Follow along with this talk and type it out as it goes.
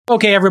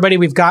Okay, everybody,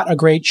 we've got a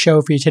great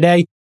show for you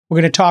today. We're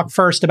going to talk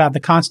first about the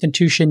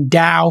Constitution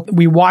DAO.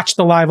 We watched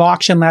the live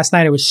auction last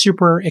night. It was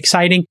super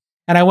exciting.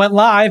 And I went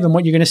live, and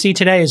what you're going to see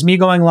today is me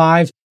going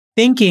live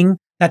thinking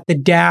that the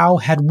DAO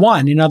had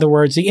won. In other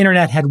words, the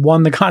internet had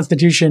won the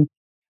Constitution,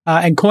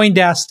 and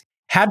CoinDesk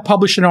had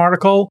published an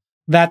article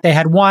that they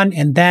had won,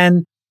 and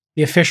then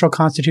the official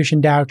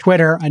Constitution DAO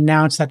Twitter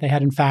announced that they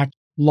had in fact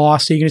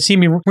lost. So you're going to see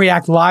me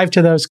react live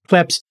to those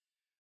clips.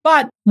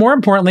 But more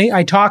importantly,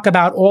 I talk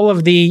about all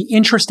of the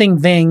interesting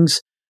things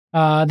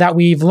that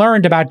we've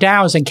learned about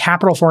DAOs and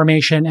capital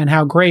formation and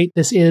how great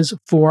this is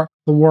for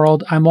the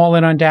world. I'm all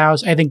in on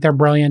DAOs. I think they're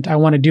brilliant. I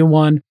want to do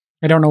one.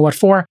 I don't know what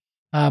for,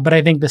 but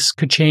I think this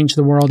could change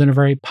the world in a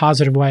very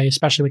positive way,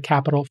 especially with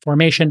capital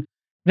formation.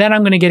 Then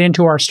I'm going to get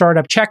into our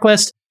startup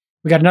checklist.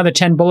 We got another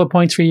 10 bullet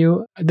points for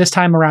you, this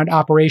time around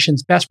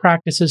operations best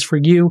practices for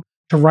you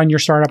to run your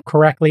startup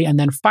correctly. And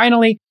then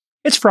finally,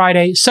 it's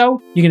Friday, so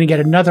you're going to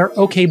get another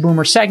OK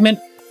Boomer segment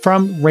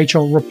from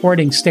Rachel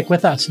reporting. Stick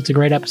with us. It's a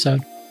great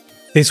episode.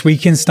 This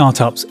Week in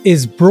Startups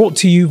is brought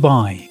to you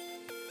by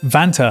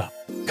Vanta.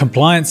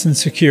 Compliance and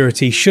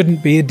security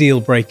shouldn't be a deal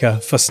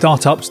breaker for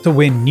startups to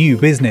win new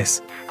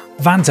business.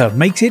 Vanta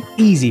makes it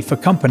easy for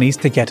companies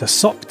to get a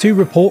SOC 2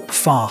 report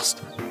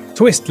fast.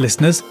 Twist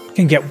listeners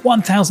can get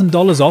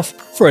 $1,000 off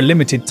for a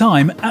limited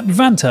time at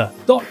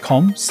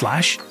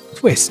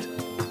vanta.com/twist.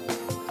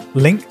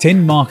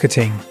 LinkedIn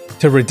Marketing.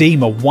 To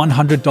redeem a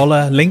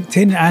 $100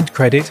 LinkedIn ad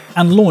credit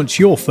and launch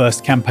your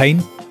first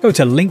campaign, go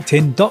to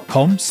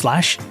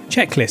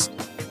linkedin.com/checklist.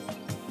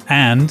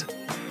 And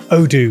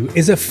Odoo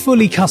is a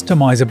fully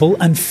customizable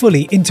and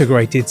fully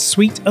integrated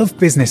suite of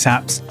business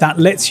apps that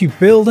lets you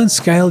build and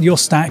scale your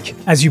stack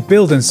as you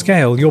build and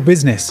scale your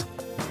business.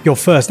 Your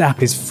first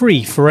app is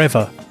free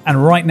forever,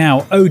 and right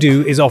now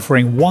Odoo is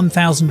offering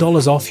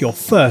 $1,000 off your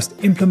first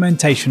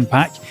implementation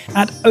pack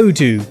at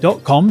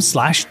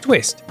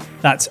odoo.com/twist.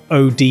 That's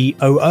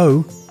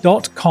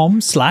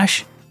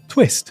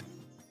odoo.com/twist.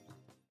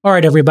 All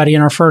right, everybody.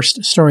 In our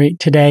first story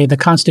today, the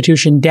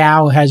Constitution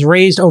DAO has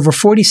raised over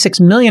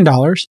 $46 million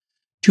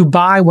to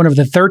buy one of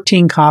the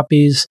 13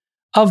 copies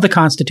of the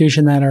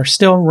Constitution that are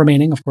still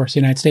remaining, of course,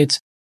 the United States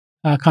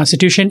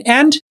Constitution.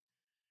 And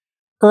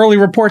early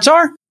reports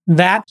are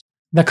that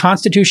the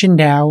Constitution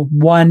DAO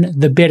won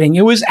the bidding.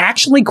 It was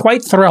actually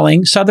quite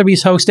thrilling.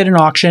 Sotheby's hosted an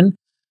auction,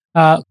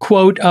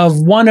 quote,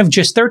 of one of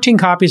just 13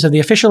 copies of the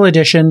official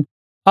edition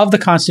of the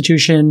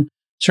Constitution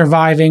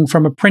surviving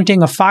from a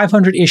printing of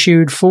 500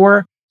 issued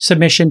for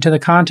submission to the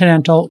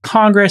Continental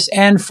Congress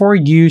and for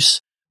use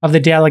of the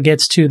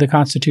delegates to the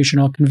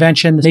Constitutional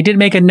Convention. They did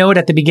make a note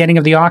at the beginning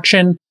of the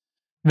auction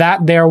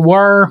that there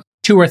were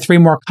 2 or 3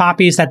 more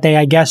copies that they,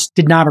 I guess,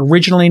 did not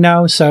originally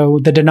know. So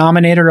the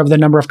denominator of the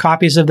number of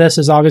copies of this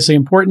is obviously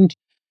important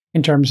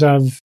in terms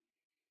of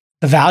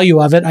the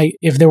value of it.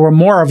 If there were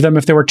more of them,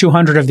 if there were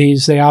 200 of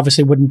these, they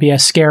obviously wouldn't be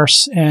as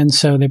scarce, and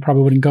so they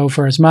probably wouldn't go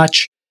for as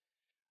much.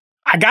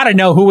 I got to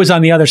know who was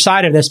on the other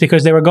side of this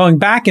because they were going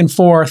back and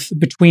forth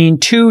between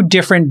 2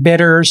 different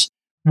bidders.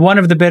 One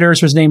of the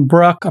bidders was named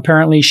Brooke.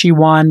 Apparently she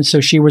won, so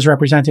she was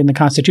representing the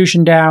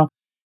Constitution DAO.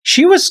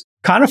 She was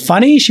kind of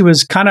funny. She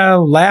was kind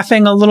of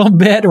laughing a little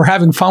bit or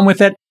having fun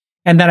with it.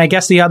 And then I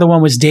guess the other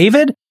one was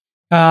David.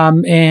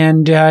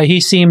 And he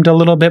seemed a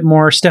little bit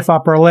more stiff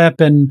upper lip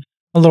and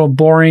a little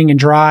boring and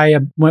dry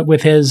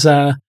with his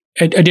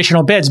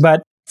additional bids.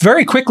 But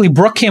very quickly,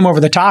 Brooke came over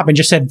the top and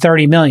just said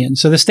 30 million.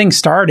 So this thing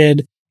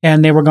started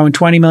and they were going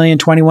 20 million,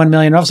 21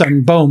 million. All of a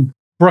sudden, boom,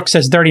 Brooke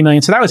says 30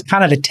 million. So that was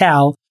kind of the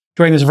tell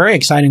during this very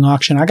exciting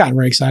auction. I got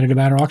very excited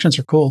about it. Auctions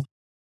are cool.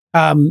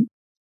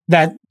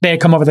 That they had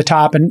come over the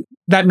top. And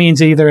that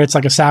means either it's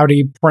like a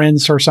Saudi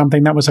prince or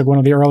something. That was like one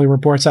of the early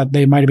reports that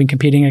they might have been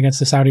competing against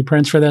the Saudi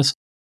prince for this,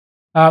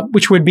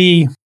 which would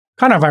be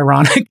kind of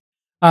ironic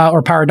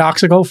or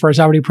paradoxical for a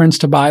Saudi prince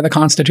to buy the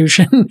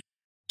Constitution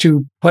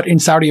to put in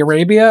Saudi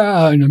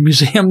Arabia in a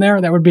museum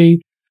there. That would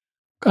be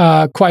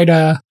quite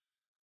a,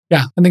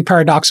 I think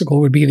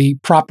paradoxical would be the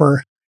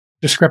proper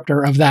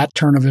descriptor of that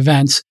turn of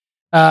events.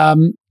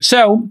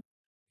 So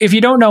if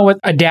you don't know what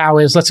a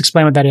DAO is, let's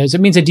explain what that is.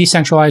 It means a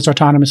decentralized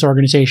autonomous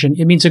organization.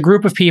 It means a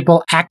group of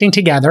people acting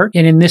together.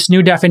 And in this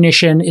new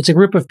definition, it's a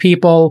group of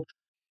people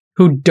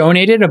who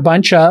donated a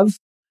bunch of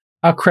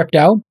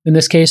crypto, in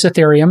this case,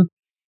 Ethereum.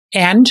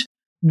 And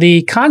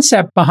the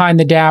concept behind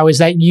the DAO is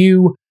that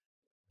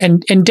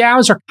and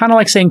DAOs are kind of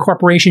like saying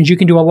corporations. You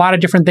can do a lot of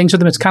different things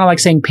with them. It's kind of like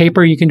saying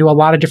paper. You can do a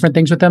lot of different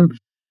things with them.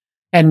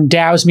 And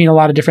DAOs mean a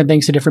lot of different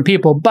things to different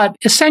people. But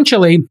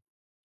essentially, it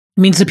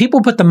means the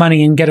people put the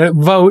money in, get a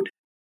vote,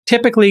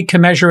 typically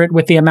commensurate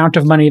with the amount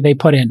of money they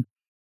put in.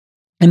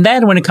 And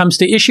then when it comes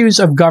to issues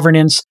of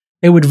governance,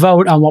 they would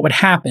vote on what would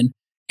happen.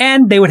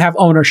 And they would have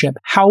ownership.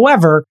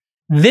 However,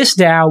 this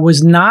DAO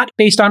was not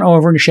based on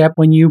ownership.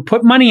 When you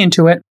put money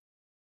into it,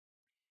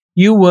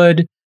 you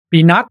would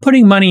be not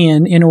putting money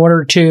in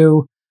order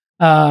to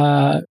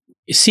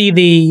see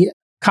the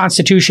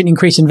Constitution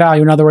increase in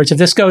value. In other words, if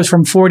this goes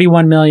from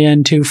 41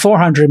 million to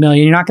 400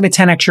 million, you're not going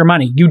to 10x your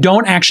money. You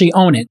don't actually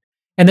own it.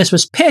 And this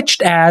was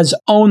pitched as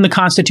own the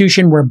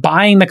Constitution. We're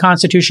buying the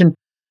Constitution.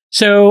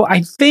 So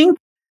I think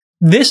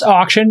this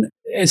auction,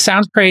 it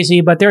sounds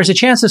crazy, but there's a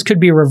chance this could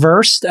be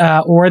reversed,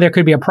 or there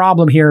could be a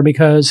problem here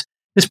because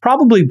this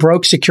probably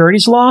broke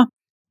securities law.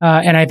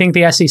 And I think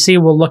the SEC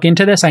will look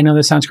into this. I know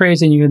this sounds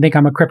crazy and you can think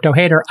I'm a crypto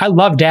hater. I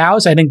love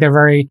DAOs. I think they're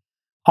very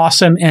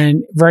awesome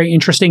and very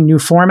interesting new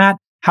format.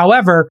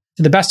 However,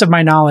 to the best of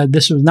my knowledge,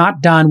 this was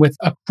not done with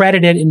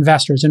accredited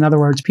investors. In other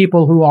words,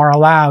 people who are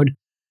allowed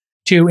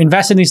to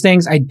invest in these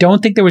things. I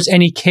don't think there was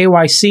any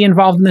KYC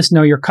involved in this,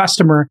 know your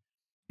customer.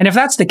 And if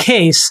that's the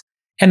case,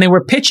 and they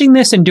were pitching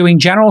this and doing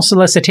general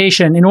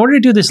solicitation in order to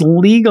do this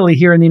legally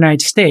here in the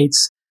United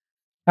States,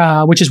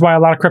 which is why a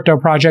lot of crypto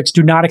projects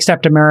do not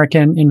accept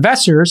American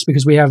investors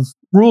because we have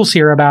rules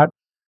here about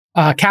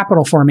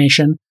capital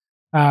formation,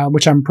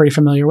 which I'm pretty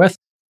familiar with.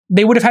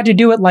 They would have had to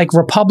do it like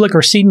Republic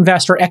or Seed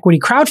Invest or equity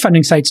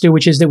crowdfunding sites do,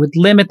 which is they would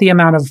limit the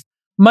amount of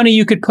money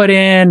you could put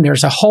in.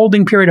 There's a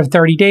holding period of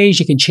 30 days.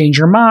 You can change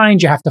your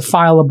mind. You have to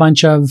file a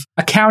bunch of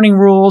accounting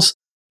rules.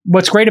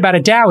 What's great about a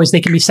DAO is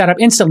they can be set up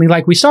instantly,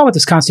 like we saw with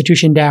this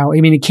Constitution DAO.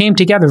 I mean, it came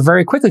together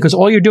very quickly because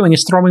all you're doing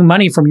is throwing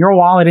money from your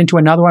wallet into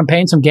another one,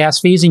 paying some gas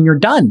fees, and you're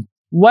done.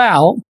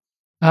 Well,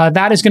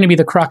 that is going to be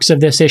the crux of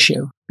this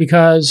issue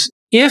because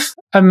if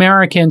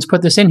Americans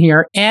put this in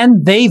here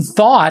and they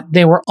thought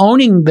they were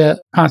owning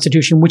the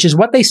Constitution, which is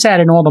what they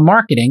said in all the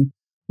marketing,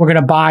 we're going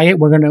to buy it,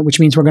 which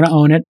means we're going to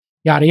own it,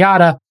 yada,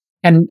 yada.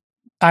 And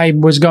I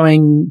was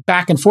going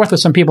back and forth with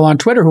some people on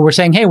Twitter who were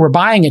saying, hey, we're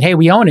buying it. Hey,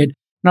 we own it.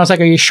 And I was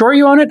like, are you sure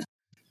you own it?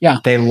 Yeah.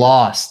 They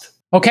lost.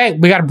 Okay.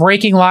 We got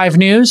breaking live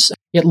news.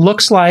 It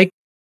looks like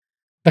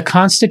the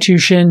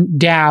Constitution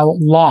DAO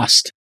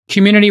lost.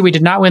 Community, we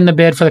did not win the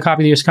bid for the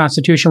copy of the U.S.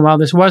 Constitution. While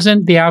this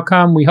wasn't the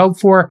outcome we hoped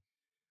for,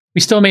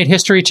 we still made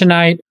history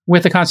tonight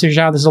with the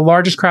Constitution DAO. This is the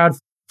largest crowd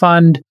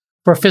fund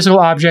for a physical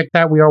object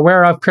that we are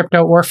aware of,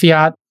 crypto or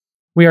fiat.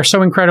 We are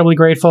so incredibly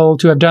grateful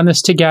to have done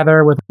this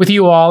together with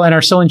you all and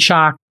are still in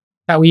shock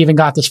that we even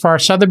got this far.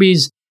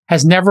 Sotheby's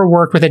has never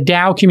worked with a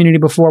DAO community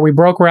before. We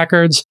broke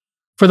records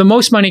for the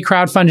most money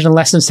crowdfunded in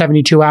less than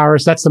 72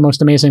 hours. That's the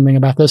most amazing thing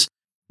about this.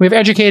 We've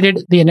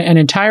educated an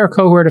entire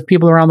cohort of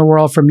people around the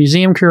world, from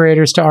museum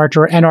curators to art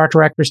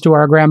directors to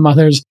our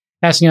grandmothers,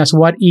 asking us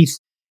what ETH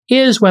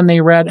is when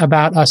they read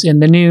about us in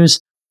the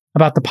news,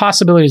 about the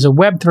possibilities of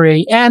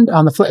Web3. And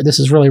on the flip, this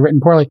is really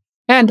written poorly.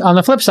 And on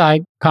the flip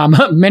side,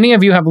 many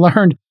of you have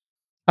learned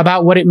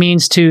about what it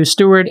means to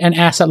steward an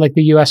asset like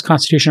the U.S.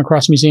 Constitution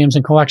across museums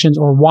and collections,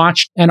 or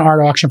watched an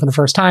art auction for the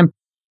first time.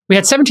 We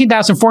had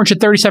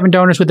 17,437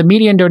 donors with a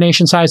median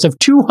donation size of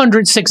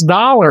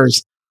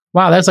 $206.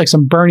 Wow, that's like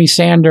some Bernie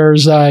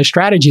Sanders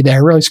strategy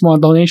there, really small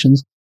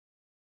donations.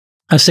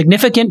 A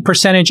significant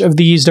percentage of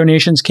these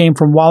donations came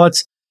from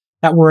wallets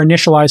that were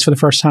initialized for the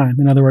first time.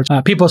 In other words,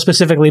 people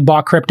specifically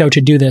bought crypto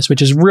to do this,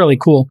 which is really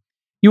cool.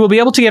 You will be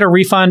able to get a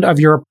refund of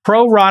your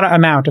pro rata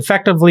amount,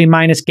 effectively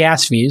minus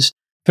gas fees,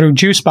 through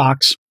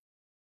Juicebox.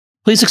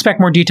 Please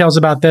expect more details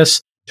about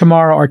this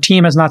tomorrow. Our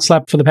team has not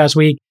slept for the past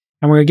week,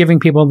 and we're giving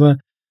people the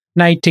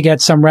night to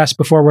get some rest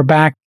before we're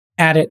back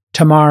at it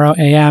tomorrow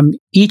a.m.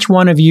 Each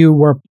one of you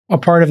were a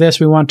part of this.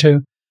 We want to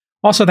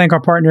also thank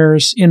our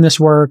partners in this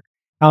work: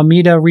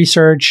 Alameda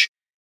Research,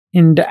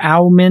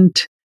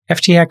 Endowment,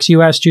 FTX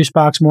US,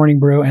 Juicebox, Morning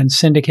Brew, and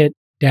Syndicate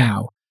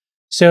DAO.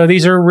 So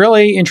these are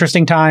really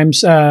interesting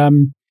times.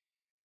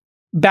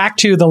 Back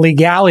to the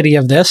legality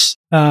of this.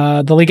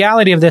 The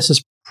legality of this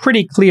is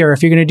pretty clear.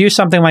 If you're going to do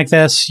something like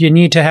this, you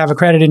need to have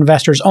accredited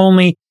investors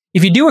only.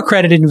 If you do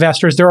accredited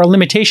investors, there are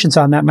limitations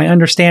on that. My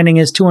understanding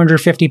is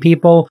 250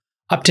 people,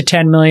 up to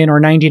 10 million or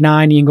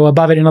 99. You can go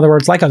above it. In other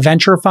words, like a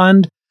venture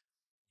fund.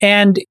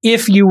 And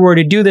if you were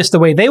to do this the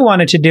way they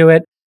wanted to do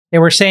it, they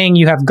were saying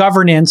you have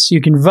governance, you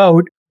can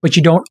vote, but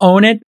you don't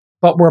own it,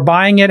 but we're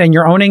buying it and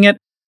you're owning it.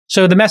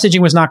 So the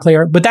messaging was not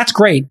clear, but that's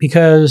great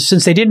because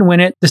since they didn't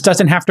win it, this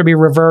doesn't have to be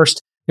reversed.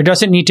 There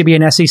doesn't need to be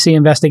an SEC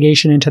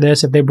investigation into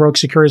this if they broke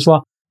securities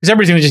law, because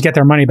everybody's going to just get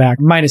their money back,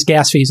 minus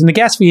gas fees. And the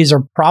gas fees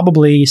are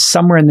probably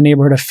somewhere in the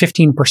neighborhood of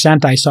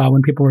 15% I saw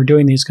when people were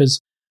doing these,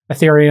 because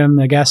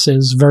Ethereum, I guess,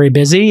 is very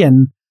busy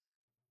and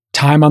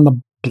time on the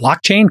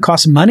blockchain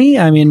costs money.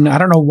 I mean, I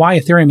don't know why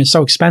Ethereum is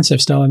so expensive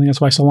still. I think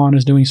that's why Solana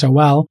is doing so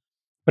well.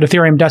 But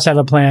Ethereum does have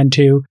a plan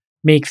to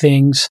make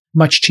things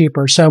much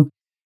cheaper. So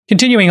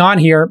continuing on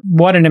here,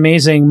 what an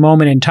amazing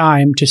moment in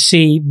time to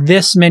see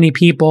this many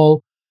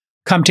people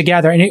come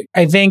together. And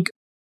I think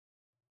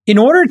in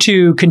order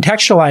to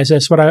contextualize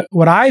this,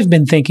 what I've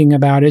been thinking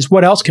about is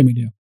what else can we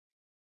do?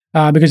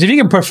 Because if you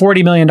can put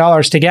 $40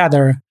 million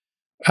together,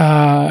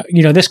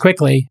 this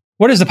quickly,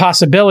 what is the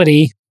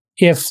possibility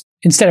if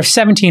instead of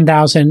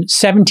 17,000,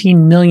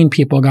 17 million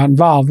people got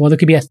involved? Well, there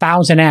could be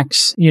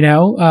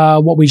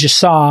 1,000x, what we just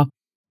saw.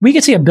 We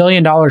could see $1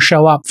 billion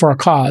show up for a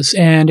cause.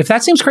 And if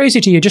that seems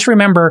crazy to you, just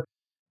remember,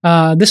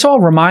 this all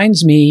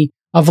reminds me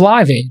of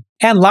Live Aid.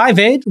 And Live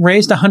Aid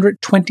raised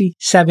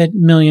 $127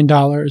 million.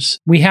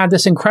 We had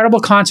this incredible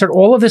concert.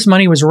 All of this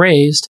money was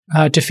raised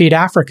to feed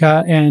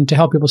Africa and to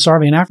help people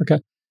starving in Africa.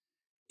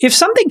 If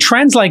something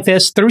trends like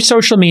this through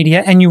social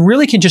media and you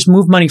really can just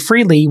move money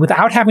freely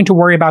without having to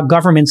worry about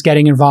governments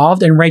getting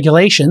involved and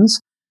regulations,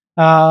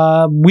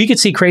 we could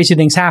see crazy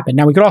things happen.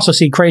 Now, we could also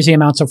see crazy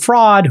amounts of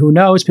fraud. Who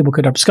knows? People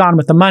could abscond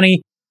with the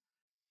money.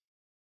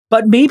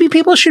 But maybe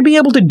people should be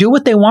able to do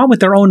what they want with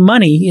their own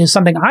money is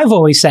something I've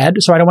always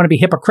said, so I don't want to be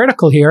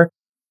hypocritical here.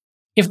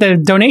 If the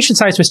donation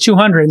size was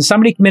 200 and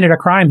somebody committed a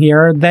crime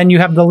here, then you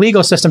have the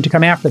legal system to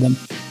come after them.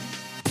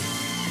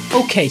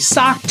 Okay,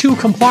 SOC 2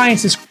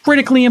 compliance is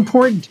critically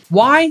important.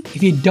 Why?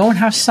 If you don't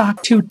have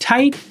SOC 2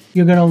 tight,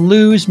 you're going to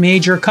lose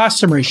major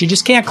customers. You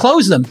just can't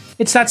close them.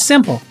 It's that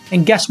simple.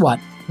 And guess what?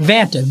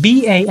 Vanta,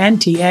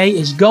 V-A-N-T-A,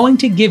 is going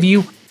to give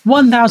you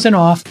 $1,000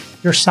 off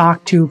your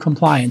SOC 2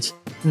 compliance.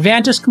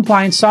 Vanta's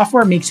compliance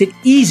software makes it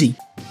easy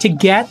to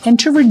get and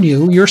to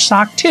renew your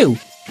SOC 2.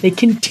 They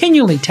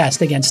continually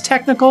test against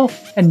technical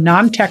and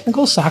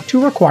non-technical SOC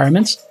 2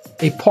 requirements.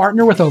 They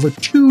partner with over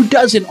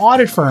 24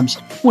 audit firms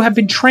who have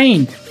been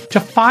trained to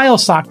file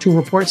SOC 2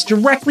 reports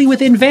directly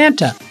within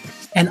Vanta.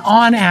 And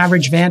on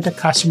average, Vanta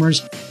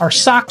customers are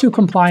SOC 2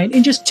 compliant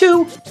in just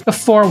 2 to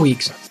 4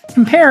 weeks,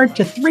 compared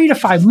to 3 to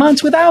 5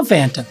 months without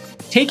Vanta.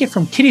 Take it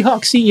from Kitty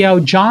Hawk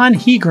CEO John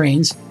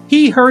Hegrains.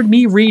 He heard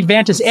me read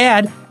Vanta's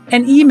ad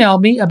and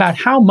emailed me about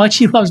how much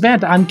he loves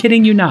Vanta. I'm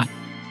kidding you not.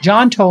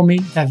 John told me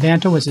that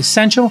Vanta was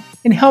essential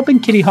in helping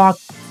Kitty Hawk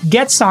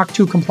get SOC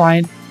 2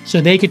 compliant so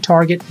they could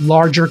target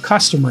larger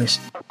customers.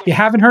 If you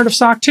haven't heard of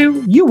SOC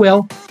 2, you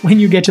will when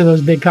you get to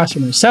those big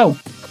customers. So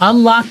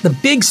unlock the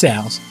big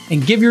sales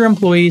and give your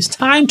employees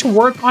time to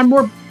work on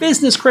more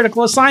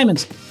business-critical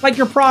assignments, like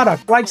your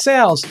product, like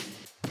sales.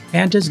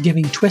 Vanta's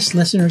giving Twist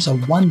listeners a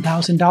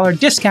 $1,000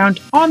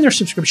 discount on their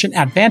subscription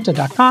at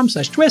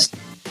vanta.com/twist.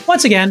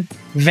 Once again,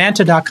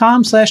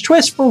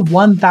 vanta.com/twist for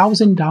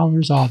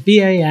 $1,000 off.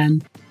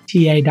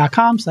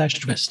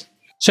 VANTA.com/twist.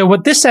 So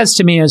what this says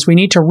to me is we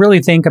need to really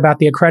think about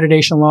the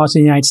accreditation laws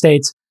in the United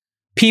States.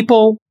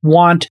 People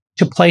want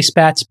to place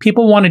bets.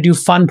 People want to do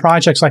fun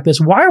projects like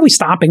this. Why are we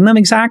stopping them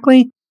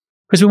exactly?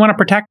 Because we want to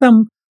protect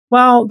them?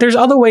 Well, there's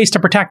other ways to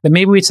protect them.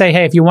 Maybe we'd say,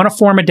 hey, if you want to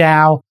form a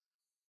DAO,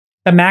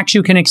 the max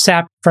you can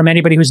accept from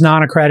anybody who's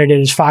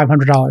non-accredited is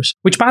 $500,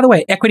 which, by the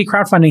way, equity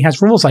crowdfunding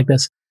has rules like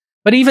this.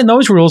 But even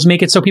those rules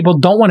make it so people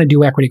don't want to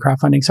do equity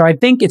crowdfunding. So I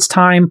think it's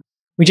time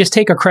we just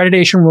take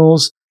accreditation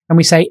rules and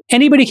we say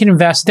anybody can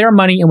invest their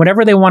money in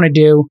whatever they want to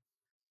do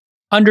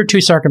under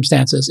 2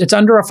 circumstances. It's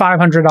under a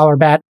 $500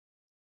 bet.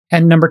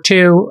 And number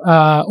 2,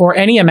 or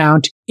any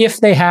amount if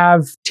they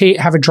have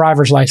a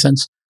driver's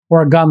license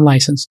or a gun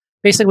license.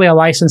 Basically a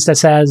license that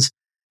says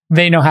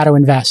they know how to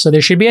invest. So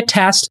there should be a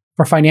test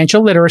for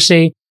financial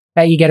literacy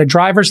that you get a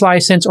driver's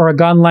license or a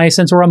gun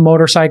license or a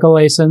motorcycle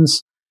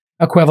license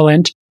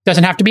equivalent.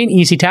 Doesn't have to be an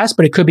easy test,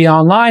 but it could be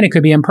online. It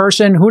could be in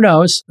person. Who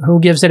knows? Who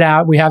gives it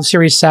out? We have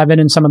Series 7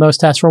 and some of those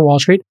tests for Wall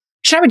Street.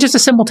 You should have just a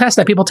simple test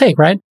that people take,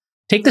 right?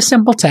 Take the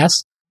simple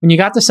test. When you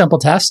got the simple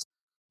test,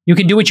 you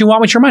can do what you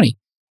want with your money.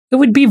 It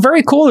would be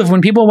very cool if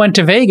when people went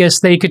to Vegas,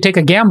 they could take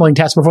a gambling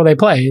test before they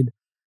played.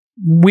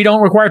 We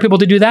don't require people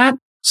to do that.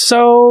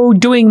 So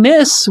doing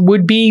this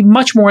would be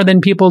much more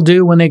than people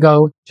do when they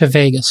go to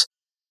Vegas.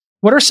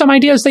 What are some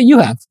ideas that you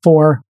have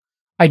for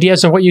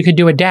ideas of what you could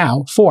do a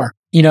DAO for?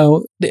 You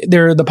know,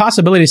 the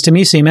possibilities to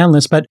me seem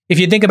endless, but if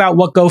you think about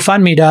what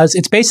GoFundMe does,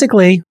 it's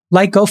basically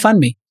like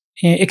GoFundMe,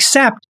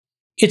 except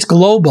it's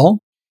global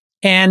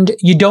and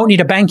you don't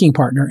need a banking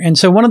partner. And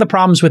so one of the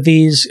problems with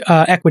these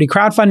equity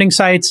crowdfunding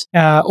sites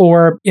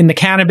or in the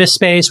cannabis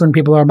space, when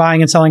people are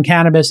buying and selling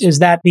cannabis, is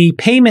that the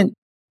payment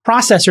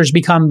processors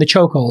become the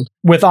chokehold.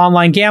 With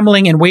online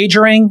gambling and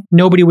wagering,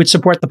 nobody would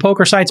support the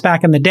poker sites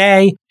back in the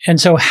day. And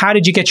so how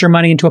did you get your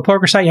money into a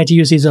poker site? You had to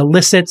use these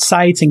illicit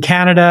sites in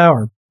Canada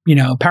or, you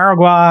know,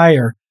 Paraguay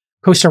or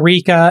Costa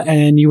Rica,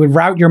 and you would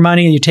route your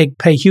money and you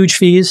pay huge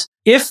fees.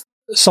 If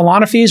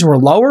Solana fees were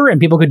lower and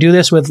people could do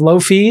this with low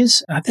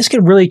fees, this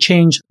could really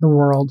change the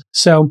world.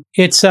 So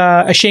it's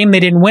a shame they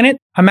didn't win it.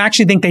 I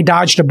actually think they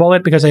dodged a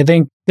bullet because I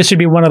think this would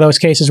be one of those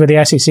cases where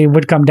the SEC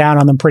would come down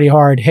on them pretty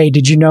hard. Hey,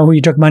 did you know who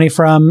you took money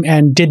from?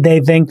 And did they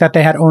think that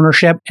they had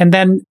ownership? And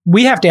then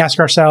we have to ask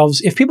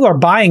ourselves, if people are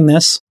buying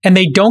this and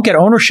they don't get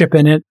ownership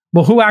in it,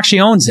 well, who actually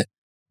owns it?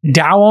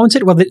 DAO owns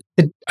it? Well,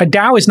 a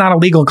DAO is not a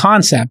legal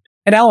concept.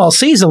 An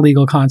LLC is a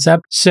legal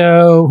concept.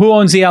 So who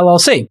owns the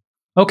LLC?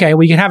 Okay,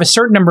 we can have a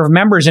certain number of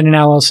members in an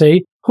LLC.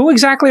 Who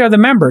exactly are the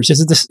members?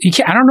 Is it this?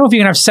 I don't know if you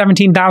can have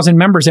 17,000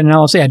 members in an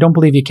LLC. I don't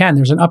believe you can.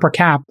 There's an upper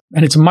cap,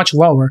 and it's much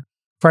lower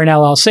for an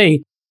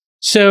LLC.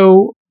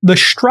 So the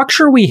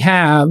structure we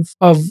have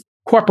of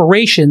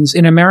corporations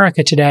in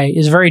America today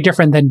is very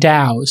different than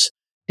DAOs.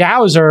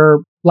 DAOs are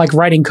like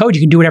writing code.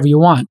 You can do whatever you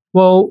want.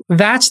 Well,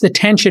 that's the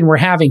tension we're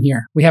having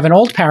here. We have an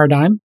old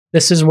paradigm.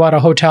 This is what a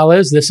hotel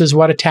is. This is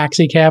what a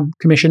taxi cab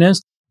commission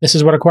is. This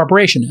is what a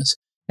corporation is.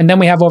 And then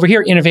we have over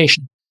here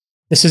innovation.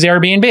 This is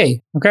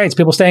Airbnb. Okay, it's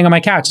people staying on my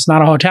couch. It's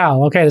not a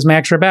hotel. Okay, there's my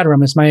extra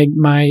bedroom. It's my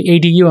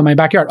ADU in my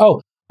backyard. Oh,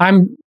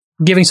 I'm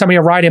giving somebody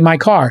a ride in my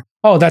car.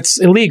 Oh,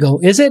 that's illegal.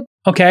 Is it?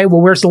 Okay,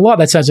 well, where's the law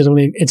that says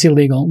it's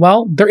illegal?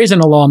 Well, there isn't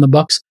a law in the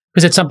books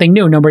because it's something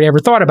new. Nobody ever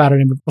thought about it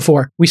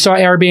before. We saw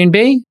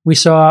Airbnb. We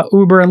saw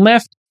Uber and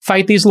Lyft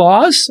fight these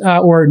laws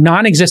or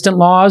non-existent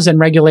laws and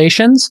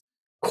regulations.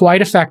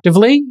 quite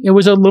effectively. It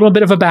was a little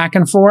bit of a back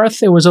and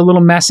forth. It was a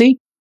little messy,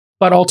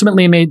 but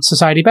ultimately it made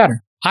society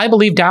better. I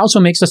believe DAOs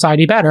will make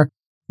society better.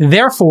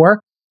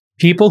 Therefore,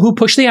 people who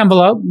push the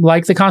envelope,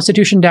 like the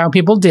Constitution DAO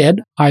people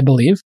did, I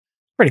believe,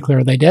 pretty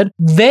clear they did,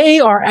 they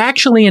are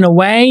actually, in a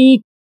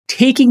way,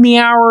 taking the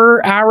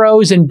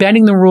arrows and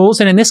bending the rules.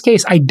 And in this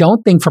case, I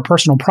don't think for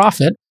personal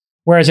profit,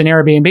 whereas in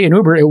Airbnb and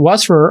Uber, it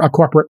was for a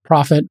corporate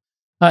profit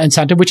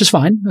incentive, which is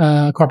fine.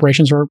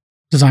 Corporations are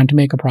designed to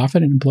make a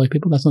profit and employ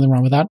people. That's nothing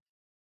wrong with that.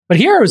 But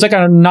here it was like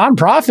a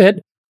nonprofit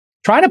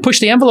trying to push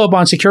the envelope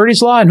on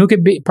securities law and who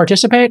could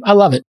participate. I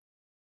love it.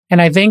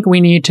 And I think we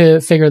need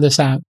to figure this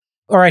out.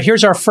 All right,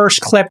 here's our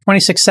first clip,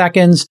 26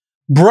 seconds.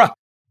 Brook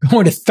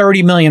going to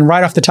 30 million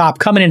right off the top,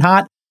 coming in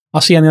hot. I'll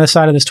see you on the other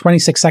side of this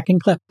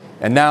 26-second clip.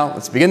 And now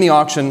let's begin the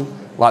auction.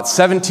 Lot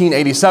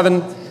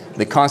 1787,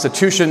 the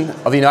Constitution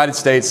of the United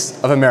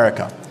States of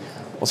America.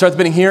 We'll start the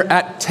bidding here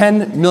at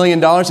 $10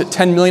 million, at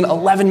 10 million,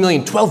 11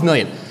 million, 12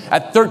 million,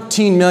 at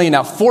 13 million,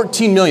 now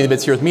 14 million. The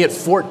bid's here with me at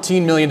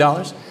 $14 million,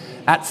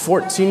 at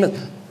 14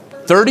 million.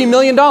 $30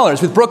 million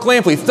with Brooke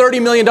Lampley.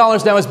 $30 million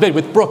now is bid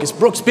with Brooke. It's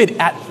Brooke's bid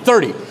at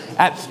 30.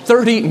 At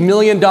 $30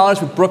 million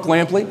with Brooke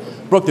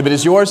Lampley. Brooke, the bid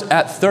is yours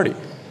at 30.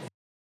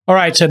 All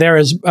right, so there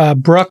is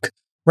Brooke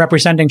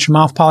representing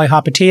Chamath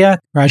Palihapitiya.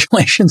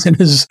 Congratulations in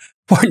his...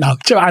 No,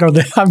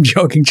 I'm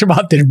joking.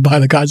 Chamath didn't buy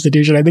the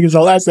Constitution. I think it's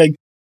the last thing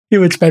he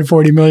would spend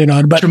 $40 million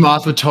on. But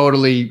Chamath would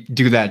totally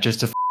do that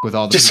just to with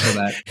all the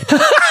people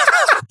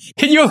that.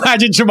 Can you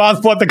imagine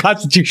Chamath bought the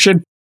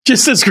Constitution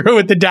just to screw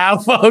with the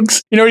DAO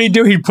folks? You know what he'd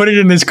do? He'd put it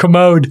in his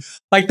commode.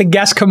 Like the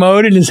guest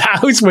commode in his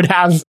house would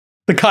have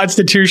the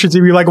Constitution. So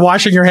he'd be like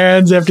washing your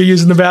hands after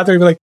using the bathroom.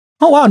 He'd be like,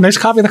 oh, wow, nice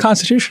copy of the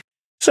Constitution.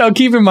 So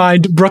keep in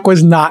mind, Brooke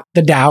was not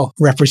the DAO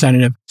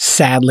representative,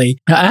 sadly.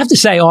 I have to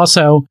say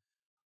also,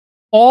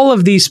 all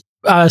of these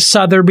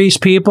Sotheby's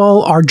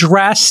people are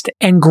dressed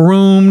and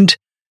groomed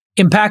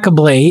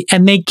impeccably,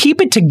 and they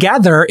keep it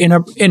together in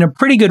a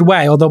pretty good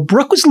way. Although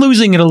Brooke was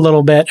losing it a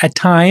little bit at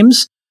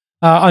times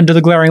under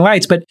the glaring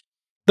lights. But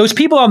those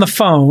people on the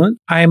phone,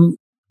 I'm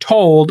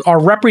told, are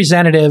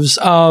representatives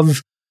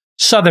of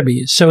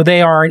Sotheby's. So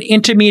they are an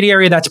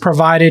intermediary that's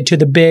provided to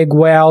the big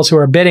whales who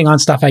are bidding on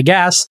stuff, I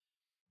guess.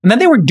 And then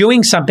they were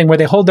doing something where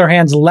they hold their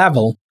hands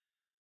level,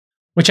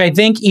 which I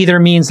think either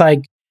means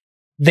like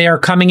they're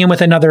coming in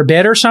with another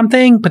bid or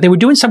something, but they were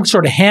doing some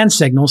sort of hand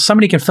signals.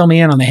 Somebody can fill me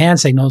in on the hand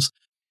signals.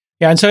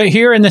 Yeah, and so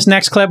here in this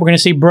next clip, we're going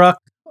to see Brooke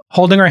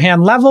holding her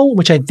hand level,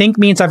 which I think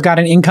means I've got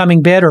an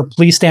incoming bid or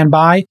please stand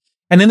by.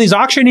 And then these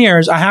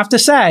auctioneers, I have to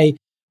say,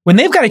 when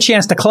they've got a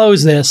chance to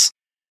close this,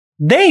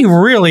 they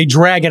really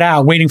drag it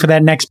out waiting for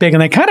that next bid,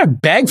 and they kind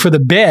of beg for the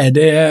bid.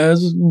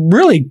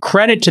 Really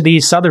credit to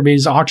these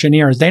Sotheby's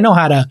auctioneers. They know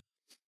how to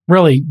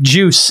really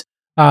juice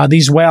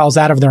these whales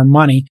out of their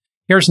money.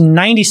 Here's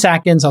 90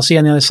 seconds. I'll see you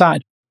on the other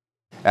side.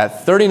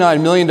 At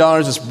 $39 million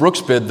is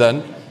Brooke's bid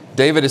then.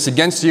 David, it's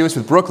against you. It's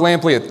with Brooke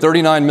Lampley at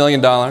 $39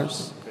 million.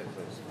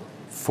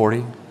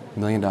 $40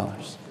 million.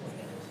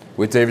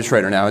 With David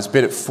Schrader now. It's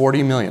bid at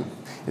 $40 million.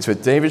 It's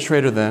with David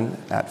Schrader then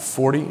at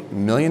 $40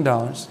 million.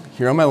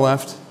 Here on my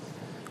left,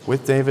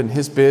 with David and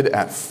his bid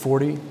at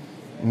 $40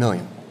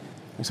 million.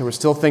 So we're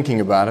still thinking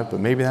about it, but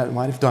maybe that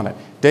might have done it.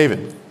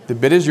 David, the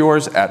bid is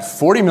yours at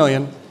 $40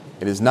 million.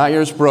 It is not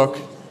yours, Brooke.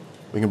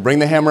 We can bring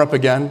the hammer up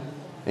again,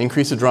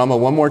 increase the drama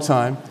one more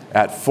time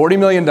at $40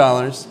 million.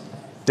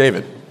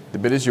 David, the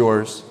bid is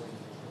yours,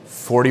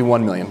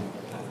 $41 million.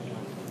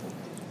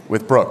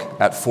 With Brooke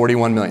at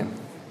 $41 million.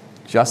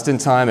 Just in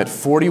time at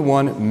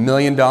 $41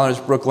 million,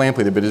 Brooke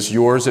Lampley, the bid is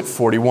yours at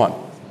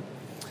 $41.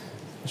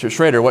 Mr.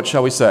 Schrader, what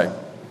shall we say?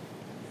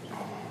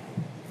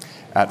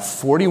 At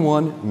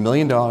 $41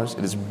 million,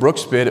 it is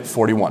Brooke's bid at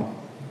 $41.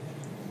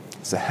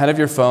 It's ahead of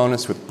your phone.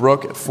 It's with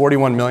Brooke at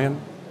 $41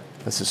 million.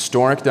 This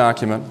historic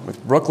document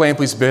with Brooke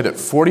Lampley's bid at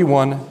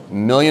 $41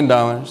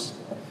 million,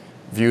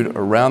 viewed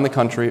around the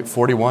country at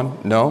 41.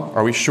 No?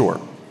 Are we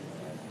sure?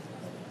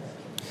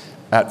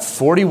 At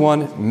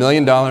 $41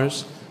 million,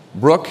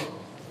 Brooke,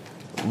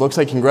 looks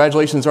like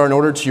congratulations are in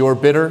order to your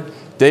bidder.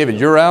 David,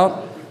 you're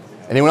out.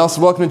 Anyone else is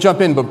welcome to jump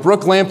in, but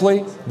Brooke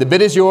Lampley, the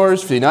bid is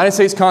yours for the United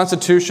States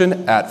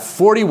Constitution at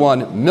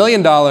 $41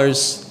 million.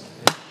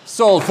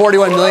 Sold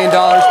 $41 million,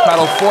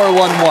 paddle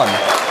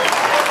 411.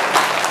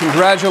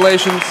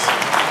 Congratulations.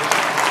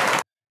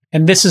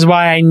 And this is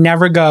why I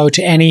never go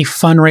to any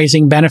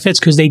fundraising benefits,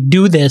 because they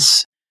do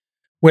this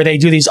where they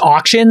do these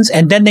auctions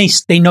and then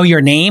they know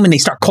your name and they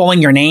start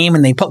calling your name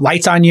and they put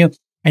lights on you.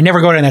 I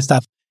never go to that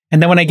stuff.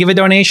 And then when I give a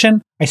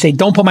donation, I say,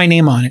 don't put my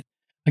name on it.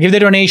 I give the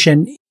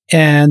donation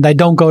and I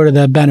don't go to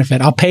the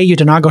benefit. I'll pay you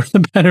to not go to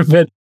the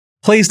benefit.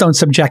 Please don't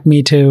subject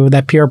me to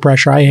that peer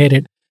pressure. I hate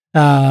it.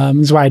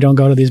 This is why I don't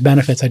go to these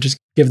benefits. I just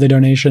give the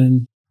donation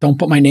and don't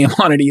put my name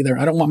on it either.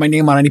 I don't want my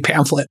name on any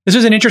pamphlet. This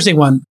was an interesting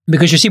one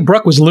because you see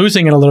Brooke was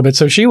losing it a little bit.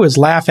 So she was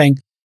laughing.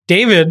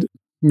 David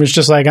was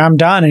just like, I'm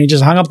done. And he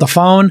just hung up the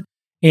phone.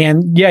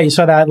 And yeah, you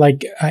saw that.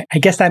 Like, I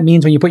guess that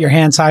means when you put your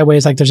hand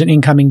sideways, like there's an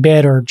incoming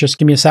bid or just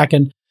give me a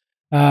second.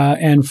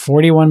 And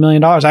 $41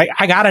 million.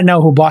 I got to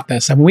know who bought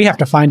this. I mean, we have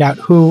to find out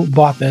who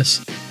bought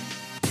this.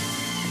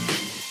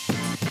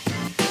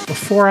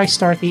 before I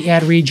start the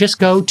ad read, just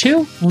go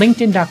to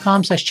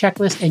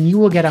linkedin.com/checklist and you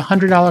will get a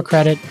 $100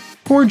 credit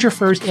towards your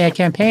first ad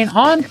campaign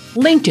on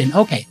LinkedIn.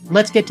 Okay,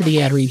 let's get to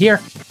the ad read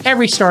here.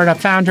 Every startup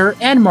founder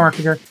and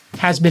marketer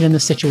has been in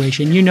this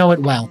situation. You know it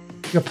well.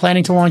 You're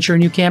planning to launch your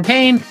new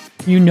campaign.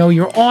 You know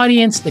your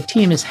audience. The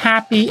team is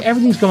happy.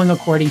 Everything's going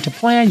according to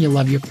plan. You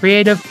love your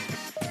creative.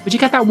 But you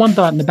got that one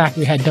thought in the back of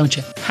your head, don't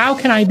you? How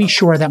can I be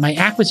sure that my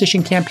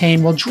acquisition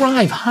campaign will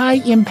drive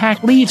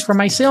high-impact leads for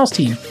my sales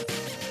team?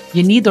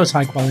 You need those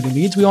high-quality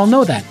leads. We all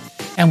know that.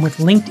 And with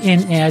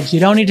LinkedIn ads, you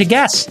don't need to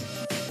guess.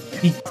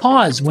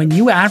 Because when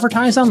you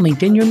advertise on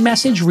LinkedIn, your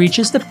message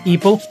reaches the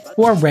people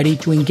who are ready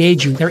to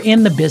engage you. They're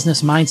in the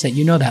business mindset.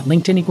 You know that.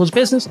 LinkedIn equals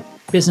business.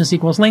 Business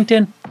equals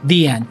LinkedIn.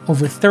 The end.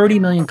 Over 30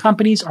 million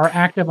companies are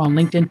active on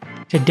LinkedIn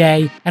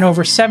today, and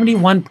over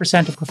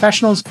 71% of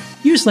professionals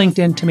use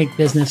LinkedIn to make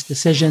business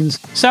decisions.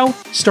 So,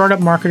 startup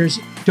marketers,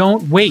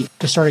 don't wait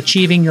to start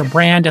achieving your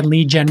brand and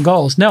lead gen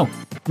goals. No,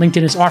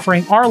 LinkedIn is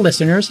offering our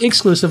listeners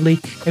exclusively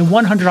a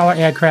 $100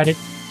 ad credit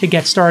to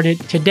get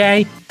started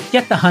today.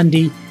 Get the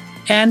Hundy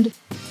and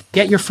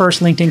get your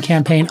first LinkedIn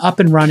campaign up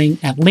and running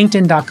at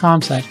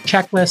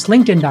linkedin.com/checklist,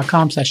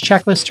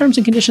 linkedin.com/checklist. Terms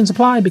and conditions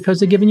apply because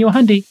they're giving you a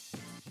Hundy.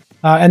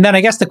 And then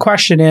I guess the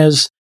question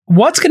is,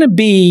 what's going to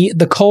be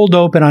the cold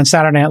open on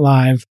Saturday Night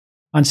Live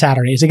on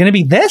Saturday? Is it going to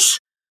be this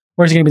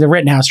or is it going to be the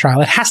Rittenhouse trial?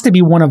 It has to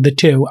be one of the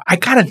two. I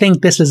kind of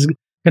think this is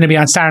going to be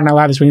on Saturday Night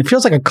Live this week. It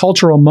feels like a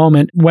cultural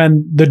moment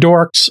when the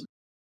dorks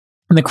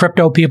and the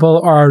crypto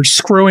people are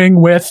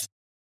screwing with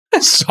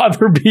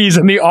Sotheby's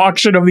and the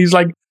auction of these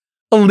like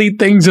elite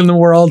things in the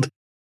world.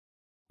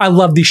 I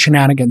love these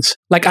shenanigans.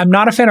 Like, I'm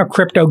not a fan of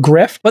crypto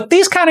grift, but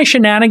these kind of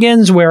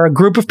shenanigans where a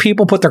group of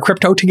people put their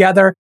crypto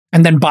together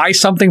and then buy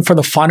something for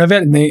the fun of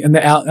it and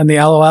the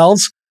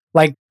LOLs,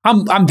 like,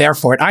 I'm there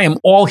for it. I am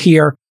all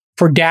here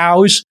for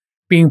DAOs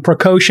being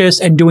precocious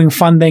and doing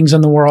fun things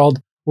in the world.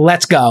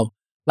 Let's go.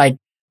 Like,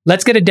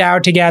 let's get a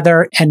DAO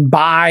together and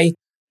buy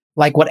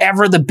like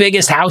whatever the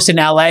biggest house in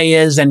LA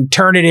is and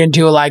turn it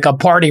into like a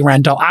party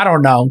rental. I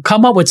don't know.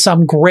 Come up with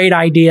some great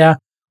idea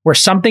where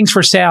something's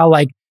for sale.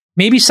 Like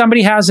maybe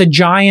somebody has a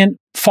giant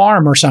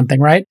farm or something,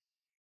 right?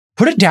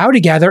 Put a DAO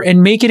together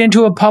and make it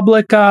into a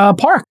public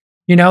park,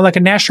 you know, like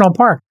a national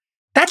park.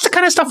 That's the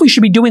kind of stuff we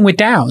should be doing with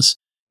DAOs.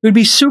 It would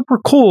be super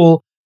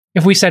cool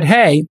if we said,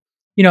 hey,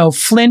 you know,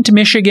 Flint,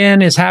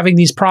 Michigan is having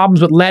these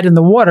problems with lead in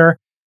the water.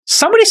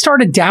 Somebody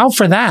start a DAO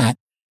for that.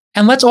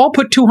 And let's all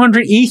put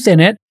 200 ETH in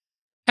it.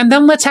 And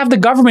then let's have the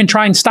government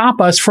try and stop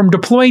us from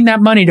deploying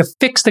that money to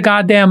fix the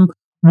goddamn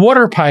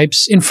water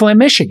pipes in Flint,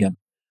 Michigan.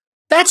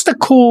 That's the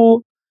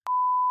cool,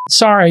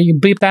 sorry, you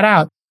bleep that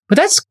out, but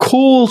that's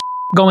cool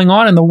going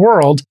on in the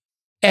world.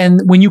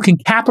 And when you can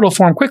capital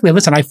form quickly,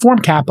 listen, I form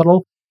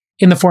capital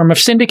in the form of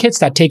syndicates.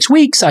 That takes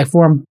weeks. I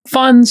form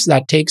funds.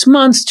 That takes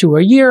months to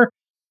a year.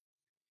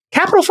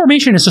 Capital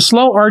formation is a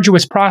slow,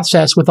 arduous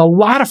process with a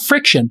lot of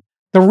friction.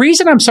 The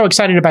reason I'm so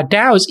excited about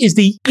DAOs is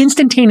the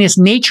instantaneous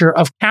nature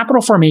of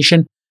capital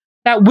formation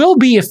that will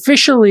be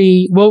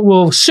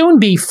will soon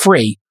be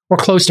free or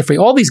close to free.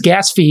 All these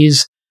gas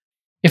fees,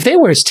 if they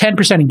were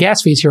 10% in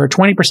gas fees here or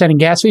 20% in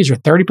gas fees or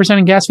 30%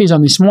 in gas fees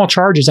on these small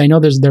charges, I know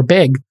they're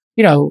big.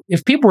 You know,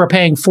 if people were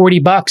paying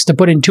 $40 to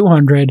put in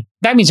 200,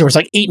 that means there was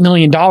like $8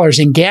 million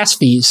in gas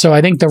fees. So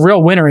I think the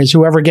real winner is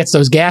whoever gets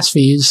those gas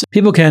fees.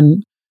 People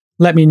can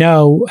let me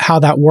know how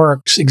that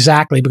works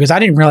exactly, because I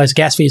didn't realize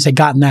gas fees had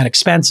gotten that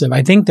expensive.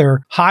 I think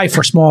they're high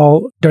for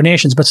small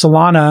donations, but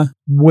Solana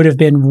would have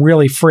been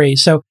really free.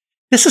 So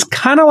this is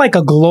kind of like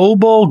a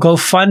global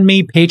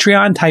GoFundMe,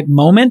 Patreon type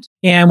moment.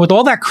 And with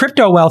all that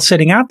crypto wealth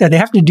sitting out there, they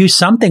have to do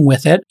something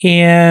with it.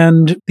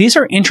 And these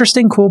are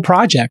interesting, cool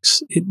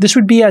projects. This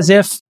would be as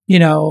if, you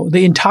know,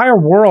 the entire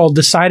world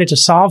decided to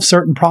solve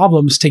certain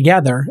problems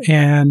together.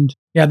 And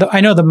yeah,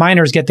 I know the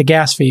miners get the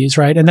gas fees,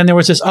 right? And then there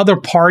was this other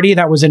party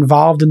that was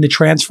involved in the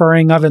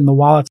transferring of it in the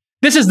wallets.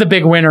 This is the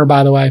big winner,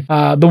 by the way.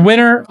 The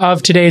winner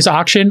of today's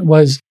auction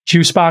was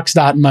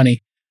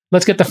Juicebox.money.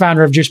 Let's get the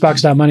founder of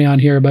Juicebox.money on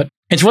here, but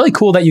it's really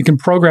cool that you can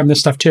program this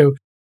stuff too.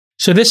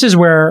 So this is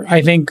where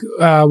I think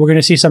we're going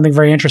to see something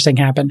very interesting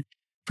happen.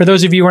 For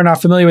those of you who are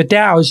not familiar with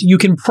DAOs, you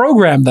can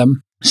program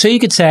them. So you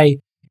could say,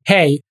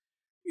 hey,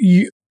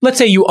 let's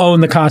say you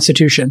own the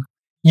Constitution.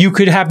 You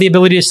could have the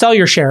ability to sell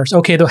your shares.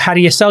 Okay, though, how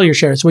do you sell your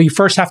shares? Well, you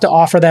first have to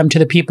offer them to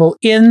the people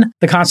in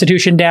the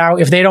Constitution DAO.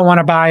 If they don't want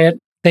to buy it,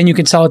 then you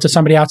can sell it to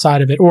somebody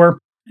outside of it. Or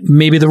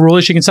maybe the rule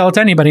is you can sell it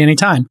to anybody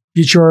anytime.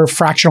 It's your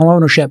fractional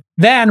ownership.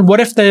 Then what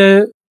if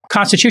the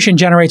Constitution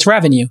generates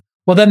revenue?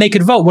 Well, then they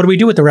could vote. What do we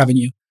do with the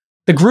revenue?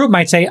 The group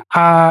might say,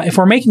 if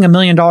we're making $1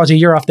 million a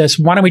year off this,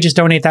 why don't we just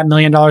donate that $1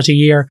 million a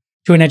year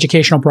to an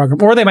educational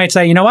program? Or they might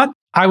say, you know what?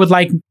 I would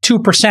like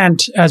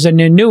 2% as an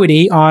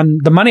annuity on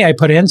the money I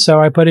put in. So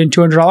I put in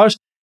 $200.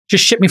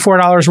 Just ship me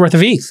 $4 worth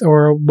of ETH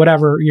or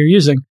whatever you're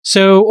using.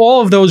 So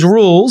all of those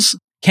rules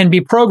can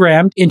be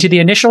programmed into the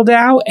initial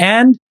DAO,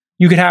 and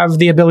You could have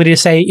the ability to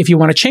say, if you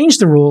want to change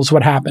the rules,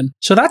 what happened?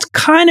 So that's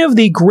kind of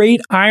the great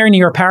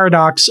irony or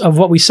paradox of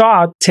what we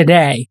saw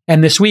today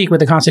and this week with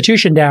the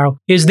Constitution DAO,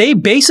 is they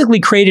basically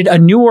created a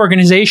new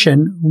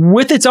organization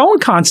with its own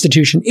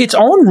constitution, its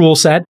own rule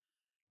set,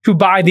 to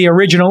buy the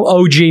original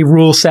OG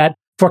rule set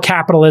for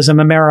capitalism,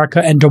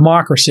 America, and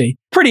democracy.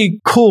 Pretty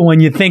cool when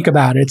you think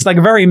about it. It's like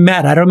very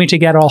meta. I don't mean to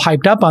get all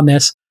hyped up on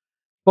this,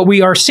 but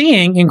we are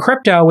seeing in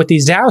crypto with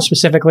these DAOs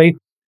specifically,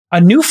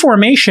 a new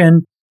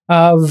formation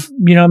of,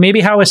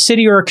 maybe how a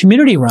city or a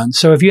community runs.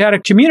 So if you had a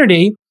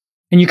community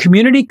and your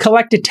community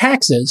collected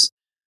taxes,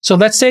 so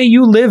let's say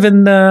you live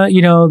in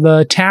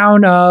the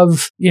town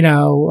of,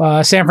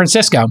 San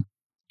Francisco,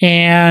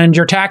 and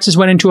your taxes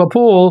went into a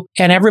pool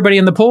and everybody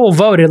in the pool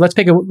voted. Let's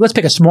pick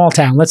a small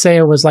town. Let's say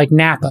it was like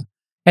Napa.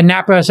 And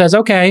Napa says,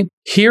 okay,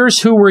 here's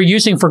who we're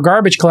using for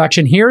garbage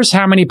collection. Here's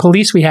how many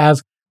police we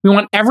have. We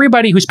want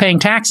everybody who's paying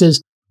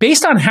taxes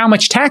based on how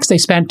much tax they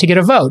spent to get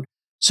a vote.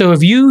 So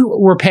if you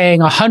were paying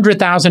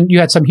 $100,000,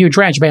 you had some huge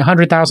ranch, you pay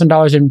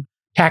 $100,000 in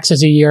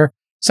taxes a year.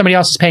 Somebody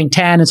else is paying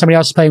 10 and somebody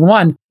else is paying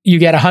 1. You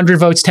get 100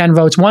 votes, 10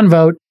 votes, 1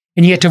 vote,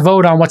 and you get to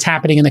vote on what's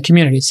happening in the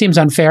community. It seems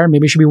unfair.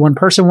 Maybe it should be 1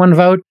 person, 1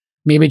 vote.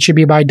 Maybe it should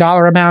be by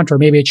dollar amount, or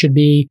maybe it should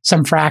be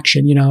some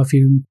fraction. If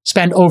you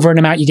spend over an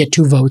amount, you get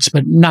 2 votes,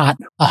 but not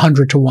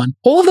 100 to 1.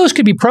 All of those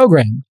could be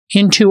programmed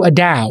into a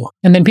DAO.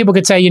 And then people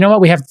could say, you know what?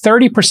 We have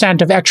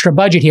 30% of extra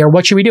budget here.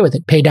 What should we do with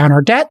it? Pay down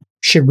our debt?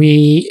 Should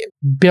we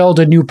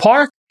build a new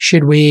park?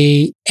 Should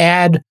we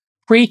add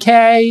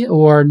pre-K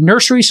or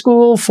nursery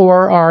school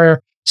for our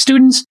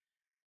students?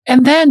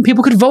 And then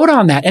people could vote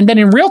on that. And then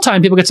in real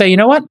time, people could say, you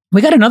know what?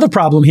 We got another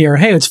problem here.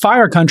 Hey, it's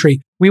fire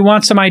country. We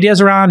want some ideas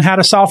around how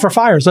to solve for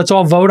fires. Let's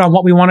all vote on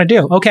what we want to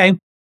do. Okay.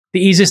 The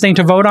easiest thing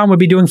to vote on would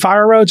be doing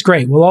fire roads.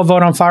 Great. We'll all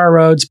vote on fire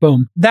roads.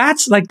 Boom.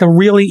 That's like the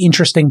really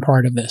interesting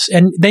part of this.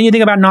 And then you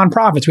think about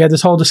nonprofits. We had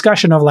this whole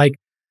discussion of like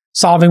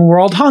solving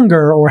world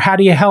hunger, or how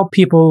do you help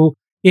people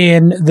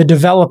in the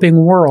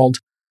developing world?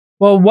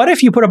 Well, what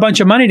if you put a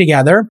bunch of money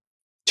together,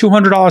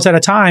 $200 at a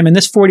time, and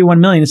this $41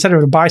 million, instead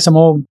of to buy some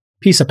old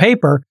piece of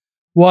paper,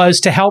 was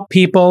to help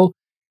people,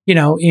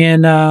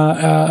 in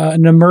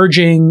an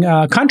emerging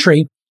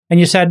country. And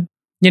you said,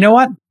 you know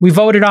what? We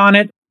voted on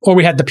it, or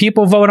we had the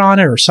people vote on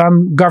it, or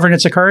some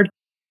governance occurred.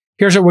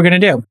 Here's what we're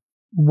going to do.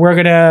 We're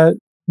going to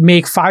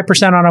make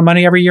 5% on our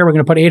money every year. We're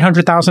going to put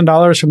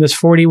 $800,000 from this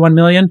 $41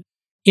 million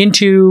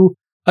into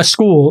a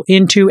school,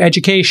 into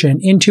education,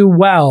 into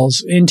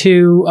wells,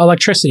 into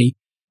electricity.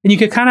 And you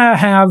could kind of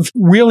have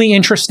really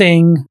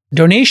interesting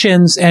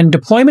donations and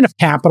deployment of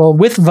capital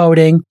with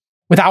voting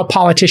without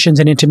politicians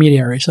and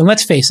intermediaries. And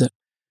let's face it,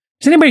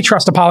 does anybody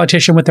trust a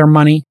politician with their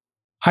money?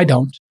 I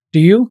don't.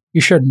 Do you?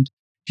 You shouldn't.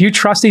 Do you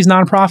trust these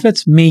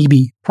nonprofits?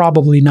 Maybe.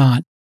 Probably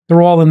not.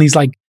 They're all in these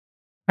I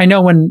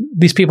know when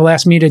these people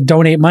ask me to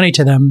donate money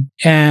to them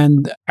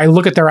and I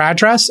look at their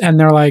address and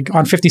they're like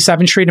on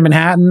 57th Street in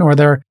Manhattan, or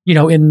they're,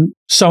 in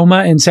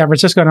Soma in San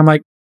Francisco. And I'm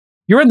like,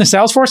 you're in the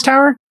Salesforce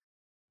Tower?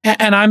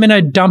 And I'm in a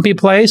dumpy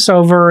place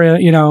over, by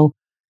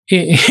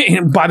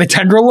the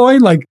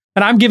Tenderloin,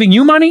 and I'm giving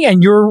you money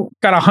and you're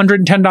got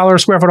 $110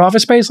 square foot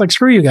office space.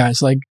 Screw you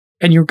guys. And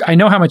I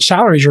know how much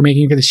salaries you're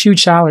making. You get this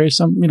huge salary.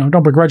 Some,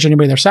 don't begrudge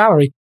anybody their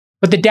salary,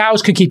 but the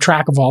DAOs could keep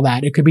track of all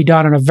that. It could be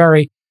done on a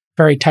very,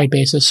 very tight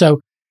basis. So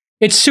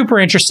it's super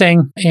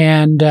interesting.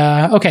 And,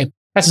 okay,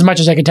 that's as much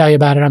as I can tell you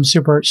about it. I'm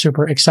super,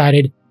 super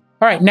excited.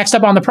 All right. Next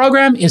up on the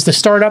program is the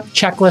startup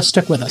checklist.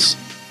 Stick with us.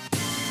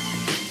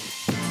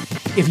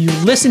 If you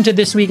listen to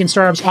This Week in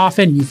Startups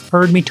often, you've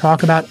heard me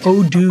talk about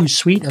Odoo's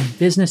suite of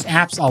business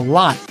apps a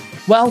lot.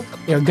 Well,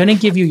 they're going to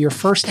give you your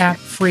first app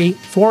free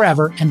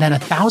forever and then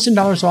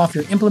 $1,000 off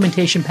your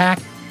implementation pack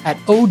at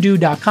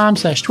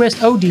odoo.com/twist,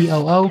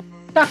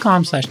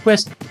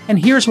 odoo.com/twist.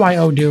 And here's why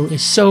Odoo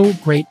is so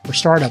great for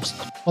startups.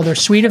 Well, their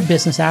suite of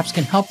business apps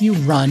can help you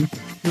run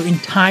your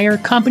entire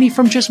company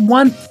from just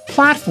one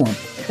platform.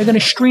 They're going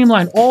to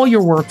streamline all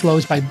your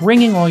workflows by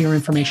bringing all your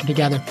information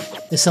together.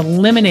 This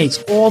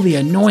eliminates all the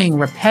annoying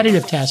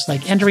repetitive tasks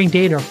like entering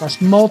data across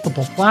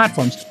multiple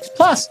platforms.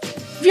 Plus,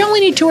 if you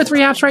only need 2 or 3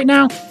 apps right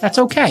now, that's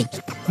okay.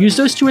 Use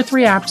those 2 or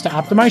 3 apps to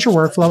optimize your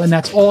workflow, and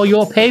that's all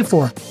you'll pay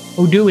for.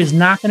 Odoo is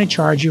not going to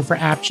charge you for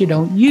apps you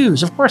don't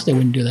use. Of course they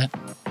wouldn't do that.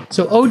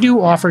 So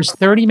Odoo offers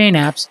 30 main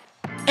apps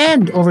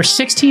and over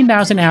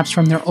 16,000 apps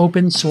from their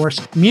open source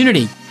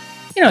community.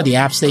 The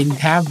apps they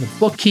have with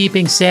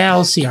bookkeeping,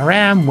 sales,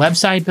 CRM,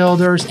 website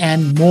builders,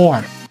 and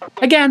more.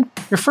 Again,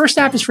 your first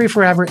app is free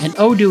forever, and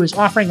Odoo is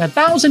offering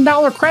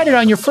 $1,000 credit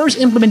on your first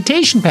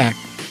implementation pack.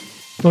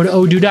 Go to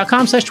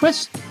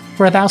odoo.com/twist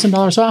for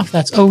 $1,000 off.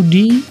 That's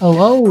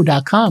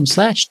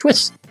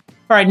odoo.com/twist.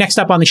 All right, next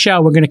up on the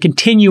show, we're going to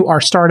continue our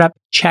startup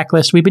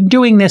checklist. We've been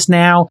doing this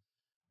now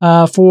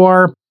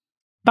for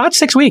about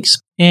 6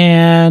 weeks,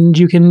 and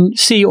you can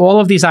see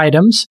all of these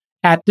items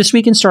at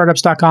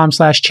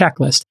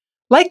thisweekinstartups.com/checklist.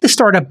 Like the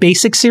Startup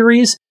Basics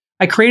series,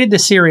 I created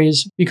this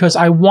series because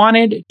I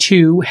wanted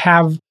to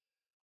have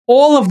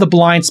all of the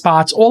blind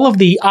spots, all of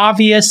the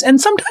obvious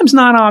and sometimes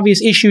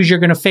non-obvious issues you're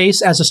going to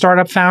face as a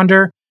startup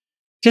founder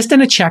just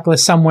in a checklist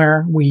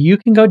somewhere where you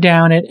can go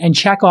down it and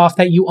check off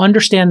that you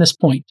understand this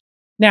point.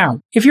 Now,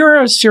 if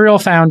you're a serial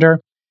founder,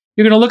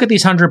 you're going to look at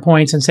these 100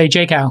 points and say,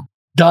 J-Cal,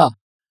 duh.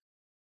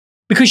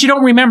 Because you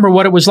don't remember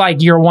what it was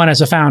like year one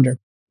as a founder.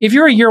 If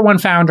you're a year one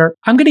founder,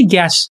 I'm going to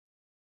guess,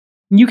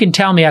 you can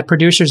tell me at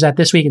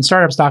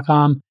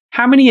producers@thisweekinstartups.com,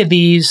 how many of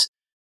these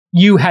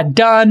you had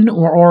done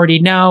or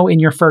already know in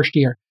your first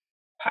year.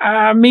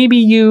 Maybe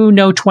you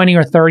know 20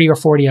 or 30 or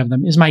 40 of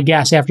them is my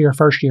guess after your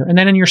first year. And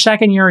then in your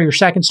second year or your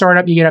second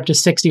startup, you get up to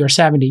 60 or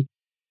 70,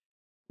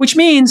 which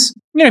means,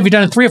 if you've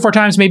done it 3 or 4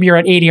 times, maybe you're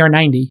at 80 or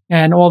 90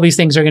 and all these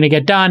things are going to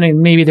get done. And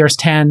maybe there's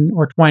 10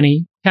 or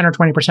 20%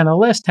 of the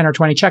list, 10 or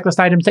 20 checklist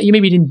items that you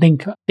maybe didn't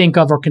think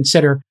of or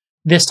consider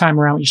this time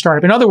around when you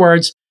started. In other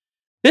words,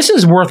 this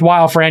is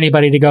worthwhile for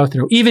anybody to go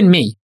through, even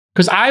me,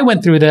 because I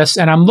went through this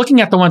and I'm looking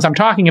at the ones I'm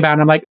talking about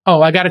and I'm like,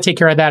 oh, I got to take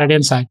care of that at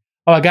Insight.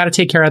 Oh, I got to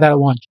take care of that at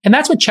launch. And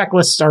that's what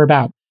checklists are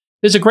about.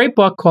 There's a great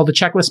book called The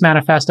Checklist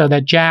Manifesto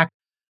that Jack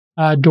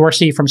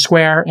Dorsey from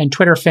Square and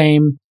Twitter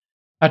fame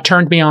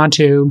turned me on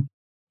to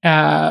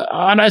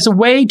as a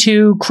way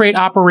to create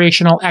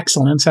operational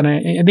excellence. And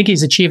I think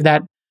he's achieved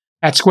that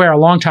at Square a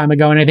long time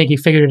ago. And I think he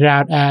figured it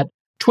out at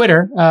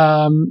Twitter,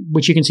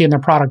 which you can see in their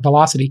product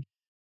Velocity.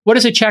 What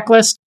is a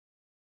checklist?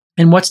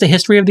 And what's the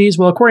history of these?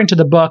 Well, according to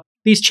the book,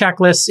 these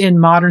checklists in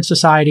modern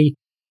society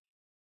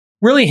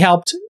really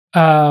helped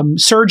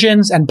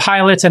surgeons and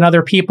pilots and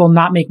other people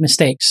not make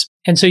mistakes.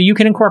 And so you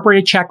can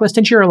incorporate a checklist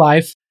into your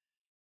life.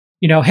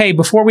 Hey,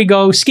 before we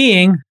go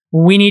skiing,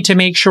 we need to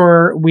make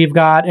sure we've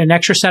got an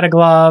extra set of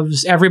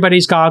gloves.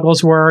 Everybody's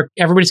goggles work.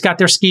 Everybody's got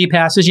their ski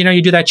passes.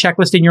 You do that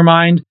checklist in your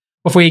mind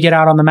before you get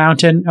out on the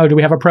mountain. Oh, do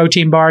we have a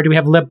protein bar? Do we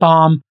have lip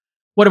balm?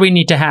 What do we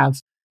need to have?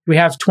 Do we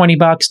have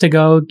 $20 to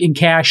go in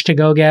cash to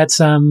go get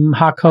some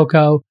hot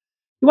cocoa?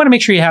 You want to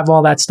make sure you have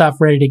all that stuff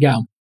ready to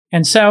go.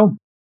 And so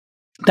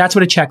that's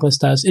what a checklist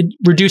does. It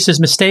reduces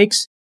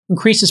mistakes,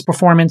 increases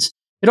performance.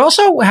 It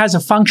also has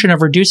a function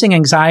of reducing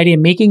anxiety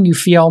and making you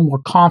feel more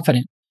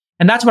confident.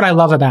 And that's what I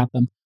love about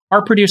them.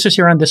 Our producers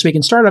here on This Week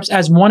in Startups,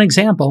 as one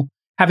example,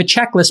 have a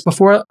checklist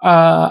before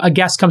a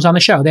guest comes on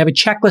the show. They have a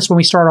checklist when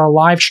we start our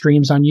live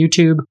streams on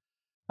YouTube.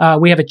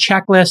 We have a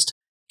checklist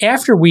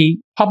after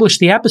we publish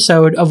the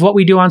episode of what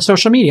we do on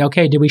social media.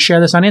 Okay, did we share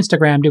this on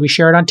Instagram? Did we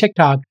share it on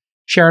TikTok?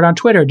 Share it on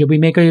Twitter? Did we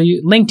make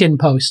a LinkedIn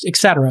post,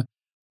 etc.?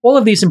 All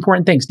of these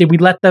important things. Did we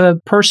let the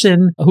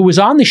person who was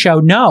on the show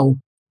know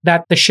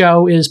that the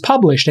show is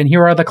published and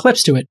here are the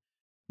clips to it?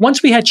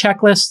 Once we had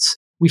checklists,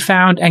 we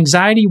found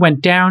anxiety went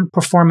down,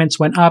 performance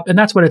went up, and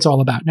that's what it's all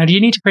about. Now, do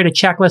you need to create a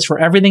checklist for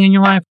everything in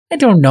your life? I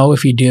don't know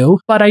if you do,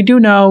 but I do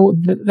know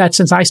that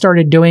since I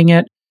started doing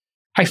it,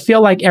 I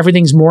feel like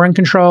everything's more in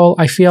control.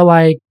 I feel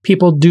like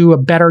people do a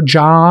better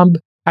job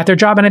at their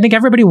job, and I think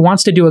everybody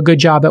wants to do a good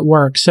job at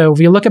work. So if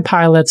you look at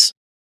pilots,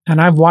 and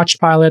I've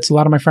watched pilots, a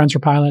lot of my friends are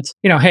pilots.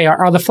 Hey,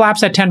 are the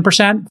flaps at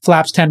 10%?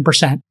 Flaps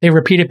 10%. They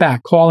repeat it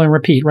back, call and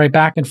repeat, right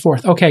back and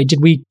forth. Okay, did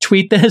we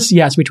tweet this?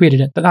 Yes, we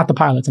tweeted it, but not the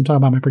pilots. I'm talking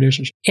about my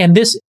producers. And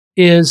this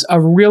is a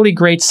really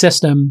great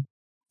system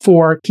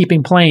for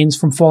keeping planes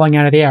from falling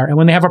out of the air. And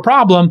when they have a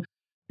problem,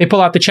 they pull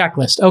out the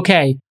checklist.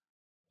 Okay,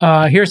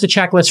 here's the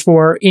checklist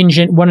for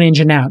one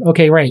engine out.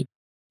 Okay, right.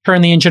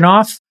 Turn the engine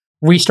off,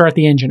 restart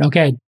the engine.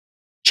 Okay,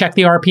 check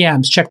the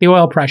RPMs, check the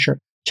oil pressure,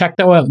 check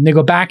the oil. And they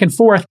go back and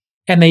forth.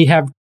 And they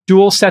have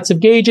dual sets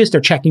of gauges.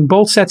 They're checking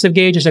both sets of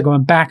gauges. They're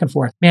going back and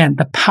forth. Man,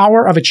 the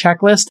power of a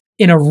checklist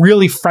in a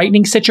really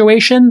frightening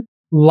situation,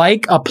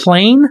 like a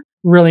plane,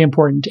 really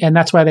important. And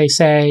that's why they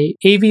say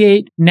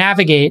aviate,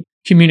 navigate,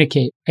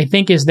 communicate, I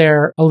think is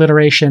their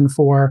alliteration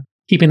for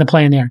keeping the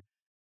plane there.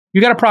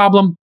 You got a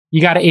problem,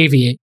 you got to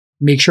aviate.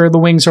 Make sure the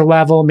wings are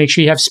level. Make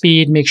sure you have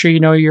speed. Make sure you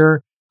know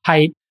your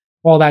height,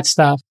 all that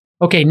stuff.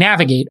 Okay,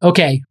 navigate.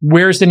 Okay,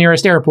 where's the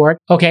nearest airport?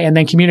 Okay, and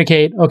then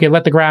communicate. Okay,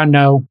 let the ground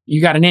know you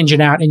got an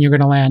engine out and you're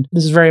going to land.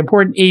 This is very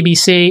important.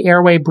 ABC,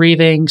 airway,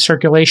 breathing,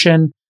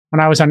 circulation. When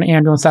I was on an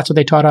ambulance, that's what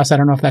they taught us. I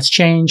don't know if that's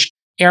changed.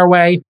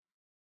 Airway,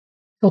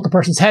 tilt the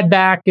person's head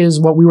back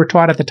is what we were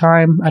taught at the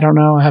time. I don't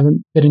know. I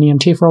haven't been an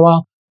EMT for a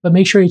while. But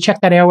make sure you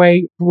check that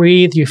airway.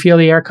 Breathe. Do you feel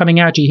the air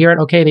coming out? Do you hear it?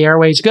 Okay, the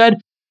airway's good.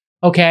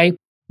 Okay,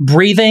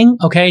 breathing.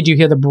 Okay, do you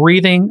hear the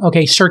breathing?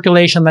 Okay,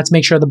 circulation. Let's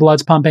make sure the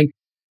blood's pumping.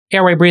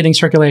 Airway, breathing,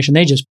 circulation.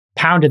 They just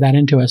pounded that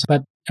into us.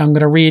 But I'm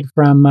going to read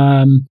from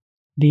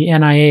the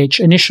NIH,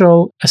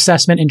 Initial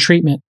Assessment and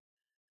Treatment.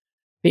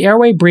 The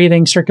airway,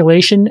 breathing,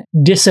 circulation,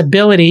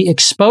 disability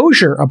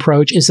exposure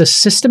approach is a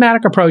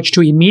systematic approach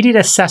to immediate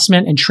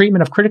assessment and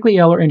treatment of critically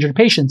ill or injured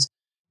patients.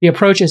 The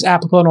approach is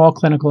applicable in all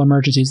clinical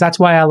emergencies. That's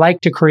why I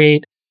like to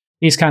create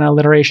these kind of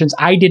alliterations.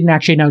 I didn't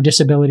actually know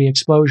disability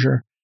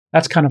exposure.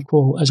 That's kind of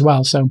cool as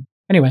well. So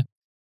anyway.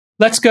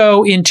 Let's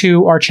go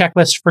into our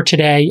checklist for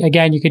today.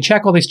 Again, you can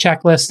check all these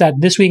checklists at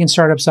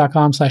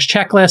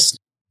thisweekinstartups.com/checklist.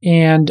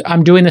 And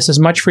I'm doing this as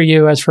much for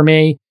you as for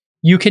me.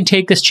 You can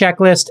take this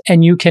checklist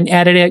and you can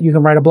edit it. You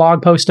can write a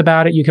blog post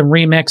about it. You can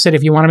remix it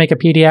if you want to make a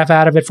PDF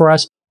out of it for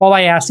us. All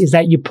I ask is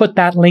that you put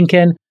that link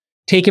in,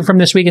 take it from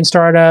This Week in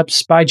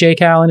Startups by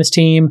J-Cal and his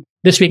team,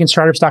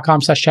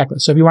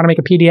 thisweekinstartups.com/checklist. So if you want to make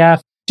a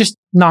PDF, Just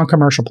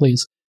non-commercial,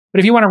 please. But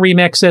if you want to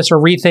remix this or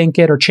rethink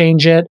it or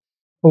change it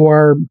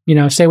or,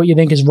 say what you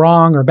think is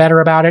wrong or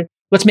better about it,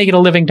 let's make it a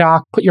living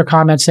doc. Put your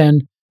comments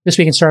in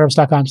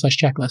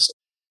thisweekinstartups.com/checklist.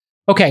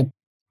 Okay.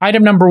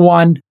 Item number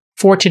 1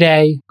 for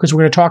today, because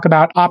we're going to talk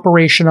about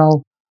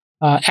operational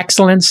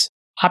excellence,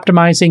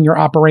 optimizing your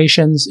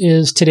operations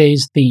is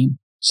today's theme.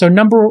 So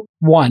number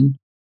 1,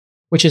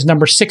 which is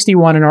number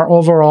 61 in our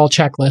overall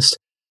checklist.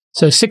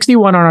 So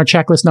 61 on our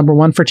checklist, number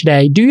 1 for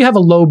today. Do you have a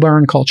low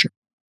burn culture?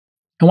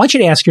 I want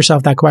you to ask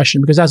yourself that question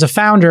because as a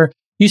founder,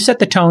 you set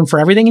the tone for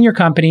everything in your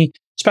company,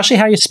 especially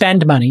how you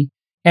spend money.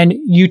 And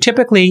you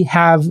typically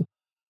have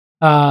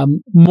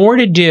more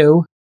to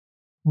do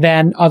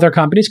than other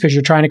companies because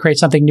you're trying to create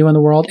something new in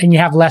the world and you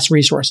have less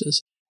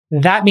resources.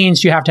 That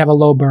means you have to have a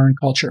low burn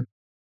culture.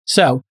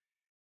 So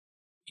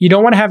you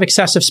don't want to have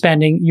excessive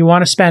spending. You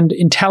want to spend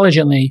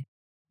intelligently.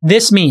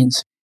 This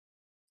means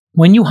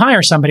when you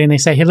hire somebody and they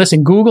say, hey,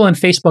 listen, Google and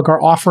Facebook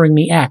are offering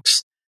me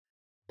X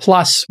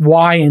plus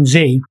Y and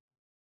Z.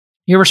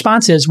 Your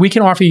response is, we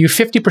can offer you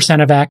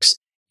 50% of X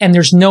and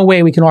there's no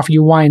way we can offer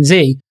you Y and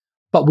Z,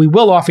 but we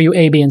will offer you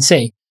A, B, and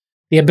C.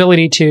 The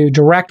ability to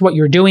direct what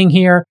you're doing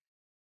here,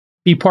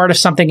 be part of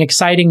something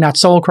exciting, not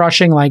soul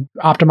crushing, like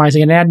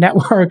optimizing an ad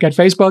network at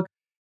Facebook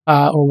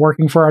or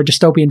working for our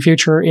dystopian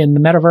future in the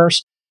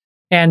metaverse.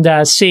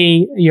 And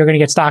C, you're going to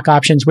get stock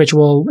options, which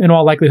will in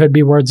all likelihood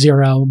be worth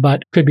 0,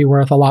 but could be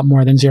worth a lot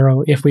more than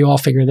 0 if we all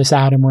figure this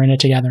out and we're in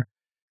it together.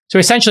 So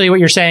essentially what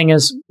you're saying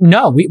is,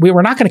 no,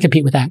 we're not going to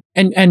compete with that.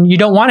 And you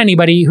don't want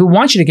anybody who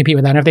wants you to compete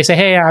with that. And if they say,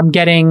 hey, I'm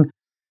getting,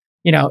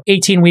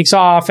 18 weeks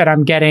off and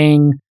I'm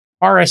getting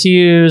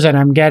RSUs and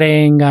I'm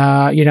getting,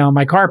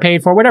 my car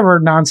paid for,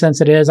 whatever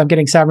nonsense it is, I'm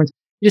getting severance.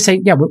 You just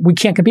say, yeah, we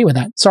can't compete with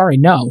that. Sorry,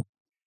 no.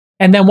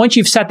 And then once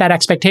you've set that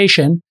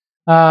expectation,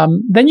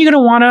 then you're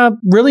going to want to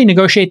really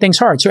negotiate things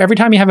hard. So every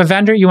time you have a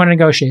vendor, you want to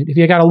negotiate. If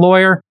you got a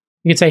lawyer,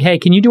 you can say, hey,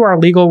 can you do our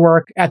legal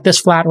work at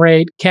this flat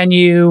rate? Can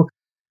you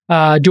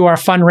do our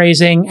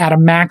fundraising at a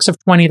max of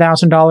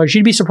 $20,000?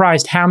 You'd be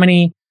surprised how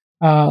many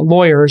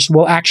lawyers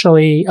will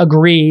actually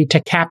agree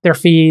to cap their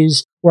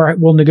fees or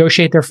will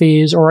negotiate their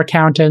fees, or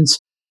accountants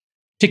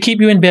to keep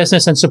you in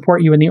business and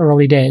support you in the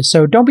early days.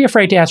 So don't be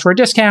afraid to ask for a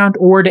discount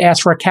or to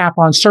ask for a cap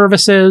on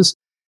services.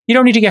 You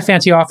don't need to get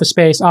fancy office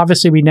space.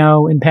 Obviously, we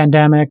know in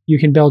pandemic, you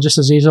can build just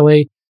as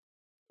easily.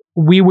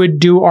 We would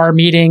do our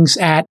meetings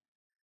at,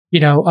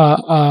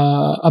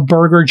 a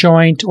burger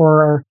joint,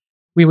 or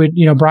we would,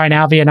 Brian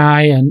Alvey and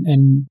I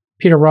and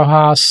Peter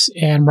Rojas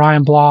and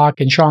Ryan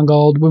Block and Sean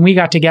Gold, when we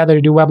got together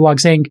to do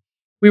Weblogs Inc.,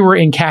 we were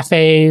in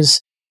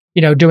cafes,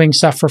 doing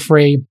stuff for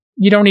free.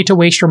 You don't need to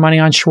waste your money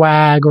on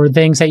swag or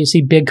things that you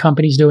see big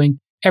companies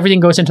doing. Everything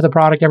goes into the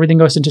product. Everything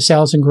goes into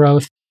sales and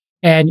growth.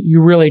 And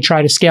you really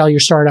try to scale your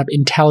startup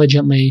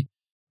intelligently.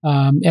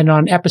 And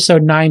on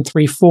episode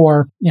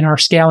 934 in our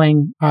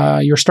Scaling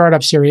Your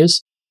Startup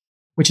series,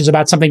 which is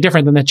about something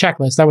different than the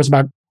checklist, that was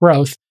about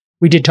growth,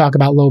 we did talk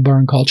about low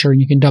burn culture,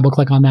 and you can double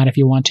click on that if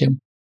you want to.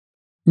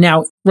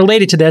 Now,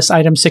 related to this,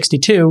 item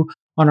 62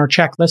 on our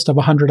checklist of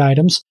 100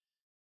 items,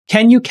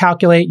 can you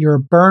calculate your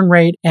burn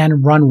rate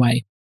and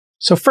runway?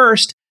 So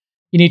first,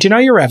 you need to know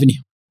your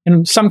revenue.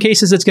 In some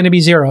cases, it's going to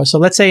be 0. So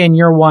let's say in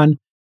year 1,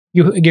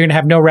 you're going to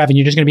have no revenue.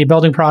 You're just going to be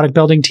building product,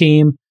 building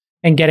team,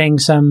 and getting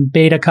some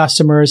beta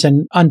customers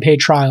and unpaid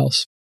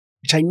trials,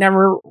 which I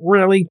never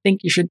really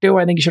think you should do.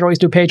 I think you should always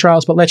do paid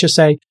trials. But let's just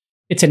say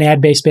it's an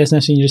ad-based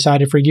business and you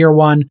decided for year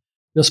 1,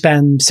 you'll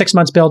spend 6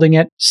 months building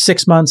it,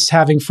 6 months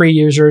having free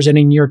users, and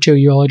in year 2,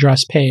 you'll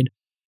address paid.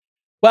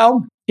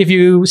 Well, if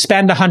you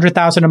spend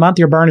 $100,000 a month,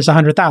 your burn is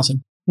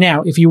 $100,000.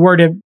 Now, if you were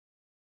to,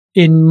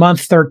 in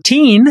month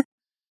 13,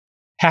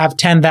 have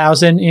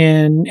 $10,000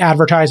 in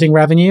advertising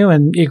revenue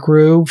and it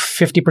grew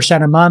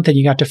 50% a month and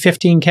you got to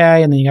 $15K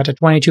and then you got to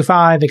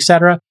 $22,500, et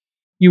cetera,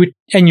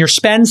 and your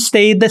spend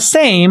stayed the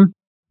same,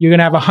 you're going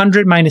to have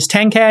 100 minus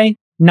 10K,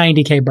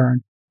 $90K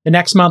burn. The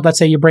next month, let's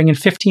say you bring in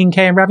 $15K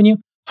in revenue,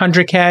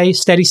 $100K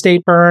steady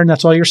state burn.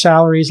 That's all your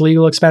salaries,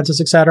 legal expenses,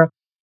 et cetera,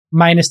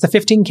 minus the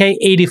 $15K,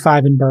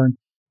 $85 in burn.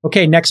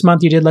 Okay, next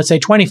month you did, let's say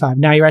 $25.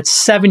 Now you're at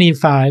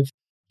 $75K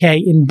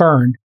in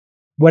burn.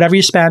 Whatever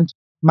you spent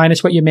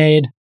minus what you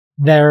made,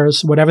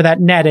 there's whatever that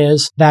net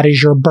is, that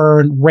is your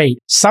burn rate.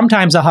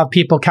 Sometimes I'll have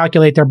people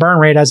calculate their burn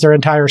rate as their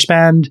entire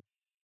spend.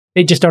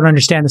 They just don't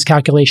understand this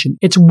calculation.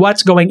 It's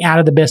what's going out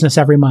of the business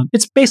every month.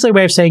 It's basically a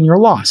way of saying your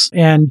loss.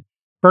 And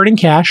burning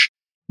cash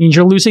means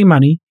you're losing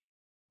money.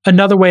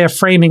 Another way of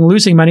framing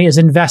losing money is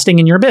investing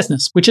in your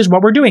business, which is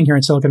what we're doing here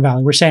in Silicon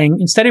Valley. We're saying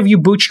instead of you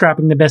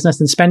bootstrapping the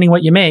business and spending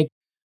what you make,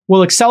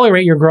 we'll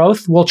accelerate your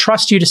growth. We'll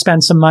trust you to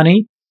spend some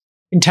money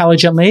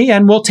intelligently,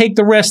 and we'll take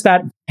the risk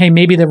that, hey,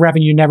 maybe the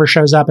revenue never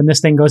shows up and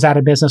this thing goes out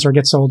of business or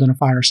gets sold in a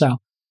fire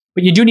sale.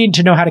 But you do need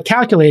to know how to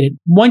calculate it.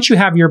 Once you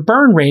have your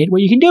burn rate,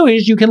 what you can do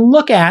is you can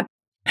look at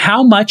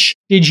how much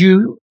did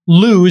you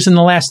lose in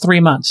the last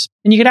 3 months,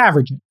 and you could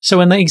average it. So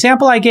in the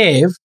example I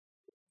gave,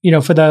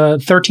 for the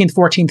 13th,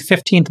 14th,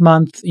 15th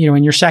month,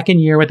 in your second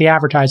year with the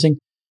advertising,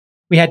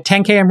 we had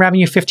 10K in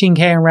revenue, 15K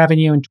in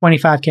revenue, and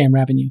 25K in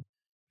revenue.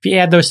 If you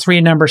add those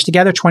three numbers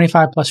together,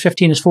 25 plus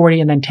 15 is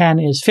 40, and then 10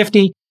 is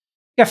 50. You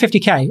got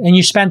 50K, and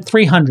you spent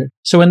 300.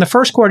 So in the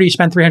first quarter, you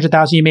spent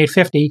 300,000, you made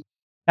 50.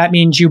 That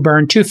means you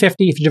burn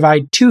 250. If you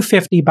divide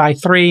 250 by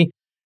 3,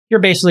 you're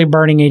basically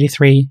burning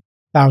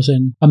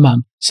 83,000 a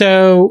month.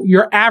 So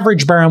your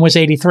average burn was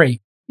 83.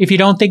 If you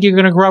don't think you're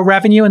going to grow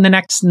revenue in the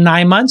next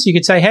 9 months, you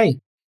could say, hey,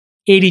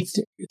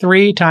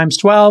 83 times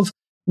 12,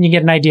 and you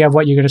get an idea of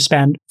what you're going to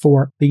spend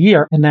for the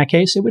year. In that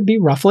case, it would be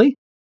roughly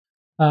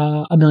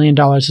 $1 million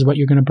is what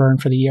you're going to burn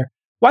for the year.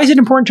 Why is it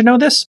important to know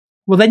this?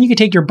 Well, then you can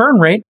take your burn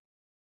rate,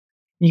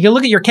 you can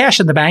look at your cash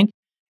in the bank,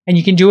 and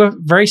you can do it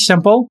very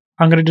simple.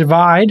 I'm going to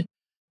divide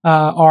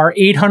our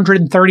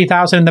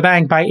 $830,000 in the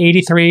bank by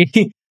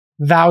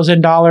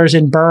 $83,000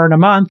 in burn a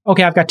month.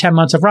 Okay, I've got 10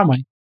 months of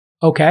runway.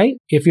 Okay,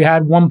 if you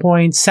had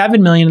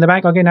 1.7 million in the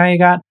bank, okay, now you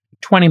got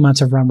 20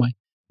 months of runway.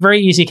 Very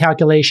easy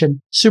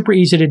calculation, super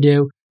easy to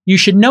do. You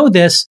should know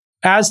this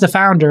as the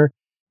founder,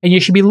 and you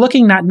should be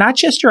looking at not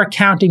just your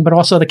accounting, but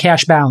also the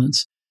cash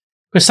balance.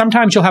 Because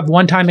sometimes you'll have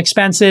one-time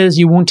expenses.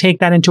 You won't take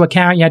that into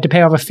account. You had to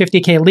pay off a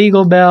 $50K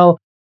legal bill,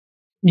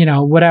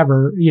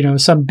 whatever,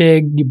 some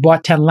big, you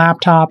bought 10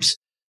 laptops.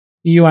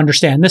 You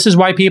understand. This is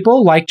why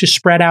people like to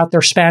spread out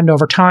their spend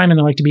over time, and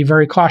they like to be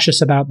very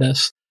cautious about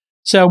this.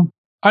 So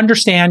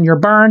understand your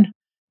burn,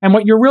 and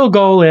what your real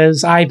goal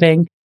is, I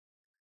think,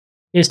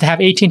 is to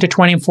have 18 to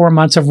 24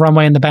 months of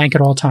runway in the bank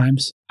at all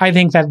times. I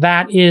think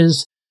that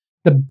is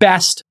the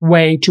best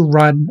way to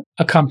run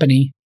a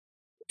company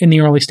in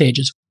the early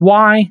stages.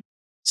 Why?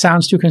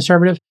 Sounds too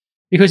conservative?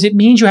 Because it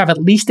means you have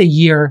at least a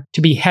year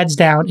to be heads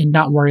down and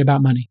not worry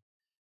about money.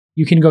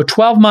 You can go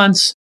 12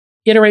 months,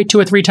 iterate 2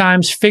 or 3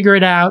 times, figure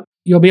it out.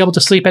 You'll be able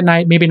to sleep at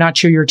night, maybe not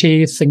chew your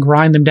teeth and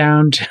grind them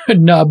down to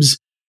nubs.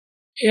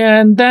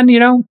 And then,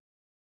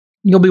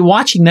 you'll be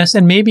watching this,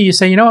 and maybe you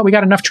say, you know what, we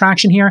got enough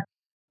traction here.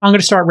 I'm going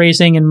to start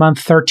raising in month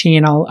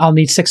 13. I'll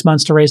need 6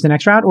 months to raise the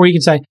next round. Or you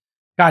can say,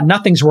 God,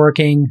 nothing's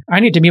working. I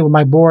need to meet with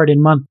my board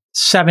in month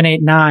 7,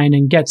 8, 9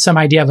 and get some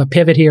idea of a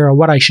pivot here or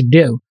what I should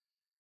do.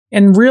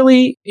 And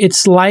really,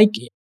 it's like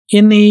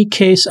in the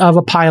case of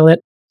a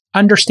pilot,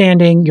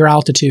 understanding your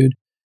altitude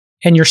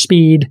and your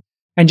speed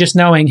and just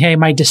knowing, hey,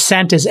 my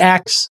descent is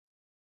X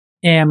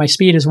and my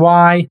speed is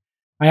Y.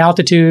 My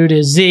altitude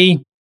is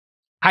Z.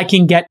 I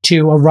can get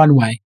to a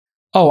runway.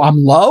 Oh,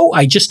 I'm low?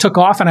 I just took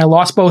off and I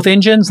lost both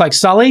engines like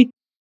Sully?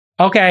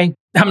 Okay,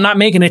 I'm not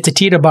making it to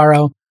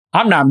Teterboro.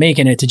 I'm not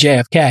making it to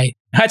JFK.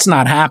 That's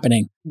not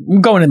happening.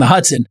 I'm going in the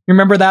Hudson.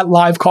 Remember that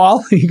live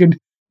call? You can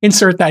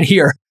insert that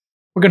here.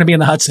 We're going to be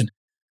in the Hudson.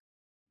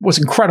 It was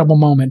an incredible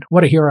moment.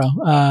 What a hero.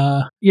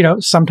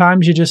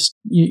 Sometimes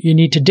you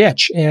need to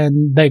ditch.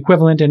 And the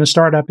equivalent in a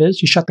startup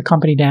is you shut the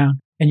company down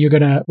and you're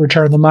going to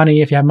return the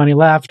money if you have money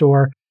left,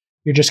 or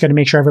you're just going to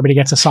make sure everybody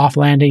gets a soft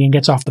landing and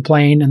gets off the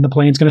plane and the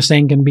plane's going to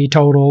sink and be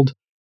totaled.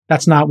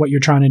 That's not what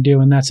you're trying to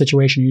do in that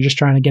situation. You're just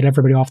trying to get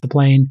everybody off the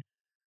plane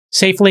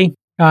safely.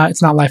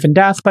 It's not life and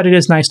death, but it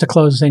is nice to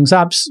close things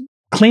up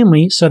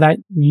cleanly so that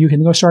you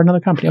can go start another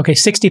company. Okay,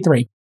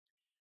 63.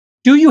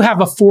 Do you have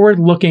a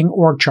forward-looking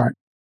org chart?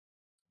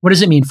 What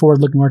does it mean,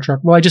 forward-looking org chart?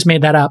 Well, I just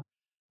made that up.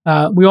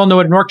 We all know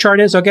what an org chart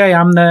is. Okay,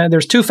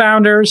 there's 2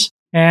 founders,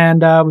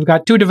 and we've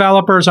got 2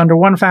 developers under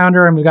one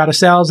founder, and we've got a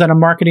sales and a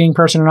marketing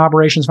person and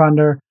operations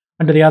founder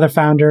under the other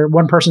founder.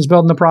 One person's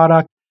building the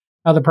product,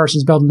 other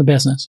person's building the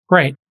business.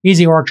 Great,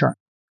 easy org chart.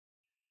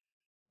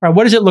 All right,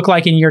 what does it look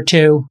like in year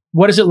 2?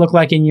 What does it look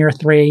like in year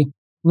 3?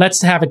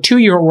 Let's have a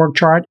 2-year org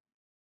chart.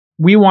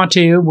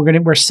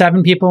 We're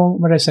 7 people.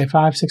 What did I say?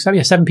 5, 6, 7?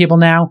 Yeah, 7 people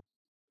now.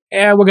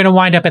 We're going to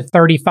wind up at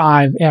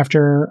 35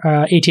 after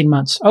 18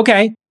 months.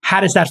 Okay,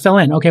 how does that fill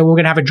in? Okay, we're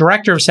going to have a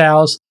director of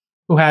sales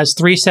who has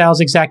 3 sales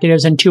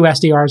executives and 2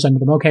 SDRs under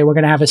them. Okay, we're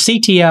going to have a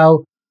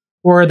CTO,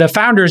 or the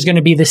founder is going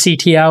to be the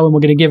CTO, and we're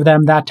going to give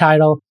them that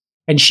title.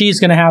 And she's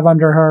going to have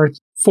under her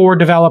 4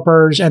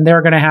 developers, and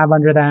they're going to have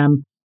under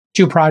them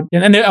 2 there's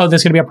going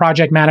to be a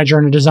project manager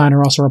and a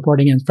designer also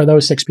reporting in for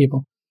those 6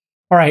 people.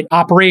 All right,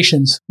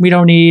 operations. We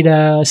don't need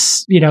a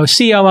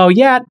COO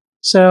yet.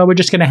 So we're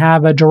just going to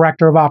have a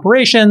director of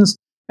operations,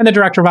 and the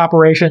director of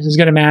operations is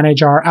going to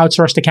manage our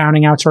outsourced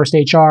accounting, outsourced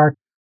HR.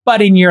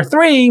 But in year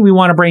 3, we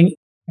want to bring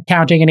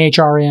accounting and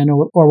HR in,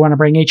 or want to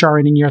bring HR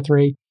in year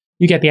 3.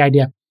 You get the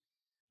idea.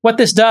 What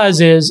this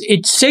does is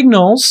it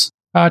signals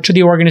to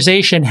the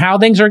organization how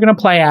things are going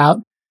to play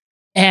out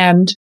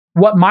and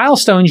what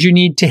milestones you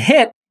need to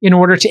hit in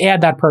order to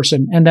add that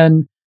person. And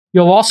then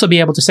you'll also be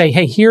able to say,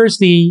 hey, here's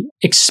the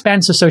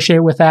expense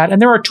associated with that. And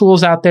there are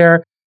tools out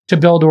there to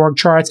build org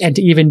charts and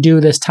to even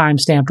do this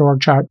time-stamped org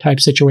chart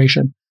type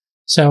situation.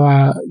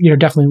 So,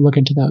 definitely look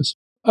into those.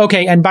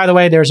 Okay. And by the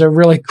way, there's a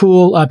really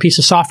cool piece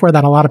of software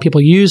that a lot of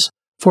people use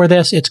for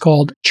this. It's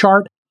called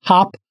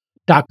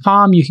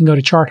charthop.com. You can go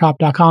to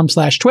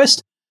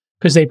charthop.com/twist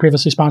because they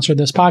previously sponsored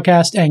this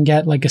podcast and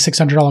get like a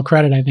 $600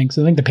 credit, I think.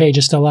 So I think the page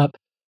is still up.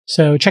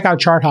 So check out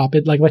ChartHop.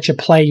 It lets you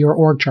play your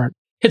org chart.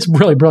 It's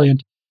really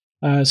brilliant.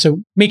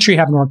 So make sure you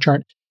have an org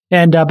chart.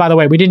 And by the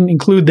way, we didn't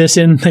include this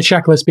in the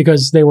checklist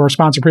because they were a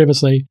sponsor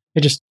previously.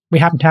 We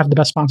happen to have the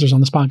best sponsors on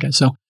this podcast.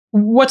 So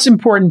what's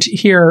important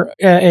here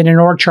in an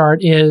org chart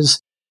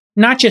is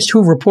not just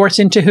who reports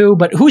into who,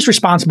 but who's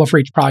responsible for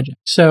each project.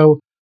 So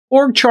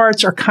org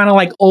charts are kind of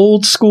like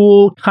old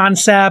school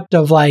concept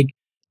of like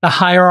the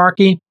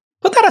hierarchy.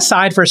 Put that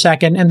aside for a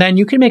second, and then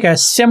you can make a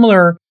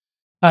similar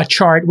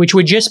chart, which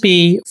would just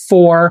be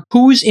for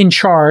who's in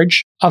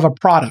charge of a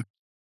product,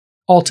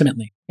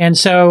 ultimately. And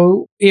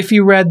so if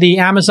you read the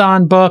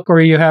Amazon book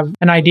or you have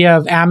an idea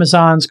of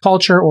Amazon's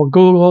culture or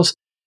Google's,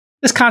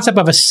 this concept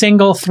of a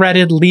single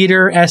threaded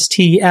leader,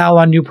 STL,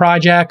 on new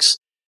projects,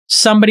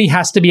 somebody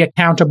has to be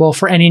accountable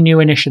for any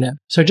new initiative.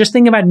 So just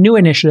think about new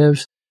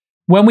initiatives.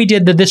 When we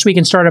did the This Week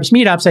in Startups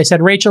meetups, I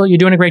said, Rachel, you're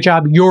doing a great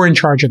job. You're in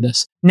charge of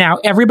this. Now,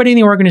 everybody in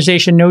the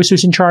organization knows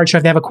who's in charge. So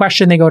if they have a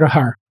question, they go to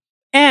her.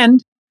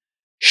 And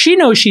she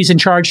knows she's in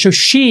charge. So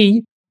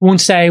she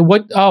won't say,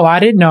 I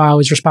didn't know I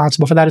was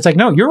responsible for that. It's like,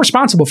 no, you're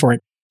responsible for it.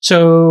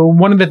 So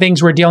one of the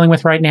things we're dealing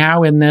with right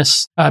now in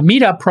this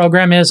meetup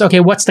program is, okay,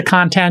 what's the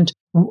content?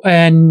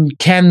 And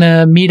can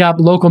the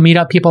local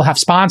meetup people have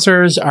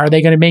sponsors? Are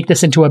they going to make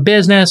this into a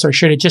business, or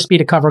should it just be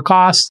to cover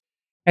costs?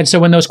 And so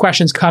when those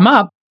questions come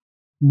up,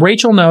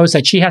 Rachel knows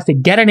that she has to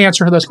get an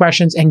answer for those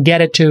questions and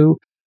get it to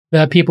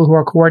the people who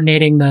are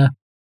coordinating the,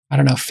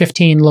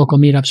 15 local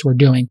meetups we're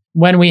doing.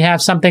 When we have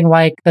something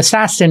like the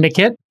SaaS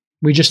Syndicate,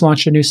 we just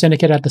launched a new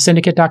syndicate at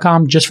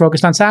thesyndicate.com, just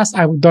focused on SaaS.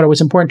 I thought it was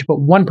important to put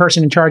one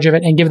person in charge of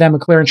it and give them a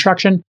clear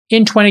instruction.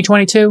 In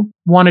 2022,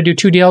 want to do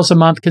 2 deals a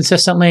month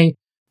consistently,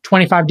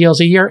 25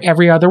 deals a year.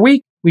 Every other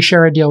week, we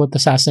share a deal with the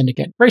SaaS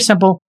Syndicate. Very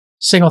simple,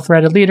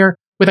 single-threaded leader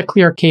with a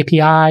clear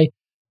KPI,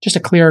 just a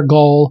clear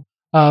goal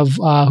of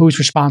who's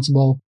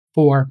responsible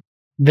for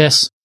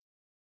this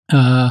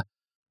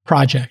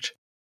project.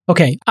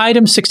 Okay,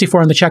 item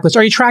 64 on the checklist.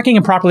 Are you tracking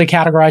and properly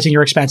categorizing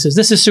your expenses?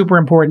 This is super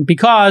important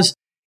because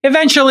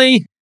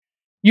eventually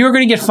you're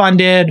going to get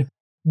funded,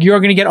 you're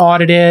going to get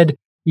audited,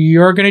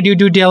 you're going to do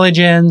due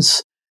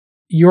diligence,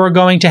 you're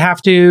going to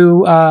have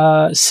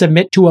to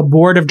submit to a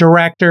board of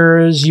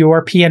directors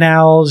your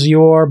P&Ls,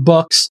 your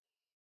books.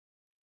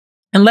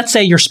 And let's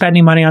say you're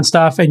spending money on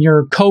stuff and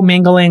you're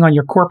commingling on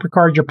your corporate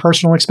card, your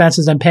personal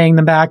expenses, and paying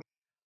them back.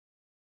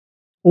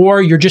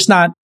 Or you're just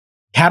not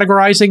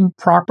categorizing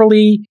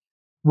properly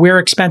where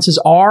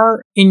expenses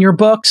are in your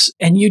books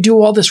and you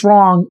do all this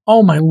wrong.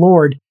 Oh my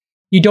Lord.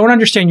 You don't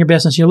understand your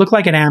business. You look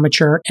like an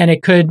amateur and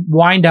it could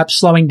wind up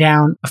slowing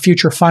down a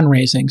future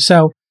fundraising.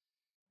 So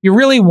you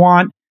really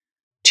want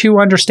to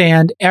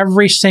understand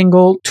every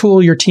single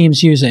tool your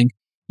team's using.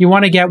 You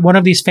want to get one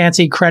of these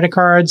fancy credit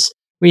cards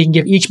where you can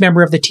give each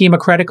member of the team a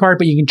credit card,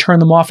 but you can turn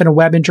them off in a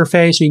web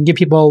interface. So you can give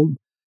people,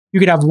 you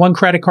could have one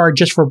credit card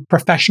just for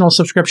professional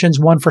subscriptions,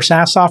 one for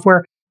SaaS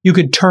software. You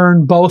could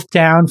turn both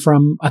down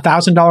from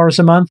 $1,000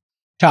 a month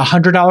to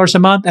 $100 a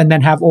month and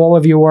then have all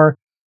of your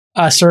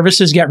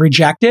services get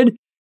rejected.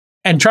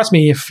 And trust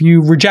me, if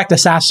you reject a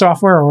SaaS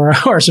software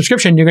or a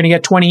subscription, you're going to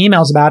get 20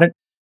 emails about it.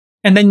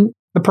 And then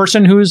the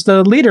person who's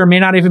the leader may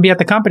not even be at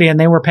the company and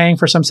they were paying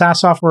for some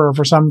SaaS software or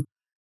for some,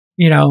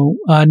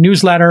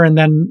 newsletter. And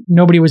then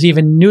nobody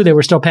knew they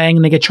were still paying,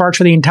 and they get charged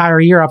for the entire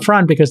year up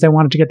front because they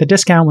wanted to get the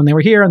discount when they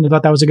were here and they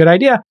thought that was a good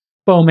idea.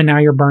 Boom. And now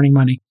you're burning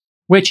money,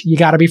 which you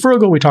got to be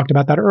frugal. We talked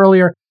about that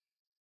earlier.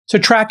 So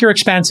track your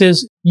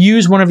expenses,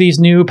 use one of these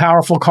new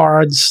powerful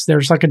cards.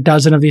 There's like a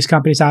dozen of these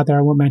companies out there.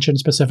 I won't mention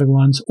specific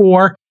ones.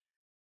 Or,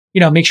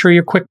 make sure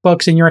your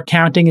QuickBooks and your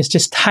accounting is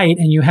just tight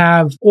and you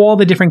have all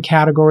the different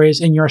categories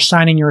and you're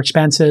assigning your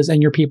expenses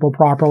and your people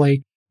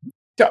properly.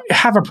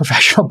 Have a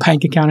professional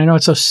bank account. I know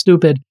it's so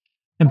stupid.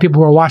 And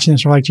people who are watching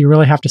this are like, do you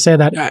really have to say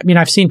that? I mean,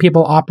 I've seen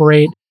people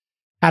operate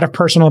out of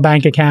personal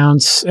bank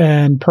accounts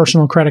and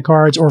personal credit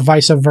cards or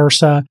vice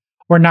versa,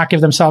 or not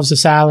give themselves a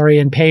salary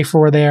and pay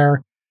for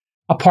their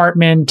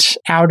apartment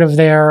out of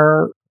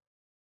their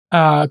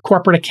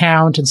corporate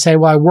account and say,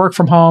 well, I work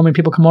from home and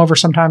people come over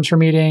sometimes for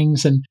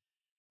meetings. And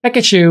that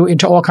gets you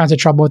into all kinds of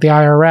trouble with the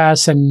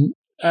IRS and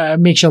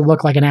makes you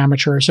look like an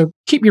amateur. So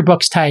keep your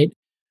books tight,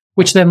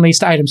 which then leads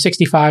to item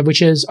 65,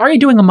 which is, are you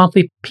doing a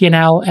monthly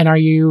P&L and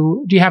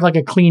do you have like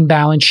a clean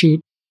balance sheet?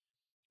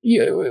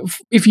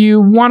 If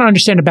you want to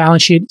understand a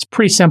balance sheet, it's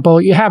pretty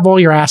simple. You have all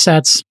your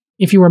assets.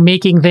 If you were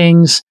making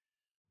things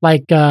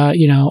like,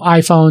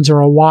 iPhones or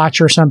a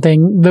watch or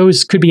something,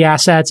 those could be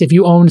assets. If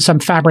you own some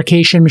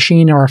fabrication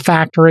machine or a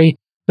factory,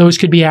 those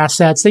could be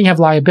assets. Then you have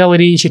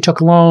liabilities. You took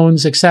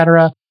loans,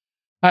 etc.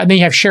 And then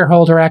you have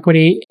shareholder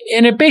equity.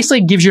 And it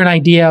basically gives you an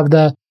idea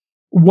of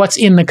what's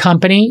in the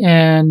company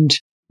and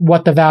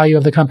what the value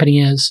of the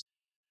company is.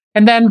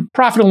 And then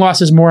profit and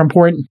loss is more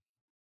important.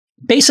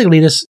 Basically,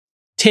 this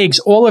takes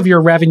all of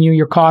your revenue,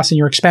 your costs, and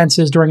your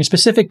expenses during a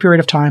specific period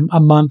of time, a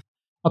month,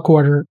 a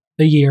quarter,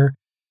 a year.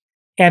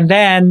 And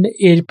then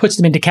it puts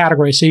them into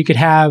categories. So you could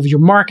have your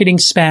marketing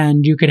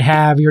spend, you could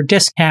have your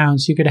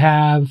discounts, you could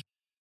have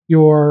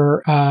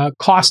your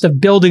cost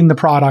of building the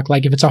product.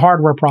 Like if it's a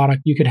hardware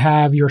product, you could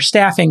have your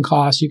staffing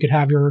costs, you could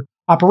have your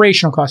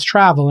operational costs,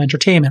 travel,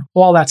 entertainment,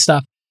 all that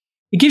stuff.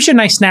 It gives you a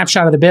nice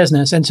snapshot of the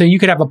business. And so you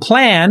could have a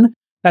plan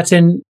that's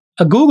in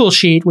a Google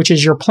sheet, which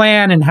is your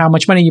plan and how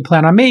much money you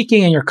plan on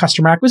making and your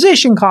customer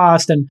acquisition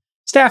cost and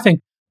staffing.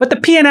 But the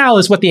P&L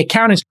is what the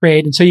accountants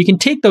create. And so you can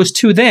take those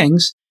two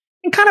things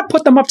and kind of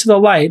put them up to the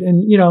light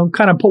and,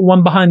 kind of put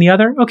one behind the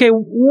other. Okay,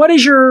 what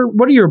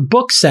do your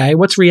books say?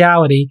 What's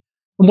reality?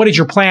 And what does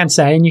your plan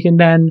say? And you can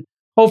then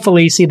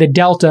hopefully see the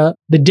delta,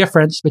 the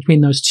difference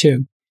between those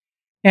two.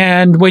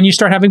 And when you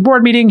start having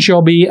board meetings,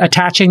 you'll be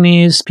attaching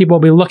these. People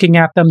will be looking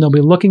at them. They'll be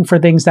looking for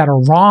things that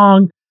are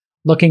wrong,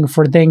 looking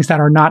for things that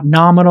are not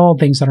nominal,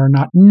 things that are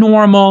not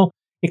normal.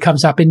 It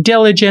comes up in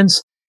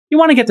diligence. You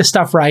want to get the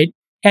stuff right.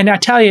 And I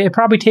tell you, it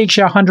probably takes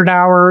you 100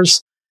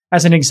 hours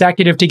as an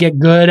executive to get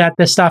good at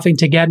this stuff and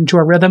to get into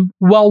a rhythm.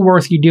 Well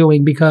worth you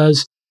doing,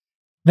 because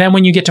then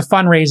when you get to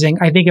fundraising,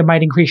 I think it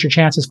might increase your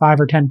chances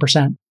 5 or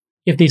 10%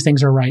 if these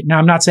things are right. Now,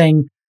 I'm not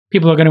saying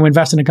people are going to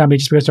invest in a company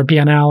just because their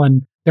P&L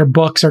and their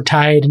books are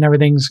tight and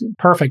everything's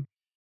perfect.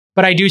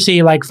 But I do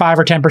see like 5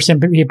 or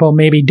 10% of people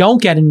maybe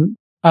don't get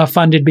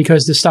funded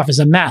because this stuff is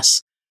a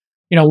mess.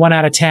 1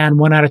 out of 10,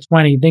 1 out of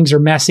 20, things are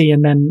messy.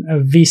 And then a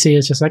VC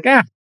is just like,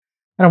 I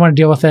don't want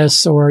to deal with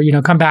this, or,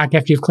 come back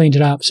after you've cleaned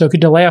it up. So it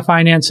could delay a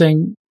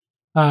financing,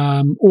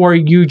 or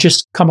you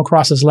just come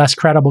across as less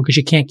credible because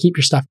you can't keep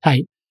your stuff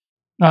tight.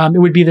 It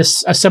would be a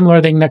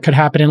similar thing that could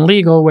happen in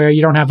legal, where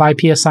you don't have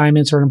IP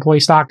assignments or an employee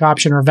stock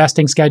option or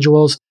vesting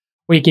schedules,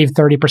 where you gave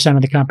 30%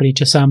 of the company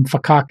to some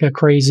fakaka,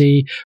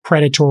 crazy,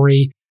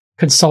 predatory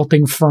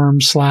consulting firm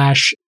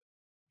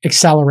 /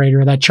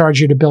 accelerator that charged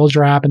you to build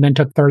your app and then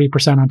took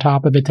 30% on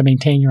top of it to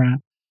maintain your app.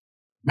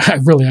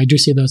 I do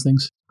see those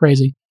things.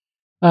 Crazy.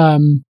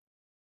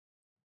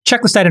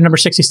 Checklist item number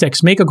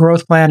 66, make a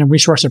growth plan and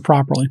resource it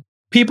properly.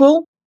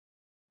 People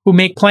who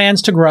make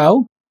plans to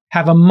grow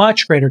have a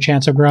much greater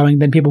chance of growing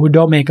than people who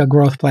don't make a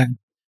growth plan.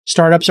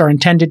 Startups are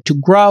intended to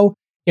grow.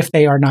 If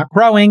they are not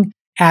growing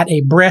at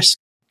a brisk,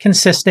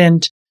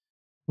 consistent,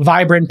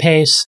 vibrant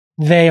pace,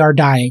 they are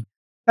dying.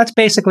 That's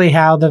basically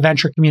how the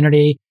venture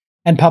community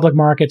and public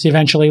markets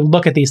eventually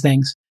look at these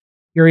things.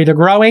 You're either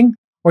growing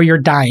or you're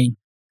dying.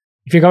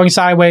 If you're going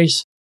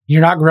sideways,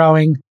 you're not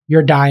growing,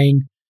 you're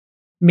dying.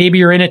 Maybe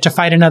you're in it to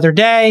fight another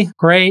day.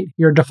 Great.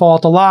 You're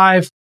default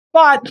alive.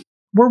 But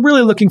we're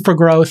really looking for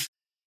growth.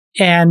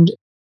 And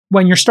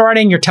when you're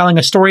starting, you're telling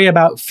a story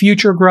about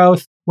future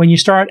growth. When you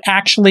start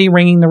actually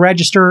ringing the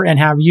register and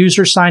have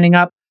users signing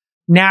up,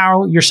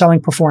 now you're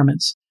selling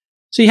performance.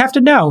 So you have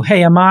to know,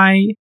 hey, am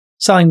I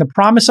selling the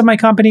promise of my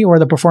company or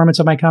the performance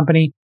of my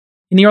company?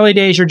 In the early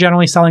days, you're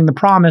generally selling the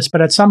promise,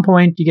 but at some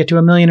point you get to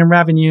 $1 million in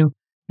revenue,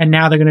 and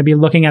now they're going to be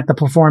looking at the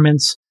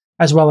performance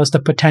as well as the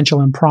potential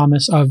and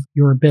promise of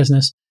your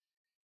business.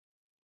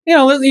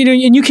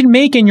 And you can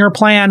make in your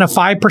plan a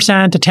 5%,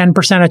 a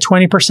 10%, a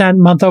 20%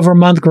 month over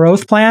month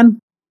growth plan.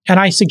 And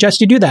I suggest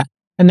you do that.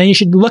 And then you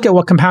should look at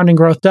what compounding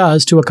growth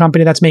does to a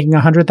company that's making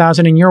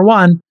 $100,000 in year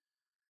one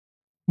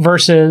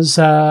versus,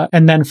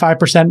 and then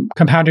 5%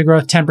 compounded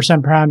growth, 10%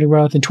 compounded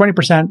growth, and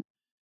 20%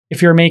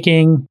 if you're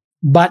making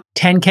but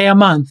 $10K a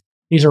month.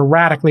 These are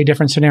radically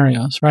different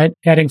scenarios, right?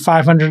 Adding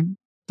 $500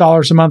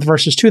 a month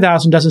versus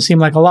 $2,000 doesn't seem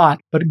like a lot,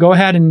 but go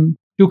ahead and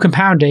do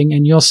compounding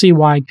and you'll see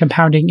why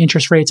compounding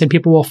interest rates, and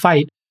people will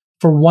fight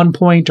for 1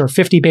 point or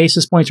 50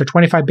 basis points or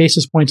 25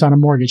 basis points on a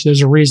mortgage.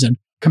 There's a reason.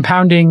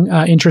 Compounding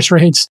interest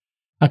rates,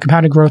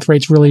 compounded growth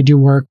rates really do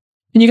work.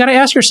 And you got to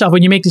ask yourself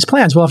when you make these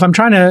plans, well, if I'm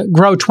trying to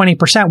grow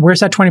 20%,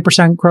 where's that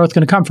 20% growth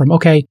going to come from?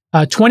 Okay,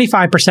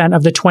 25%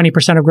 of the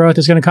 20% of growth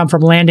is going to come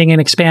from landing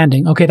and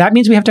expanding. Okay, that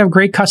means we have to have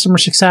great customer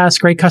success,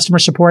 great customer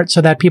support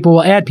so that people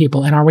will add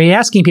people. And are we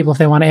asking people if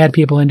they want to add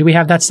people? And do we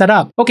have that set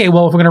up? Okay,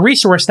 well, if we're going to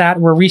resource that,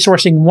 we're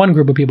resourcing one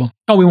group of people.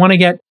 Oh, we want to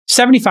get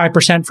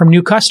 75% from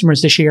new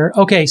customers this year.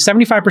 Okay,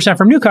 75%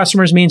 from new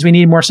customers means we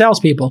need more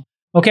salespeople.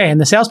 Okay,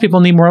 and the salespeople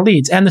need more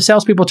leads, and the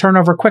salespeople turn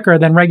over quicker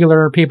than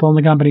regular people in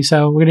the company.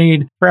 So we're going to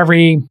need, for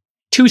every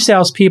 2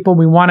 salespeople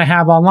we want to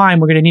have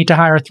online, we're going to need to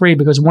hire 3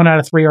 because 1 out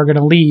of 3 are going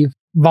to leave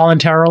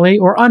voluntarily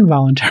or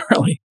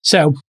involuntarily.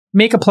 So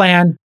make a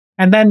plan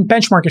and then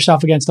benchmark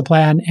yourself against the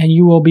plan, and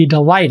you will be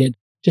delighted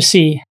to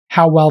see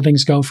how well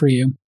things go for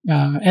you.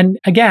 And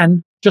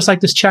again, just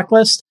like this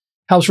checklist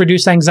helps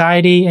reduce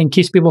anxiety and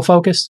keeps people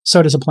focused,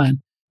 so does a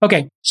plan.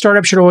 Okay,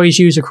 startups should always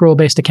use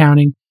accrual-based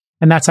accounting.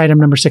 And that's item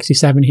number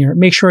 67 here.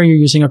 Make sure you're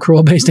using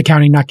accrual-based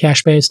accounting, not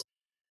cash-based.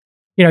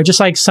 Just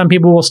like some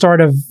people will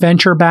start a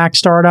venture-backed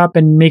startup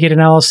and make it an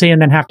LLC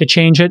and then have to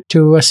change it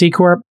to a C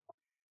Corp.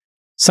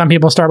 Some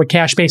people start with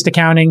cash-based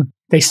accounting.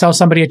 They sell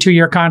somebody a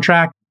 2-year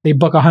contract. They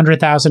book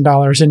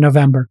 $100,000 in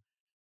November.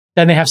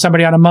 Then they have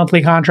somebody on a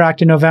monthly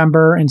contract in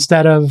November.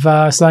 Instead of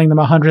selling them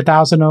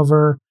 $100,000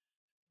 over,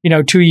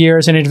 2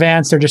 years in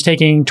advance, they're just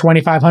taking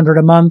 $2,500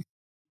 a month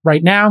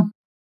right now.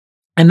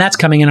 And that's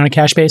coming in on a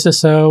cash basis.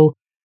 So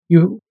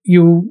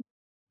you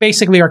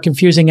basically are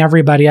confusing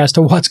everybody as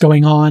to what's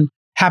going on.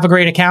 Have a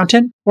great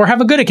accountant or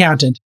have a good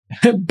accountant,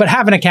 but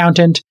have an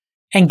accountant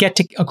and get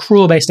to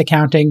accrual-based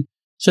accounting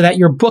so that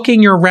you're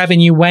booking your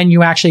revenue when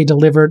you actually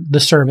delivered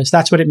the service.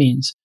 That's what it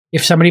means.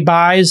 If somebody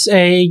buys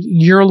a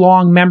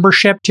year-long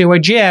membership to a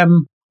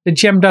gym, the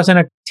gym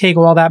doesn't take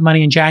all that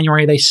money in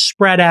January. They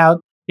spread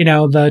out, the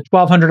 $1,200,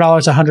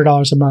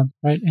 $100 a month,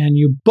 right? And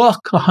you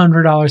book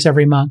 $100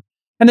 every month.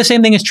 And the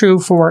same thing is true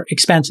for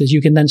expenses.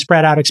 You can then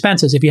spread out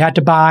expenses. If you had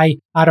to buy,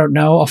 I don't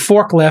know, a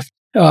forklift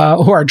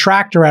or a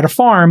tractor at a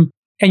farm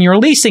and you're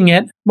leasing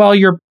it, well,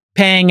 you're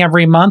paying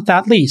every month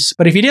that lease.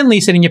 But if you didn't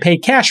lease it and you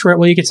paid cash for it,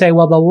 well, you could say,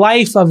 well, the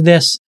life of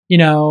this,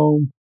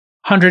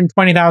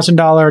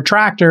 $120,000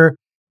 tractor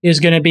is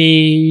going to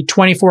be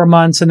 24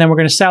 months, and then we're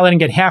going to sell it and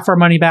get half our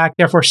money back.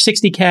 Therefore,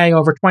 $60K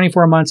over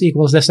 24 months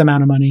equals this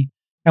amount of money,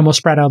 and we'll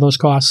spread out those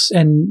costs.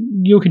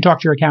 And you can talk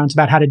to your accountants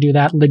about how to do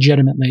that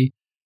legitimately.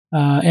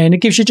 And it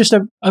gives you just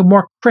a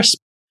more crisp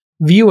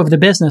view of the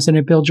business, and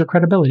it builds your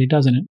credibility,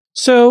 doesn't it?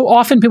 So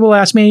often people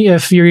ask me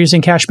if you're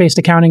using cash-based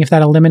accounting, if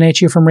that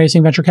eliminates you from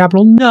raising venture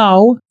capital.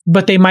 No,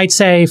 but they might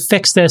say,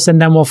 fix this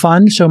and then we'll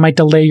fund. So it might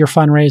delay your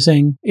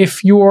fundraising.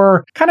 If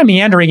you're kind of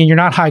meandering and you're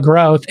not high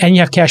growth and you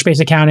have cash-based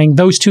accounting,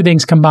 those two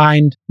things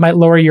combined might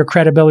lower your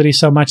credibility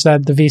so much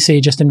that the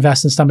VC just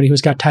invests in somebody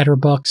who's got tighter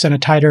books and a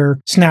tighter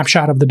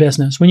snapshot of the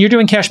business. When you're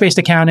doing cash-based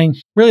accounting,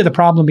 really the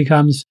problem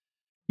becomes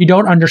you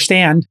don't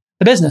understand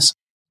the business.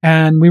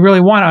 And we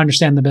really want to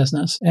understand the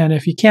business. And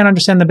if you can't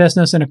understand the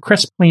business in a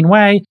crisp, clean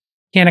way,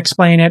 can't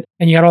explain it,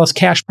 and you got all those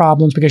cash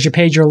problems because you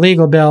paid your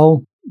legal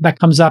bill that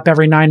comes up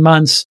every 9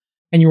 months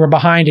and you were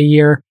behind a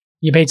year,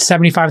 you paid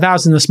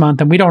 $75,000 this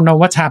month and we don't know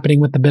what's happening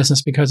with the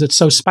business because it's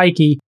so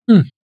spiky.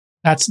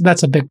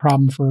 That's a big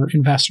problem for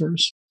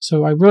investors.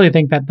 So I really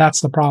think that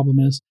that's the problem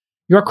is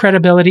your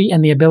credibility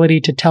and the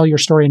ability to tell your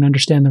story and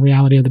understand the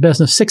reality of the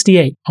business.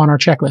 68 on our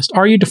checklist.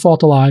 Are you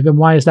default alive and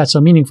why is that so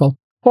meaningful?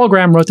 Paul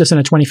Graham wrote this in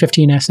a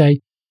 2015 essay.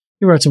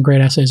 He wrote some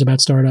great essays about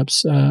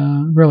startups,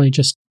 really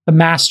just the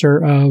master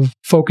of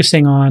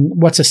focusing on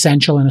what's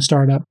essential in a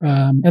startup.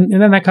 And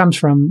then that comes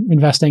from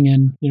investing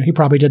in, he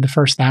probably did the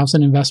first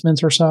 1,000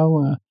 investments or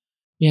so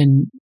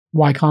in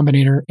Y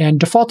Combinator. And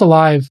default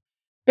alive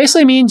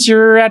basically means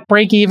you're at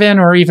break even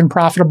or even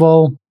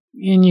profitable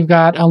and you've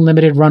got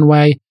unlimited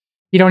runway.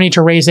 You don't need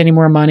to raise any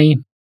more money.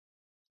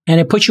 And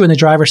it puts you in the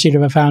driver's seat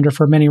of a founder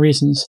for many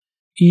reasons.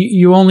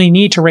 You only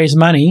need to raise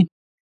money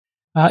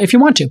if you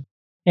want to,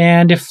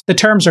 and if the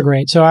terms are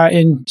great. So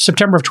in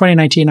September of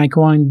 2019, I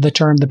coined the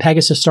term the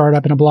Pegasus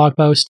startup in a blog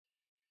post.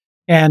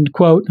 And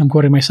quote, I'm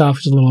quoting myself,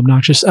 which is a little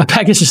obnoxious. A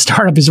Pegasus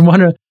startup is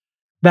one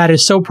that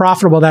is so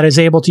profitable that is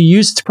able to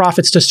use its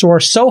profits to soar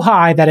so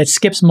high that it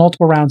skips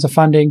multiple rounds of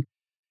funding.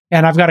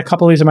 And I've got a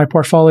couple of these in my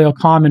portfolio.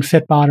 Calm and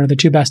Fitbot are the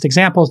two best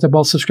examples. They're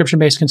both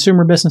subscription-based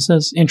consumer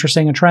businesses.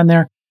 Interesting, a trend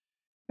there.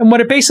 And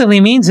what it basically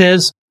means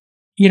is,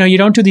 you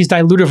don't do these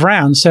dilutive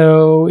rounds.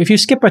 So if you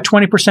skip a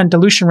 20%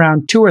 dilution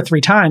round 2 or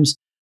 3 times,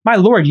 my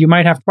Lord, you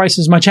might have twice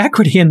as much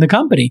equity in the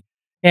company.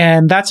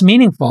 And that's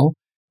meaningful.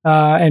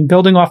 And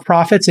building off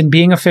profits and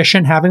being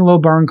efficient, having low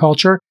burn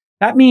culture.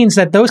 That means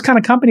that those kind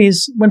of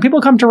companies, when people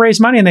come to raise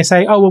money and they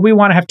say, oh, well, we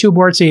want to have 2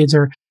 board seats,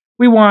 or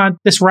we want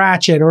this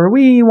ratchet, or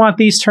we want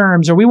these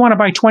terms, or we want to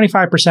buy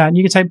 25%.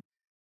 You can say,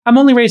 I'm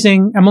only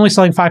selling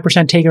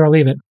 5%, take it or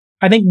leave it.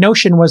 I think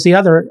Notion was the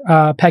other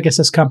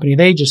Pegasus company.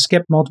 They just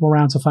skipped multiple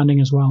rounds of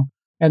funding as well.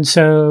 And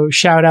so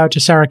shout out to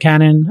Sarah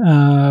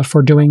Cannon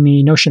for doing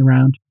the Notion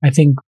round. I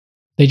think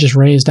they just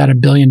raised at $1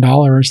 billion,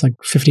 like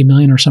 50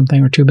 million or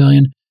something, or 2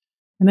 billion.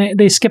 And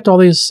they skipped all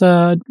these,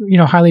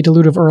 highly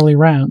dilutive early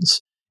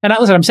rounds. And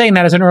listen, I'm saying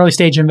that as an early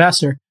stage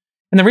investor.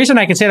 And the reason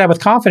I can say that with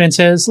confidence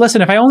is,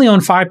 listen, if I only own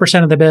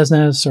 5% of the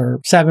business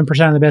or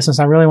 7% of the business,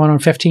 I really want to own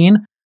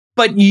 15,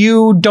 but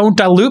you don't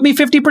dilute me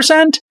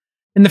 50%?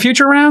 In the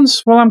future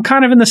rounds, well, I'm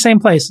kind of in the same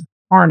place,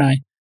 aren't I?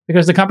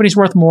 Because the company's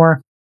worth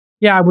more.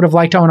 Yeah, I would have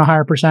liked to own a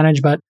higher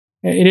percentage, but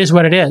it is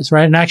what it is,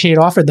 right? And actually, it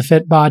offered the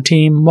Fitbod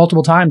team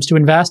multiple times to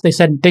invest. They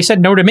said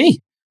no to me.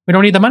 We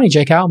don't need the money,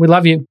 J-Cal. We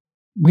love you.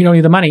 We don't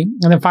need the money.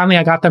 And then finally,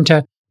 I got them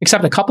to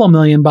accept a couple $1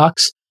 million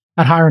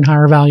at higher and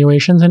higher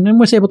valuations, and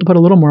was able to put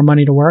a little more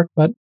money to work.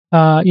 But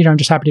I'm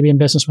just happy to be in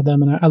business with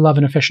them, and I love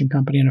an efficient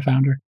company and a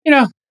founder.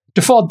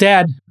 Default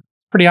dead,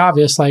 pretty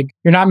obvious. Like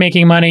you're not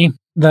making money.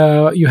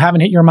 You haven't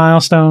hit your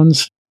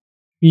milestones,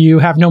 you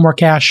have no more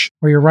cash,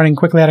 or you're running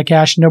quickly out of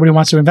cash, nobody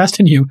wants to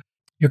invest in you.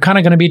 You're kind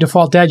of going to be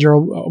default dead. You're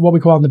what we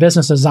call in the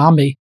business a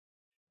zombie.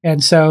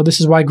 And so this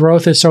is why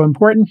growth is so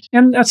important.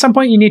 And at some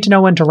point, you need to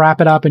know when to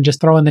wrap it up and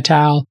just throw in the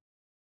towel.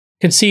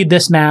 Concede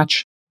this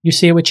match. You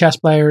see it with chess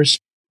players.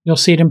 You'll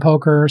see it in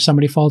poker.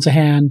 Somebody folds a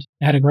hand.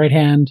 They had a great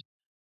hand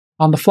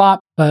on the flop,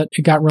 but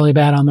it got really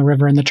bad on the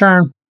river in the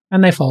turn,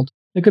 and they fold.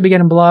 They could be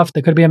getting bluffed.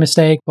 They could be a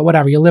mistake, but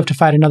whatever. You live to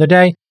fight another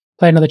day.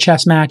 Play another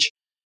chess match.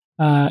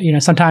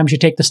 Sometimes you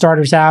take the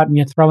starters out and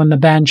you throw in the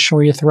bench,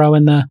 or you throw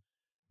in the,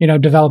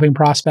 developing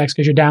prospects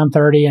because you're down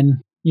 30 and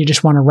you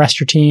just want to rest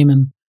your team,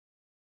 and,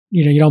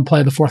 you don't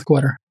play the fourth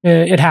quarter.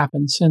 It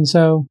happens. And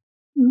so,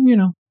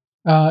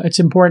 it's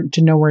important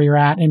to know where you're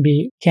at and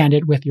be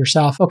candid with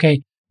yourself.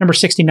 Okay. Number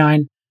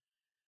 69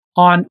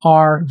 on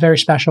our very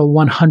special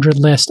 100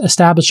 list,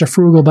 establish a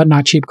frugal but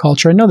not cheap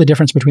culture. I know the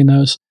difference between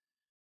those.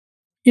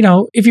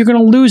 If you're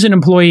going to lose an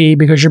employee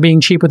because you're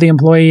being cheap with the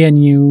employee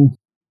and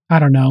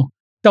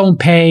don't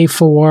pay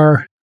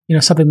for,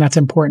 something that's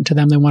important to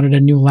them. They wanted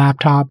a new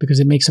laptop because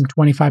it makes them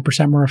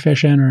 25% more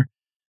efficient, or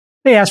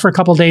they asked for a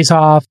couple of days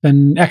off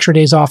and extra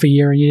days off a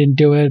year and you didn't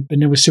do it,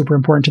 and it was super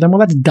important to them. Well,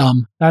 that's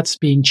dumb. That's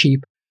being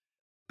cheap.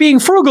 Being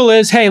frugal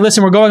is, hey,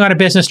 listen, we're going on a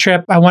business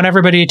trip. I want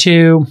everybody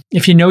to,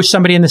 if you know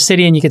somebody in the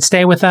city and you could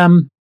stay with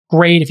them,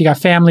 great. If you got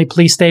family,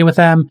 please stay with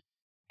them.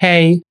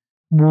 Hey,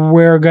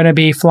 we're going to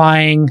be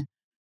flying,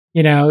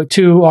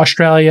 to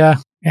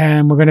Australia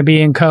and we're going to be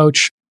in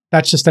coach.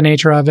 That's just the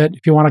nature of it.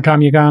 If you want to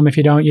come, you come. If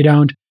you don't, you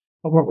don't.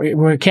 But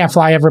we can't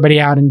fly everybody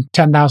out in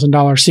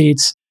 $10,000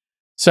 seats.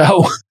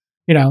 So,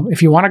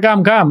 if you want to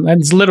come, come.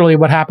 And it's literally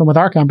what happened with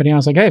our company. I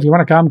was like, hey, if you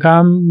want to come,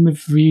 come.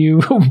 If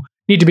you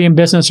need to be in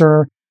business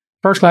or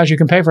first class, you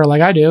can pay for it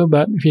like I do.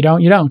 But if you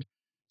don't, you don't.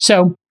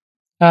 So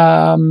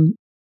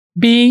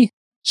be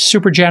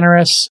super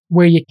generous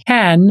where you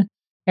can,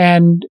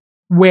 and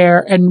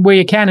where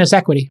you can is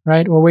equity,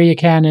 right? Or where you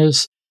can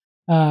is,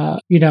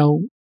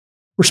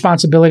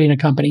 responsibility in a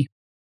company.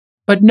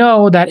 But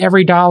know that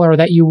every dollar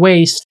that you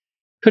waste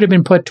could have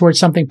been put towards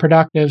something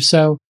productive.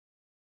 So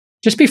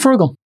just be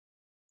frugal.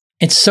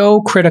 It's so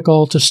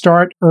critical to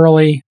start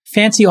early.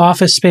 Fancy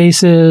office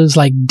spaces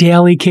like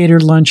daily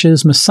catered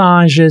lunches,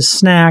 massages,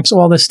 snacks,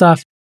 all this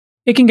stuff.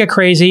 It can get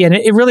crazy. And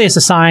it really is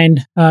a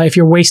sign, if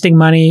you're wasting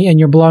money and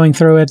you're blowing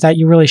through it, that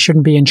you really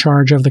shouldn't be in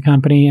charge of the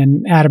company.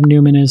 And Adam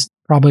Neumann is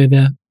probably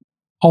the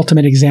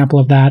ultimate example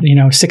of that.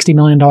 $60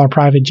 million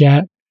private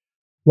jet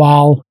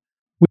while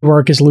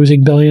WeWork is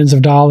losing billions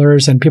of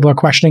dollars and people are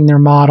questioning their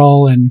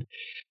model, and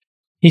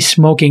he's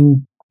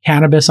smoking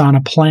cannabis on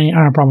a plane. I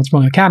don't have a problem with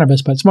smoking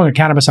cannabis, but smoking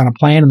cannabis on a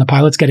plane and the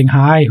pilot's getting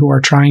high who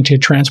are trying to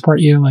transport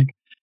you. Like,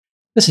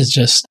 this is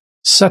just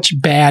such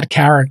bad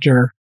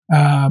character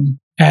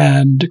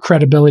and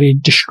credibility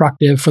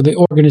destructive for the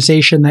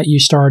organization that you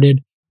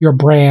started, your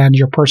brand,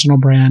 your personal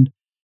brand,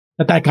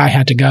 that guy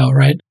had to go,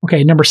 right?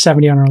 Okay, number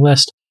 70 on our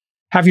list.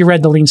 Have you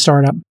read The Lean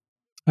Startup?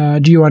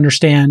 Do you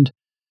understand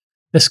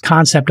this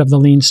concept of the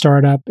lean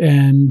startup?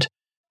 And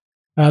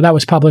that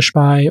was published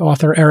by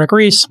author Eric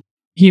Ries.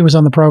 He was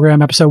on the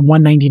program, episode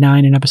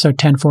 199 and episode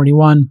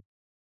 1041.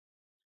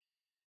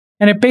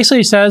 And it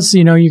basically says,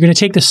 you're going to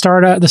take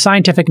the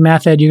scientific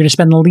method, you're going to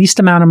spend the least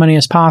amount of money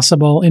as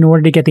possible in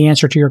order to get the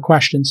answer to your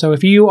question. So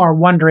if you are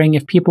wondering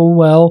if people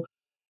will,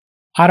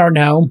 I don't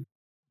know,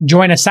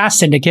 join a SaaS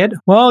syndicate,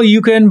 well,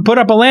 you can put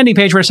up a landing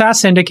page for a SaaS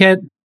syndicate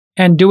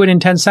and do it in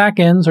 10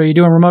 seconds, or you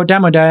do a remote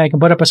demo day. I can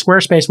put up a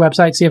Squarespace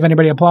website, see if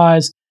anybody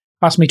applies.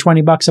 Cost me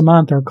 $20 a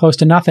month or close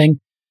to nothing.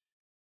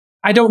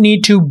 I don't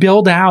need to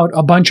build out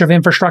a bunch of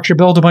infrastructure,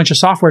 build a bunch of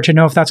software to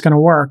know if that's going to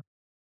work.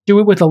 Do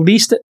it with the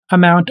least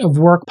amount of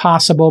work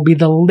possible. Be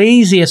the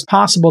laziest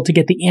possible to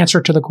get the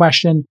answer to the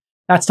question.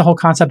 That's the whole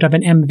concept of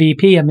an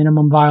MVP, a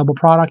minimum viable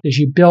product, is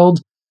you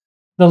build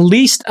the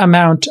least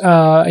amount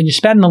and you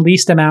spend the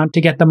least amount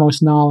to get the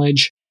most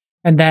knowledge.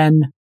 And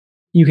then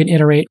you can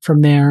iterate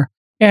from there.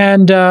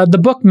 And the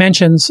book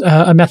mentions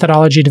a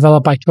methodology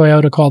developed by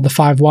Toyota called the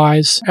 5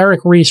 Whys. Eric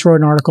Ries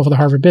wrote an article for the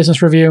Harvard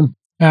Business Review.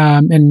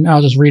 And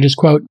I'll just read his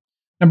quote.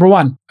 Number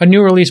 1, a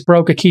new release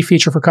broke a key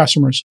feature for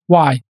customers.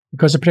 Why?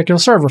 Because a particular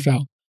server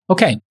failed.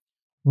 Okay.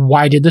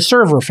 Why did the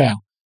server fail?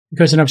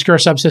 Because an obscure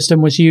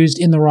subsystem was used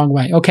in the wrong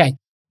way. Okay.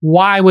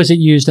 Why was it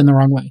used in the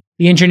wrong way?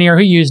 The engineer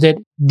who used it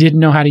didn't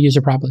know how to use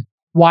it properly.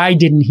 Why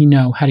didn't he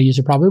know how to use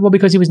it properly? Well,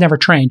 because he was never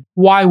trained.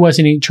 Why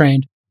wasn't he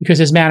trained? Because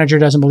his manager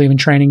doesn't believe in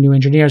training new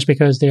engineers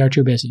because they are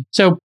too busy.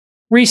 So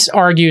Ries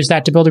argues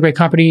that to build a great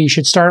company, you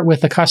should start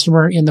with the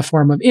customer in the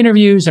form of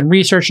interviews and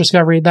research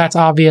discovery. That's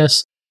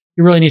obvious.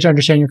 You really need to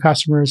understand your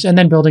customers. And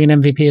then building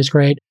an MVP is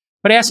great.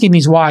 But asking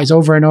these whys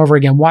over and over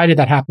again, why did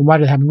that happen? Why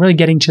did it happen? Really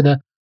getting to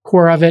the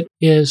core of it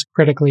is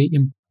critically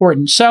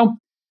important. So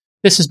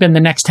this has been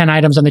the next 10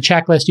 items on the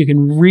checklist. You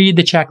can read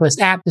the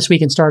checklist at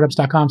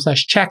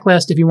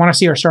thisweekinstartups.com/checklist. If you want to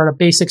see our Startup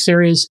Basics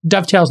series,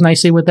 dovetails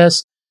nicely with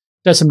this,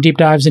 does some deep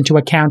dives into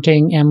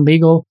accounting and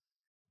legal.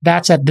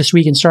 That's at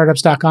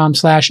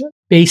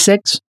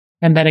thisweekinstartups.com/basics.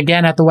 And then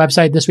again at the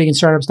website,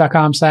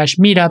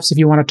 thisweekinstartups.com/meetups, if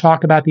you want to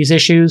talk about these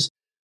issues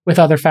with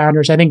other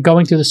founders. I think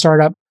going through the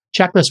startup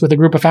checklist with a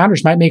group of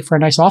founders might make for a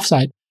nice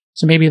offsite.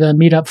 So maybe the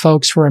meetup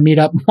folks for a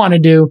meetup want to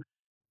do,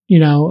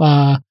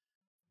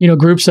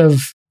 groups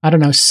of,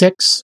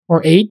 6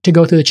 or 8 to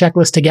go through the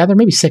checklist together.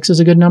 Maybe 6 is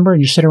a good number,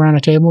 and you sit around a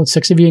table with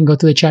 6 of you and go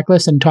through the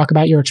checklist and talk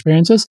about your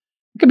experiences.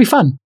 It could be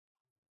fun.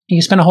 You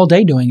can spend a whole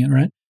day doing it,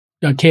 right?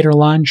 Cater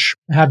lunch,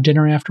 have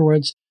dinner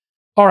afterwards.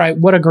 All right,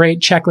 what a great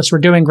checklist we're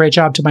doing. Great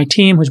job to my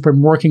team who's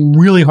been working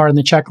really hard on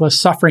the checklist,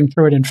 suffering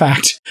through it. In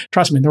fact,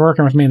 trust me, they're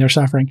working with me and they're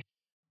suffering.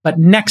 But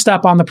next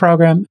up on the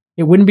program,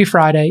 it wouldn't be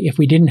Friday if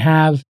we didn't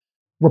have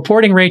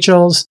Reporting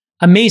Rachel's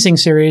amazing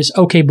series,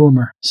 OK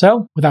Boomer.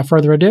 So without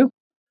further ado,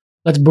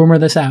 let's boomer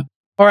this out.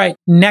 All right,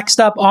 next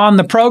up on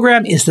the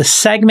program is the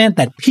segment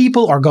that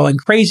people are going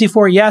crazy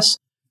for. Yes,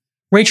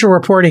 Rachel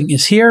Reporting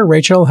is here.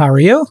 Rachel, how are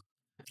you?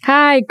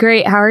 Hi,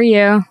 great. How are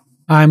you?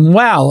 I'm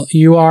well.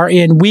 You are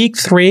in week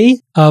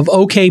 3 of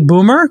OK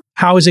Boomer.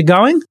 How is it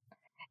going?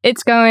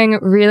 It's going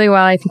really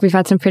well. I think we've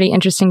had some pretty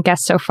interesting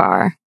guests so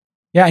far.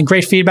 Yeah, and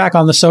great feedback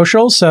on the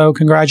socials. So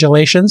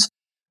congratulations.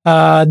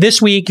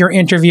 This week, you're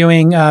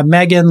interviewing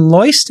Megan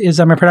Loist.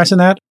 Am I pronouncing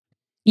that?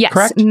 Yes,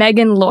 correct?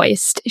 Megan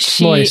Loist.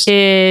 She Loist.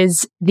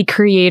 is the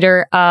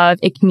creator of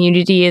a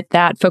community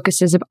that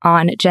focuses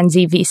on Gen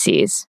Z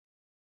VCs.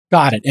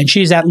 Got it. And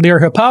she's at Lear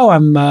Hippo.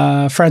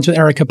 I'm friends with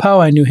Eric Hippo.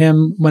 I knew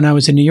him when I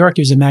was in New York.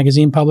 He was a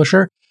magazine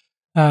publisher,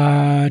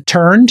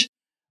 turned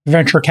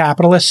venture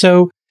capitalist.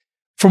 So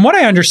from what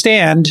I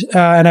understand,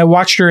 and I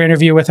watched her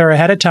interview with her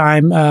ahead of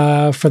time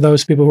for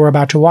those people who are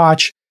about to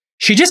watch,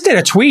 she just did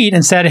a tweet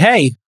and said,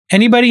 hey,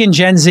 anybody in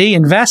Gen Z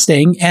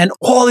investing? And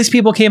all these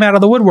people came out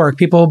of the woodwork,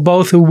 people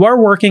both who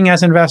were working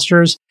as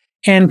investors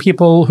and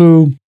people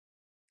who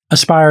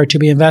aspire to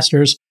be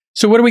investors.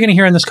 So what are we going to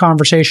hear in this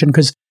conversation?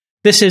 Because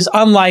this is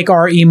unlike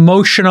our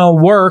emotional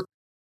work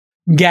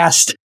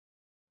guest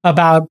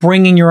about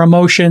bringing your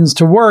emotions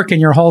to work and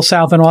your whole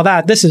self and all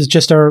that. This is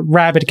just a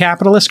rabid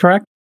capitalist,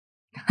 correct?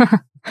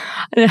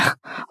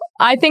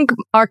 I think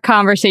our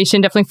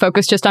conversation definitely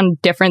focused just on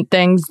different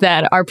things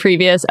that our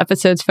previous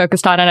episodes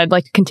focused on. And I'd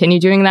like to continue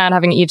doing that,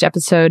 having each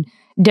episode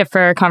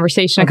differ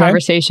conversation to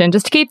conversation,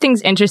 just to keep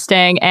things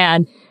interesting.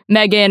 And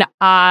Megan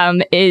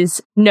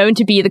is known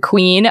to be the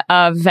queen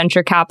of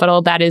venture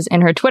capital. That is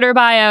in her Twitter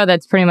bio.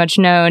 That's pretty much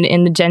known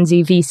in the Gen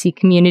Z VC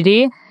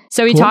community.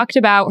 So we talked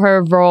about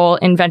her role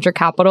in venture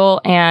capital.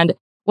 And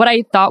what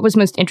I thought was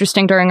most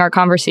interesting during our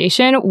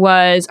conversation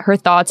was her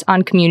thoughts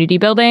on community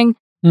building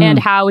and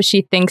how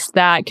she thinks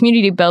that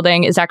community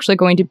building is actually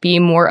going to be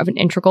more of an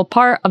integral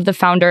part of the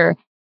founder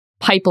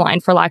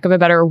pipeline, for lack of a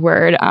better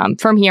word,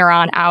 from here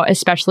on out,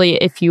 especially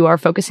if you are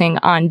focusing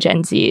on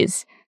Gen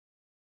Zs.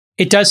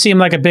 It does seem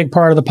like a big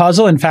part of the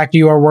puzzle. In fact,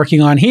 you are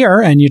working on here,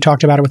 and you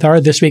talked about it with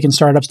her,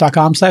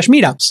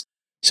 thisweekinstartups.com/meetups.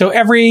 So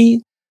every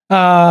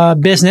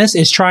business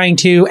is trying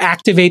to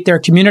activate their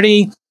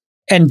community,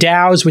 and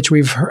DAOs, which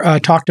we've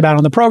talked about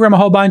on the program a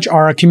whole bunch,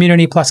 are a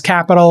community plus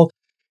capital.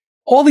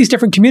 All these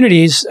different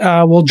communities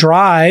will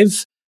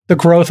drive the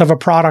growth of a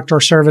product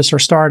or service or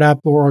startup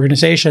or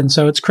organization.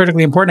 So it's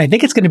critically important. I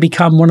think it's going to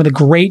become one of the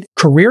great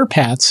career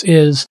paths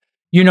is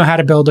you know how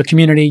to build a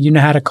community, you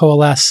know how to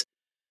coalesce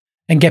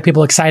and get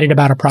people excited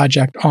about a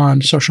project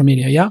on social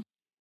media. Yeah?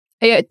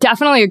 I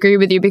definitely agree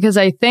with you because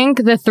I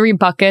think the three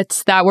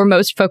buckets that we're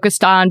most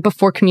focused on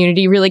before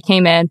community really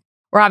came in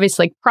were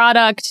obviously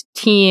product,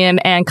 team,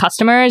 and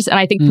customers. And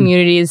I think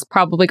community is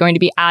probably going to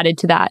be added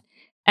to that.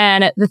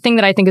 And the thing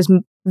that I think is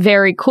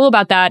very cool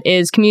about that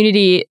is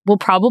community will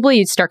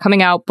probably start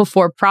coming out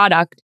before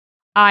product.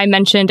 I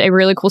mentioned a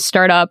really cool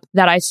startup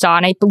that I saw,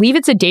 and I believe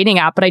it's a dating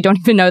app, but I don't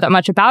even know that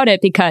much about it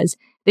because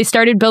they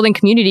started building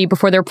community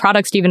before their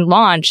products even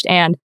launched.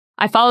 And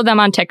I followed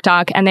them on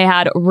TikTok, and they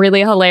had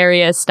really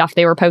hilarious stuff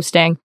they were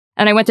posting.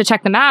 And I went to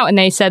check them out, and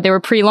they said they were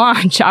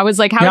pre-launch. I was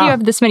like, how do you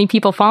have this many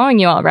people following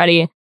you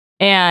already?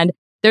 And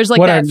there's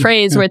like that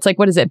phrase where it's like,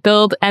 what is it?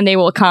 Build and they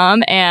will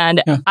come.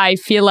 And I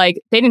feel like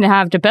they didn't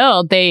have to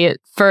build. They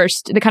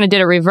kind of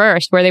did a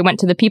reverse where they went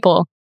to the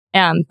people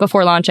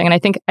before launching. And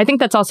I think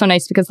that's also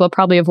nice because they'll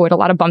probably avoid a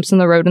lot of bumps in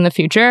the road in the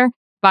future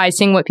by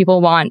seeing what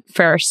people want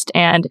first.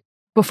 And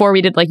before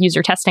we did like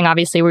user testing,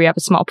 obviously, where we have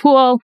a small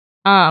pool.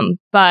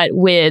 But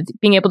with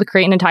being able to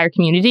create an entire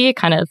community, it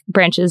kind of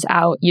branches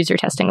out user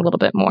testing a little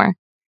bit more.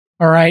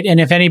 All right. And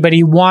if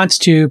anybody wants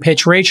to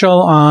pitch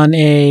Rachel on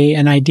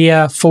an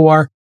idea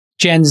for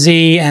Gen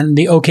Z and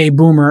the OK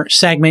Boomer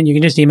segment, you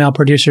can just email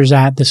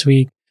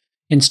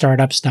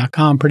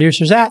producers@thisweekinstartups.com.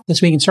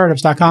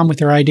 Producers@thisweekinstartups.com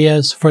with your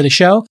ideas for the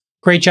show.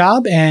 Great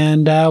job.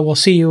 And we'll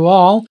see you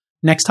all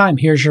next time.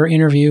 Here's your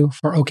interview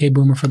for OK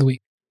Boomer for the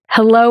week.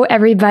 Hello,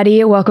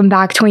 everybody. Welcome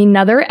back to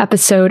another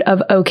episode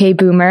of OK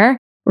Boomer.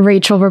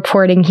 Rachel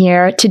reporting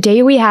here.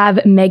 Today we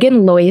have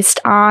Megan Loist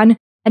on,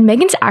 and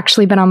Megan's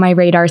actually been on my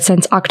radar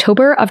since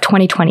October of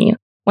 2020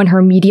 when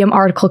her Medium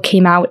article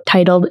came out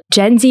titled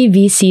Gen Z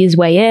VCs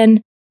Weigh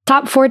In,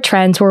 Top 4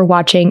 Trends We're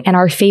Watching and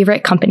Our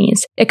Favorite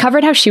Companies. It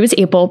covered how she was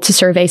able to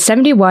survey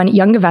 71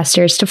 young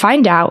investors to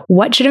find out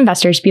what should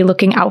investors be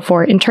looking out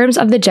for in terms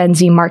of the Gen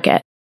Z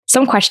market.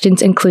 Some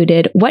questions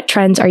included, what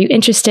trends are you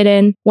interested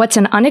in? What's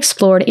an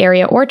unexplored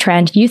area or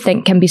trend you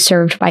think can be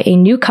served by a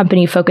new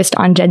company focused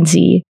on Gen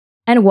Z?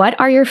 And what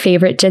are your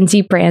favorite Gen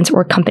Z brands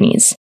or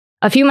companies?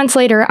 A few months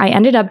later, I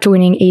ended up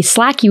joining a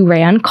Slack you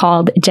ran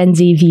called Gen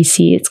Z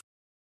VCs.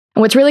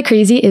 And what's really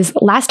crazy is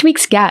last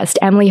week's guest,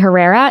 Emily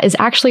Herrera, is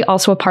actually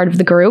also a part of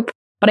the group,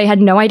 but I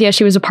had no idea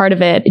she was a part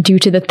of it due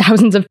to the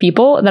thousands of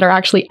people that are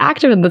actually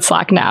active in the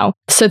Slack now.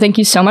 So thank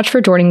you so much for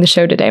joining the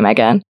show today,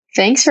 Megan.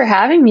 Thanks for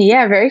having me.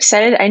 Yeah, very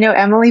excited. I know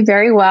Emily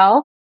very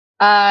well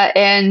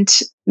and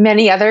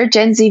many other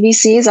Gen Z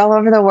VCs all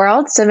over the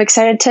world. So I'm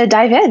excited to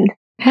dive in.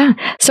 Yeah.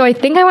 So I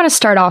think I want to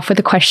start off with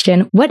a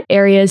question. What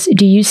areas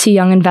do you see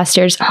young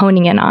investors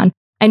honing in on?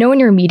 I know in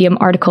your Medium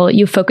article,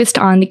 you focused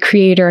on the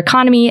creator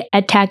economy,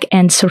 edtech,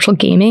 and social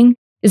gaming.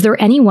 Is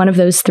there any one of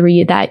those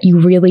three that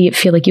you really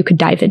feel like you could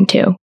dive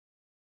into?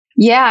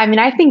 Yeah, I mean,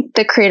 I think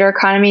the creator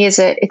economy it's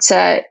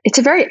a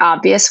very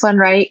obvious one,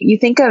 right? You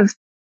think of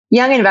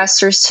young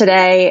investors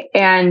today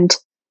and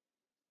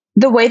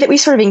the way that we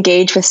sort of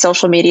engage with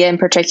social media in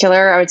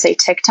particular, I would say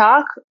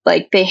TikTok,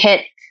 like they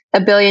hit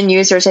 1 billion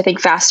users, I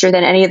think, faster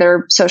than any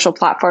other social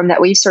platform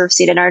that we've sort of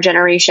seen in our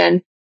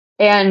generation.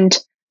 And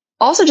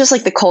also just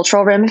like the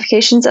cultural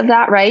ramifications of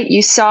that, right?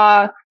 You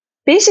saw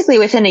basically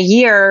within a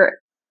year,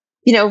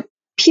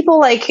 people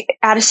like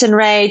Addison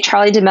Rae,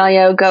 Charli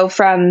D'Amelio go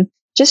from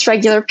just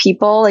regular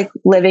people like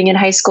living in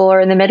high school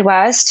or in the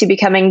Midwest to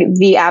becoming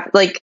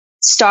like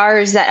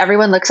stars that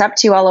everyone looks up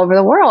to all over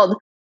the world.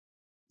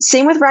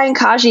 Same with Ryan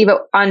Kaji,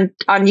 but on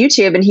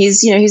YouTube, and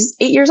he's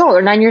 8 years old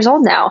or 9 years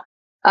old now.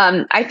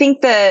 I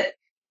think that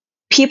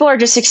people are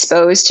just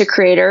exposed to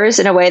creators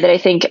in a way that I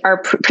think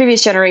our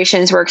previous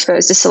generations were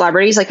exposed to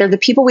celebrities. Like they're the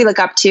people we look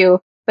up to,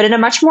 but in a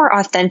much more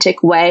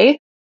authentic way.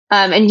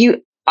 And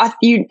you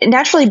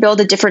naturally build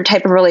a different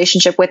type of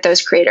relationship with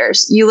those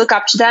creators. You look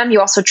up to them.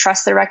 You also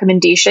trust their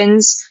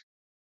recommendations.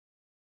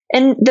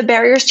 And the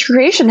barriers to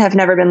creation have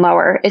never been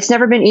lower. It's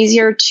never been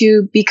easier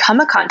to become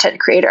a content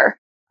creator.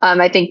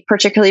 I think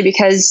particularly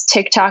because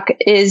TikTok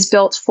is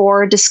built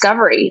for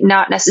discovery,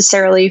 not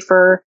necessarily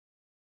for,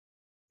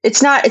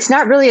 it's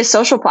not really a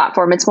social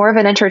platform. It's more of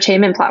an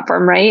entertainment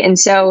platform, right? And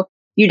so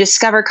you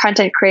discover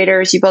content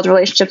creators, you build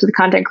relationships with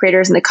content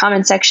creators in the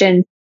comment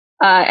section.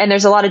 And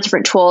there's a lot of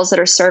different tools that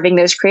are serving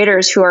those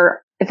creators who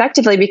are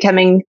effectively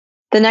becoming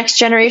the next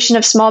generation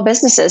of small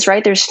businesses,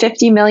 right? There's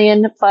 50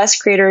 million plus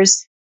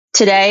creators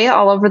today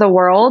all over the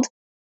world.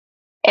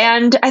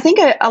 And I think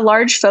a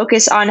large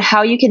focus on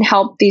how you can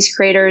help these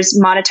creators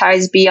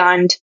monetize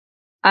beyond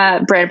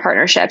brand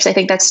partnerships. I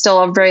think that's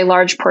still a very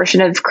large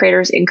portion of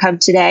creators' income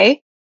today.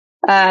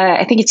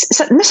 I think it's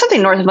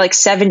something north of like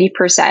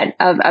 70%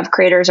 of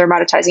creators are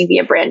monetizing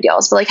via brand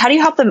deals. But like, how do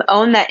you help them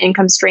own that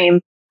income stream,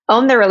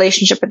 own their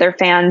relationship with their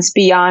fans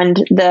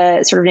beyond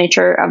the sort of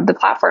nature of the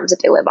platforms that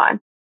they live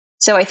on?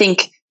 So I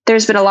think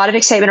there's been a lot of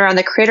excitement around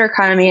the creator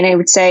economy. And I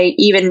would say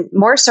even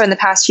more so in the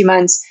past few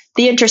months,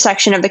 the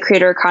intersection of the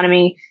creator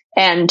economy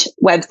and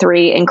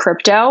Web3 and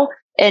crypto,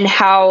 and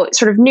how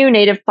sort of new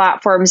native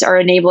platforms are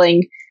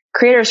enabling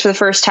creators for the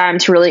first time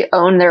to really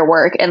own their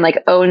work and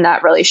like own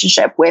that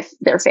relationship with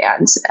their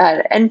fans.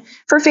 And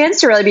for fans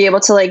to really be able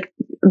to like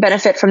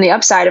benefit from the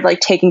upside of like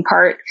taking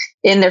part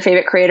in their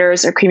favorite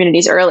creators or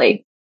communities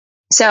early.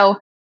 So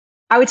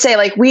I would say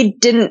like we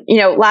didn't,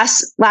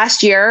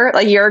 last year,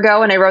 a year ago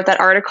when I wrote that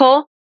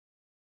article,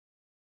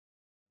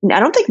 I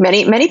don't think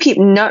many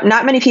people,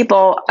 not many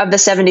people of the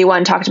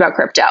 71 talked about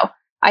crypto.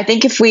 I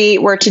think if we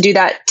were to do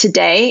that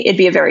today, it'd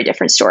be a very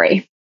different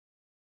story.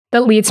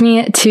 That leads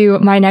me to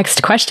my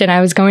next question.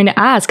 I was going to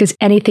ask, has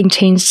anything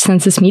changed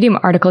since this Medium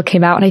article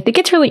came out? And I think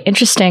it's really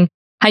interesting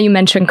how you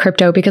mentioned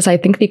crypto, because I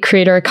think the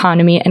creator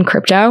economy and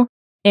crypto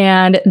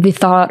and the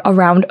thought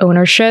around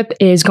ownership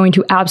is going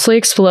to absolutely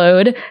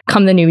explode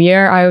come the new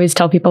year. I always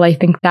tell people I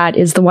think that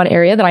is the one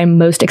area that I'm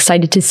most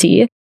excited to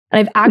see. And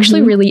I've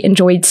actually really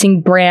enjoyed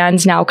seeing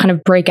brands now kind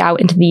of break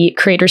out into the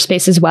creator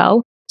space as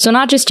well. So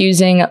not just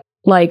using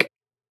like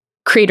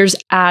creators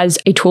as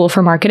a tool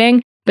for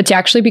marketing, but to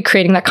actually be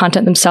creating that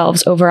content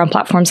themselves over on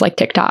platforms like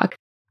TikTok.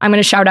 I'm going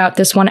to shout out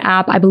this one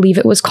app. I believe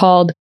it was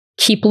called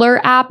Keepler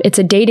app. It's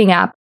a dating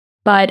app,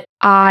 but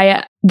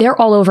they're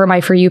all over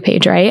my For You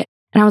page, right?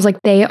 And I was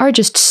like, they are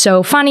just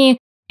so funny.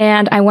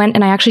 And I went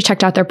and I actually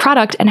checked out their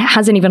product, and it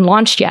hasn't even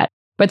launched yet,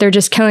 but they're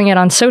just killing it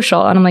on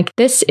social. And I'm like,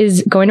 this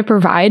is going to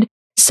provide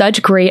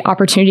such great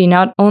opportunity,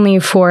 not only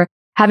for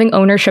having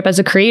ownership as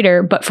a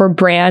creator, but for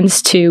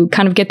brands to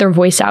kind of get their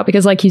voice out.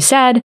 Because like you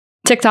said,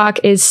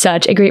 TikTok is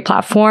such a great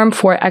platform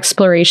for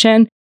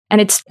exploration,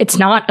 and it's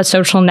not a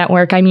social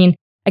network. I mean,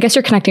 I guess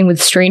you're connecting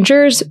with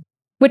strangers,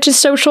 which is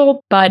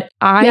social, but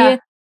I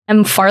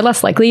am far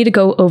less likely to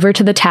go over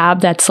to the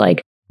tab that's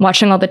like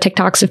watching all the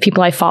TikToks of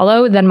people I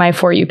follow than my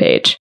For You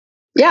page.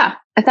 Yeah,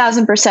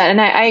 1,000%.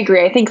 And I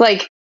agree. I think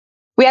like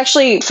we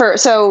actually,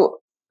 so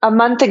a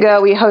month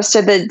ago, we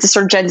hosted the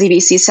sort of Gen Z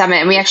VC Summit,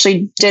 and we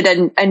actually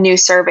did a new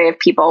survey of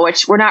people,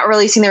 which we're not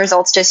releasing the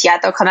results just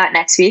yet. They'll come out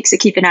next week, so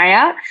keep an eye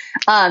out.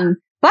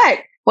 But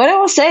what I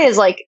will say is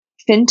like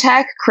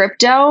fintech,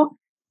 crypto,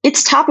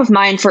 it's top of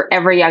mind for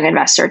every young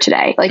investor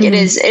today. Like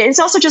it's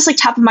also just like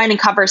top of mind in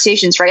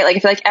conversations, right? Like I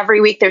feel like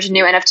every week there's a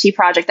new NFT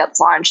project that's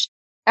launched.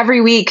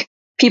 Every week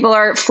people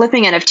are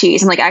flipping NFTs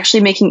and like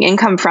actually making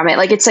income from it.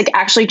 Like it's like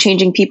actually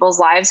changing people's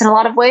lives in a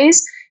lot of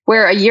ways.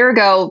 Where a year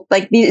ago,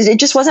 like it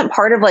just wasn't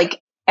part of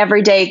like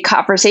everyday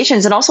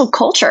conversations, and also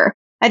culture.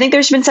 I think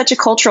there's been such a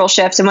cultural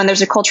shift. And when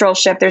there's a cultural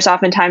shift, there's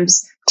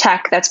oftentimes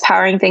tech that's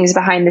powering things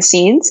behind the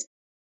scenes.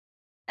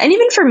 And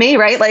even for me,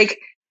 right? Like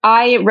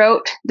I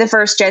wrote the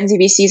first Gen Z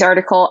VCs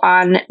article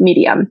on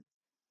Medium.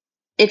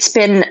 It's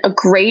been a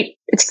great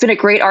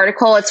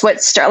article. It's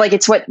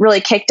what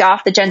really kicked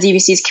off the Gen Z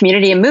VCs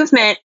community and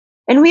movement.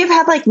 And we've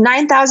had like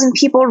 9,000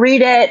 people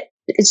read it.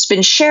 It's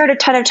been shared a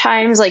ton of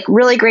times, like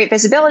really great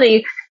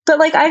visibility. But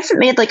like I haven't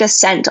made like a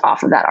cent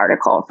off of that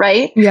article,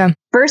 right? Yeah.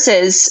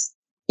 Versus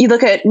you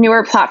look at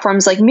newer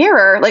platforms like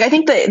Mirror. Like I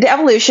think the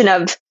evolution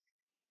of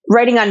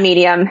writing on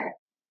Medium,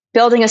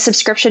 building a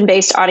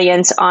subscription-based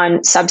audience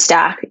on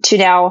Substack, to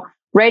now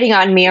writing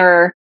on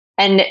Mirror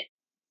and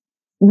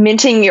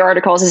minting your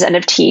articles as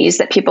NFTs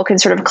that people can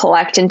sort of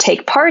collect and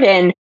take part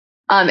in.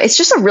 It's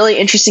just a really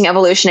interesting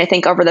evolution, I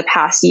think, over the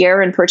past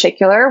year in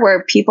particular,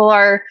 where people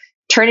are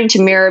turning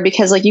to Mirror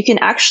because like you can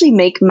actually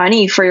make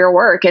money for your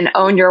work and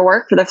own your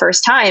work for the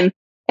first time.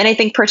 And I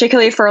think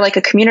particularly for like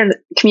a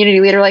community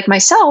leader like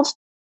myself,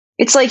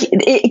 it's like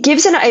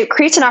it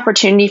creates an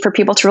opportunity for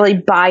people to really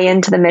buy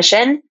into the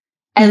mission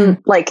and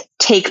like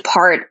take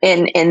part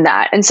in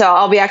that. And so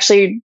I'll be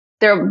actually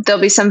there'll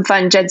be some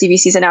fun Gen Z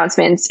VCs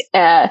announcements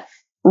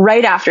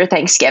right after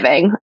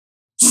Thanksgiving.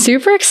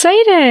 Super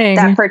exciting.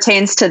 That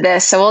pertains to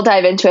this. So we'll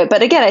dive into it.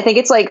 But again, I think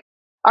it's like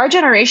our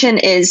generation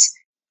is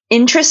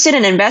interested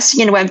in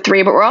investing in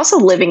Web3, but we're also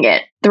living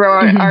it through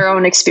our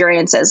own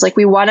experiences. Like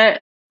we want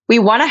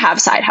to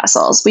have side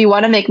hustles. We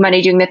want to make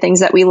money doing the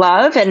things that we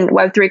love. And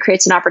Web3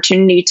 creates an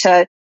opportunity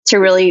to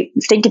really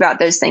think about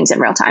those things in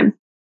real time.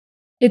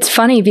 It's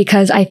funny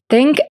because I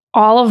think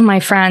all of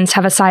my friends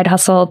have a side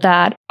hustle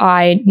that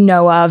I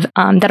know of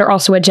that are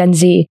also a Gen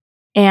Z.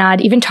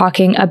 And even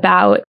talking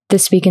about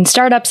This Week in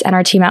Startups and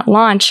our team at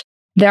launch,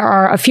 there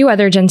are a few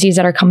other Gen Zs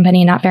at our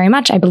company, not very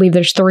much. I believe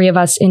there's 3 of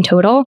us in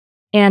total.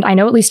 And I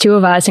know at least 2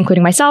 of us,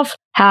 including myself,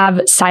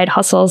 have side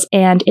hustles.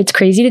 And it's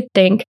crazy to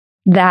think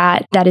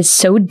that is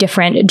so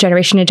different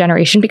generation to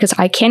generation, because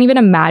I can't even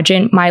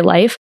imagine my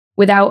life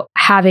without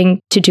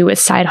having to do a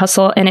side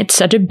hustle. And it's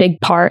such a big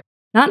part,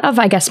 not of,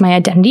 I guess, my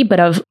identity, but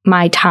of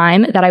my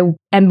time, that I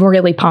am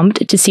really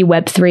pumped to see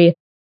Web3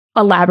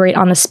 elaborate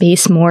on the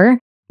space more.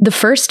 The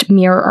first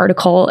Mirror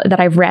article that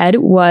I've read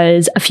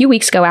was a few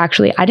weeks ago,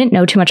 actually. I didn't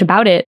know too much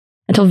about it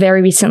until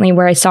very recently,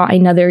 where I saw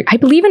another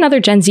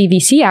Gen Z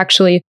VC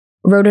actually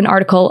wrote an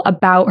article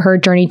about her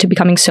journey to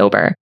becoming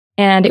sober.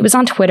 And it was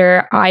on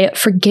Twitter. I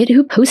forget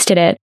who posted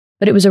it,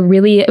 but it was a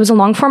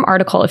long form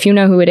article. If you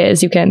know who it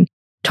is, you can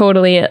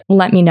totally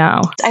let me know.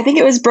 I think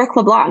it was Brooke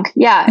LeBlanc.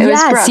 Yeah, it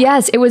was Brooke.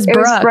 Yes, it was Brooke.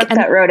 It was Brooke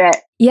that wrote it.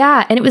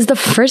 Yeah, and it was the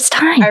first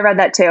time. I read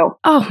that too.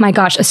 Oh my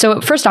gosh.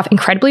 So first off,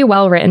 incredibly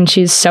well written.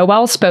 She's so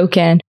well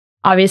spoken.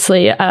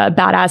 Obviously a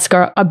badass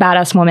girl, a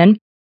badass woman.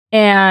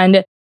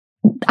 And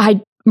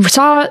I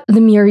saw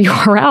the Mirror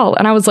URL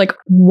and I was like,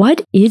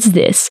 what is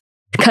this?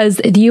 Because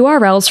the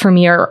URLs for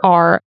Mirror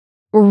are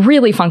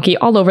really funky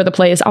all over the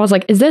place. I was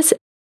like, is this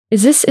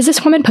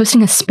woman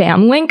posting a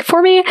spam link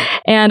for me?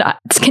 And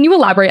can you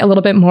elaborate a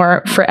little bit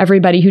more for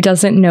everybody who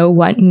doesn't know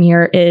what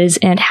Mirror is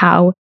and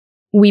how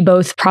we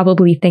both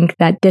probably think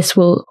that this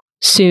will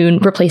soon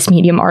replace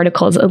Medium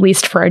articles, at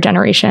least for our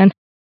generation?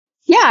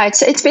 Yeah,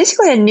 it's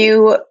basically a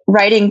new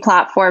writing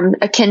platform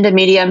akin to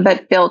Medium,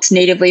 but built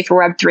natively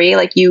for Web3.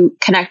 Like you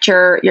connect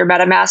your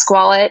MetaMask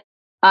wallet.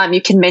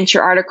 You can mint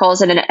your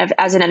articles as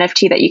an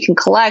NFT that you can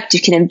collect.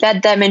 You can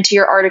embed them into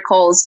your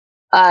articles.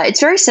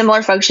 It's very similar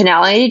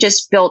functionality,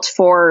 just built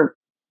for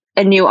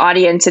a new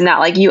audience in that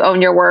like you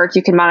own your work,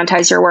 you can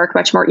monetize your work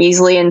much more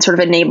easily and sort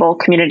of enable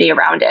community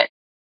around it.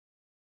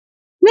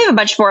 They have a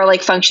bunch more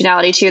like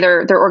functionality too.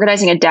 They're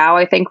organizing a DAO,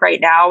 I think, right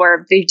now,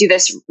 where they do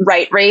this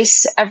write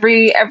race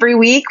every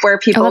week where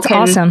people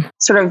can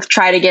sort of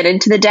try to get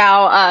into the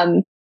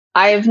DAO.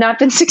 I have not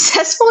been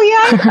successful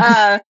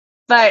yet,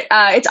 but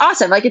it's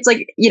awesome. Like it's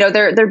like, you know,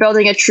 they're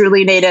building a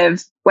truly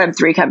native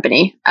Web3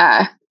 company.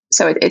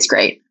 So it's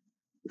great.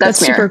 That's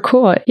super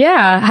cool.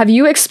 Yeah. Have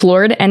you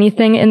explored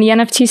anything in the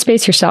NFT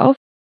space yourself?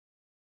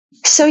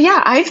 So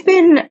yeah, I've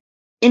been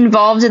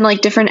involved in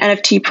like different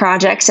NFT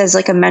projects as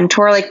like a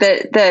mentor. Like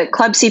the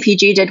Club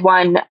CPG did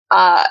an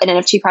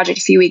NFT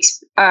project maybe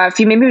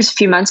it was a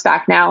few months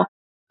back now,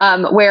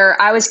 where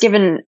I was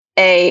given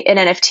an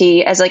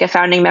NFT as like a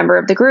founding member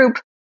of the group,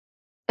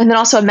 and then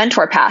also a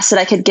mentor pass that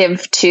I could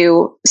give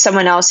to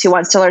someone else who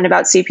wants to learn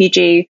about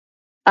CPG.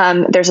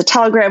 There's a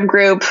Telegram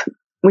group.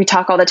 We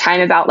talk all the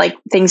time about like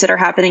things that are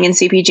happening in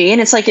CPG,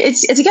 and it's like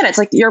it's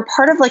like you're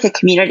part of like a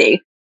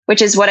community,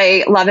 which is what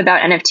I love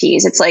about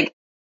NFTs. It's like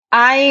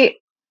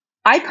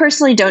I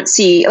personally don't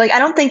see, like, I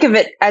don't think of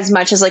it as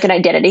much as like an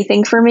identity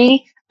thing for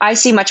me. I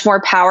see much more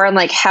power in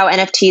like how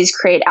NFTs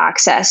create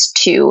access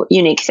to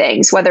unique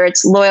things, whether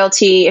it's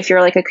loyalty, if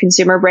you're like a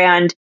consumer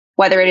brand,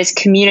 whether it is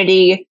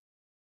community.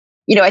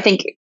 You know, I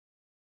think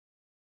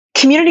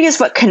community is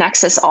what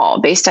connects us all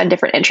based on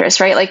different interests,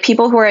 right? Like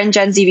people who are in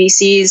Gen Z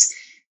VCs,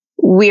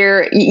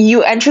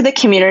 you enter the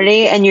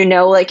community and you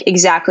know like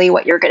exactly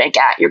what you're going to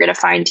get. You're going to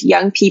find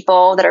young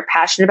people that are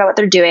passionate about what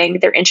they're doing.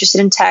 They're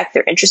interested in tech.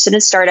 They're interested in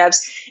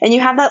startups. And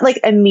you have that like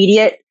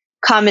immediate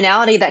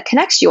commonality that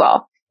connects you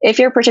all. If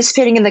you're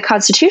participating in the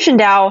Constitution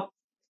DAO,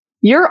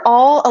 you're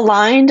all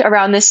aligned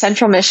around this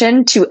central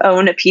mission to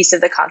own a piece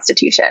of the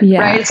Constitution,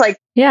 right? It's like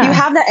you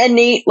have that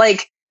innate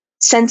like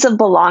sense of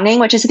belonging,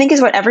 which I think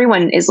is what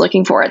everyone is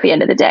looking for at the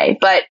end of the day.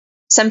 But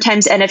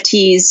sometimes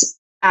NFTs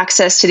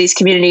access to these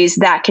communities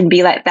that can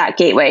be like that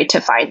gateway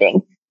to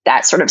finding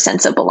that sort of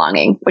sense of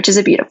belonging, which is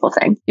a beautiful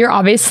thing. You're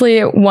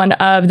obviously one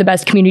of the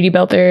best community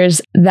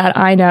builders that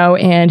I know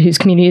and whose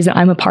communities that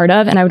I'm a part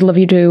of. And I would love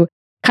you to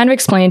kind of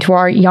explain to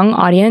our young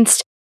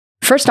audience,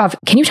 first off,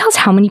 can you tell us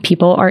how many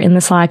people are in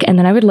the Slack? And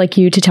then I would like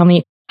you to tell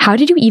me, how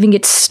did you even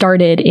get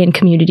started in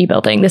community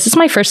building? This is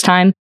my first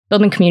time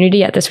building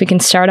community at This Week in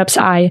Startups.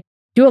 I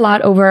do a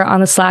lot over on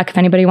the Slack. If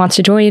anybody wants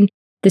to join,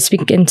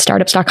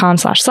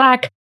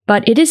 thisweekinstartups.com/Slack.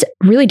 but it is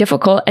really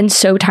difficult and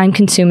so time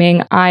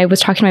consuming. I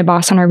was talking to my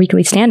boss on our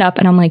weekly stand up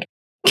and I'm like,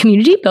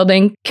 community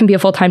building can be a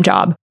full-time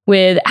job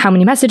with how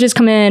many messages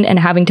come in and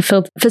having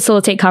to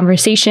facilitate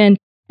conversation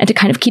and to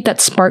kind of keep that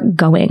spark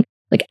going.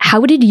 Like,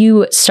 how did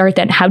you start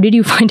that? How did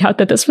you find out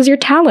that this was your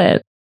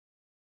talent?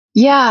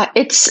 Yeah,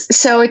 it's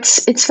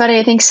funny.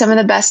 I think some of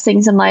the best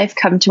things in life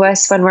come to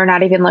us when we're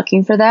not even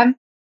looking for them.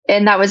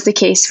 And that was the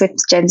case with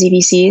Gen Z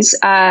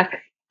VCs.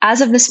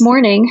 As of this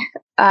morning,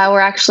 we're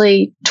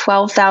actually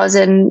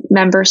 12,000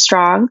 members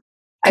strong.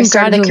 I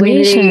started the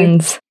community.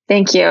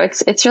 Thank you.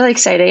 It's really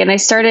exciting. And I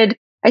started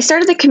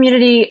the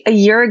community a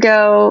year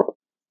ago,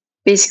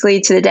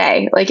 basically to the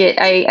day. Like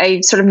I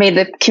sort of made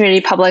the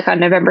community public on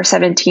November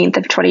 17th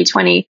of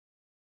 2020.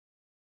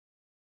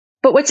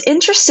 But what's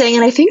interesting,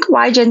 and I think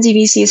why Gen Z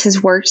VCs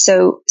has worked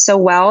so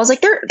well, is like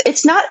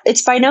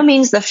it's by no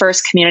means the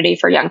first community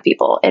for young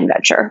people in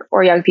venture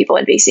or young people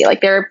in VC.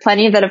 Like there are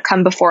plenty that have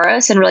come before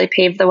us and really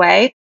paved the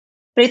way.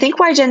 But I think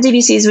why Gen Z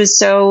VCs was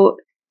so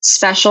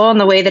special in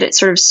the way that it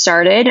sort of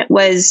started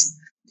was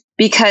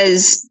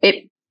because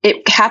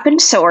it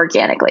happened so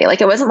organically. Like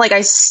it wasn't like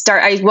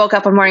I woke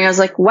up one morning, I was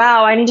like,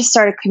 wow, I need to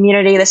start a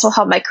community. This will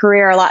help my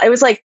career a lot. It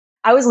was like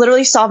I was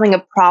literally solving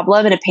a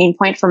problem and a pain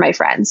point for my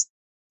friends.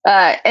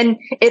 And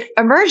it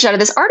emerged out of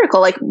this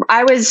article. Like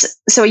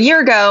so a year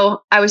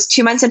ago, I was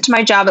 2 months into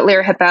my job at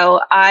Lyra Hippo.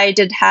 I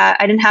didn't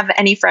have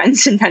any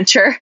friends in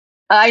venture.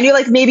 I knew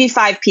like maybe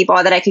 5 people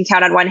that I could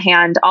count on one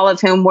hand, all of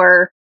whom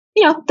were,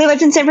 they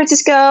lived in San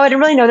Francisco. I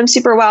didn't really know them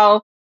super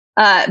well.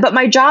 But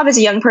my job as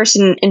a young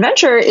person in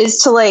venture is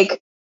to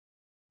like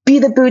be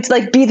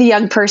the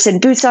young person,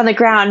 boots on the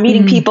ground,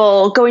 meeting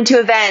people, going to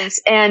events.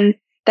 And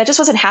that just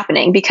wasn't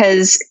happening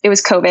because it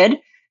was COVID.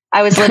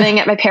 I was living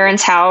at my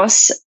parents'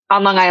 house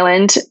on Long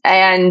Island.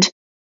 And,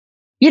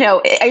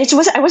 I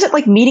wasn't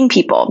like meeting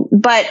people.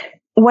 But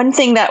one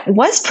thing that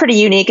was pretty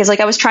unique is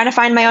like, I was trying to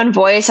find my own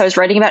voice. I was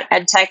writing about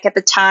EdTech at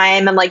the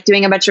time and like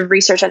doing a bunch of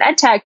research on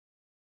EdTech.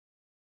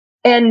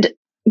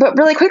 But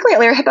really quickly at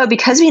Lyra Hippo,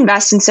 because we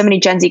invest in so many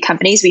Gen Z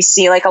companies, we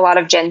see like a lot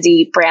of Gen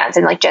Z brands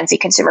and like Gen Z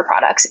consumer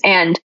products.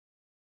 And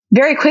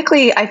very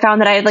quickly, I found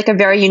that I had like a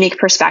very unique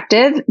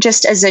perspective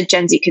just as a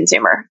Gen Z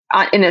consumer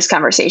in those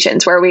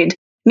conversations where we'd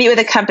meet with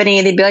a company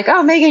and they'd be like,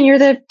 oh, Megan, you're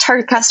the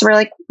target customer.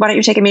 Like, why don't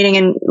you take a meeting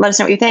and let us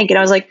know what you think? And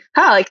I was like,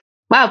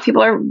 wow,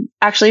 people are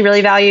actually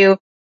really value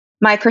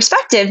my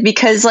perspective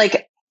because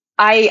like,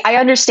 I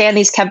understand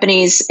these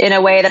companies in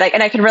a way that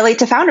I can relate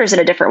to founders in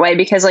a different way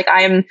because like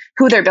I am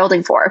who they're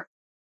building for.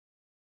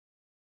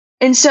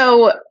 And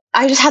so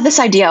I just had this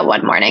idea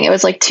one morning. It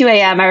was like 2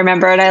 a.m. I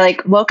remember, and I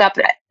like woke up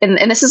and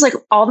this is like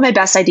all of my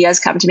best ideas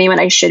come to me when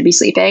I should be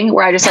sleeping,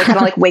 where I just like kind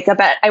of like wake up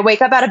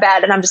out of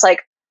bed and I'm just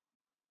like,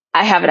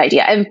 I have an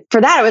idea. And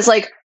for that, I was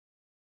like,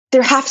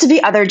 there have to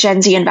be other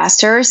Gen Z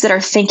investors that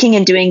are thinking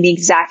and doing the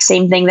exact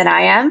same thing that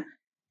I am,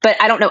 but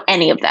I don't know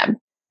any of them.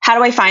 How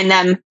do I find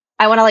them?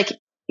 I want to like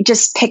I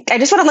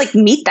just want to like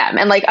meet them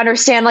and like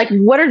understand like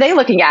what are they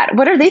looking at?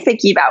 What are they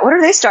thinking about? What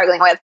are they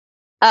struggling with?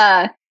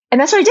 And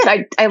that's what I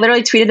did. I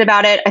literally tweeted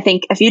about it. I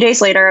think a few days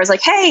later, I was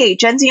like, hey,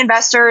 Gen Z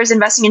investors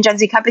investing in Gen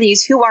Z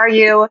companies. Who are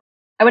you?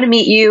 I want to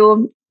meet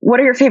you. What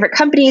are your favorite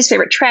companies,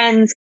 favorite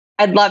trends?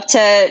 I'd love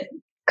to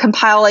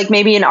compile like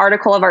maybe an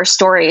article of our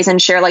stories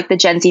and share like the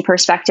Gen Z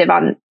perspective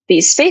on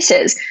these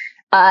spaces.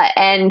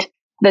 And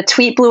the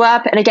tweet blew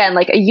up. And again,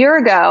 like a year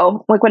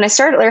ago, like when I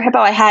started at Lyra Hippo,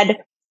 I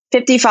had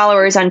 50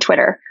 followers on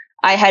Twitter.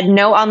 I had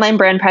no online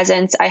brand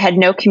presence. I had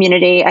no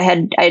community. I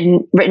had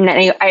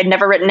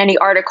never written any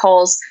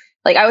articles.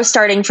 Like I was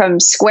starting from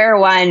square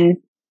one,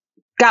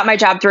 got my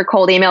job through a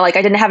cold email. Like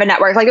I didn't have a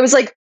network. Like it was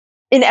like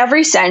in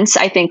every sense,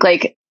 I think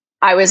like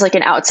I was like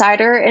an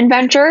outsider in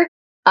venture.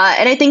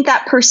 And I think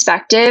that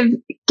perspective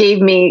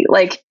gave me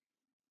like,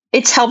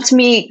 it's helped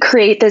me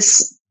create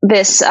this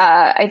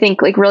I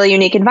think like really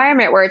unique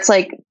environment where it's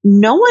like,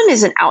 no one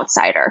is an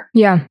outsider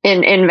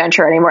in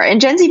venture anymore.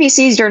 In Gen Z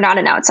VCs, you're not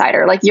an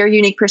outsider. Like your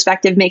unique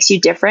perspective makes you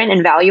different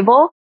and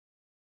valuable.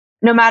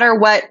 No matter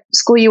what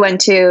school you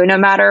went to, no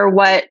matter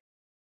what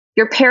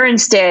your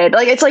parents did,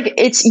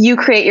 it's you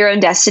create your own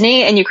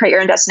destiny and you create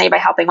your own destiny by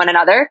helping one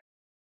another.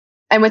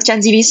 And with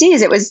Gen Z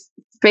VCs, it was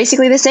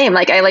basically the same.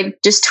 Like I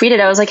like just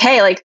tweeted, I was like,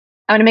 hey, like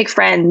I want to make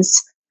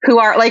friends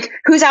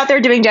who's out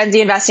there doing Gen Z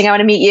investing. I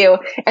want to meet you.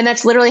 And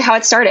that's literally how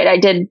it started. I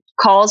did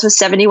calls with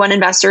 71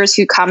 investors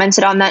who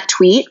commented on that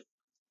tweet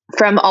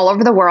from all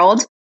over the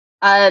world,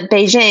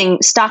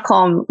 Beijing,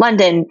 Stockholm,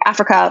 London,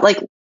 Africa, like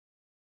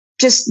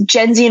just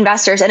Gen Z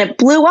investors. And it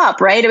blew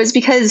up, right? It was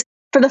because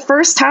for the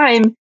first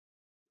time,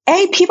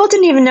 people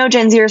didn't even know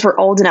Gen Zers were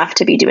old enough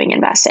to be doing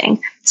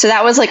investing. So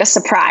that was like a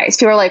surprise.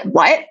 People were like,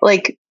 what?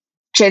 Like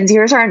Gen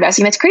Zers are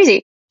investing? That's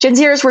crazy. Gen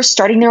Zers were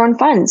starting their own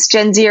funds.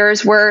 Gen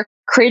Zers were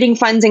creating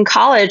funds in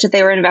college that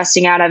they were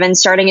investing out of and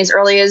starting as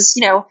early as,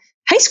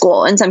 high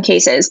school in some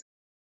cases.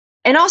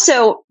 And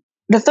also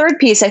the third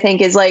piece I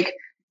think is like,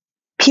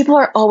 people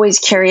are always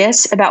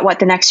curious about what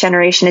the next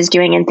generation is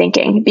doing and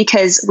thinking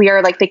because we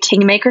are like the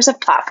kingmakers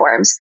of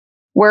platforms.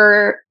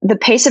 where the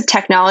pace of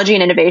technology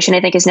and innovation,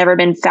 I think, has never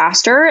been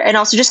faster. And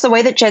also just the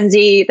way that Gen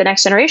Z, the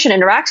next generation,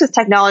 interacts with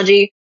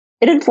technology,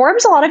 it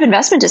informs a lot of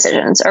investment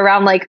decisions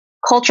around like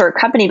culture,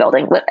 company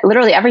building,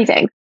 literally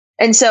everything.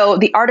 And so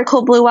the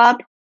article blew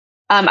up.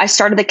 I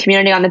started the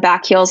community on the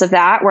back heels of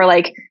that, where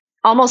like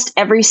almost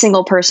every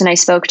single person I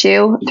spoke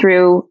to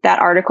through that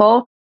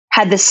article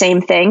had the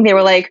same thing. They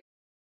were like,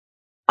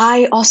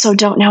 I also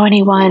don't know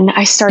anyone.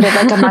 I started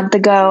like a month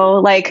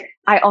ago. Like,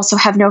 I also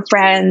have no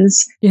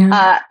friends.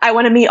 Yeah. I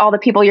want to meet all the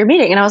people you're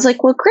meeting. And I was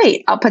like, well,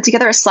 great. I'll put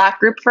together a Slack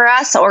group for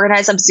us. I'll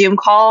organize a Zoom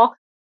call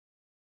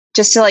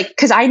just to like,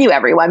 because I knew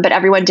everyone, but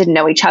everyone didn't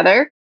know each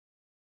other.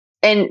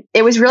 And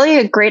it was really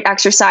a great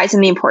exercise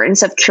in the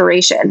importance of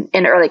curation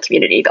in early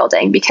community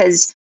building,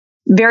 because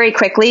very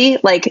quickly,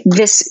 like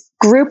this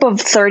group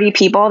of 30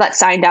 people that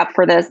signed up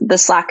for the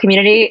Slack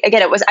community,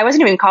 again, I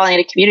wasn't even calling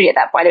it a community at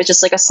that point. It was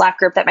just like a Slack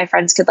group that my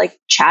friends could like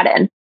chat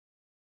in.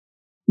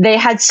 They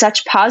had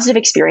such positive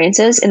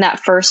experiences in that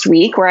first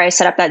week where I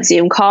set up that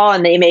Zoom call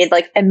and they made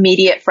like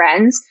immediate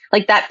friends.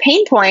 Like that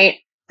pain point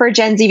for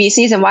Gen Z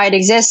VCs and why it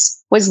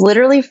exists was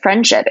literally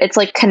friendship. It's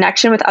like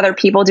connection with other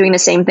people doing the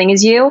same thing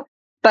as you,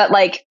 but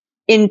like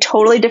in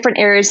totally different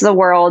areas of the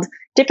world,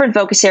 different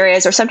focus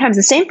areas, or sometimes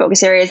the same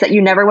focus areas that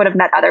you never would have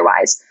met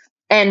otherwise.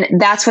 And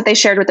that's what they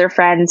shared with their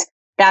friends.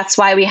 That's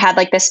why we had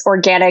like this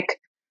organic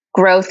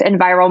growth and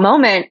viral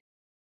moment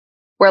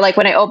where like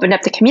when I opened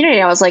up the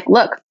community, I was like,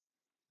 look,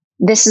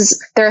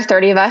 there are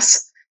 30 of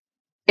us.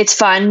 It's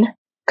fun.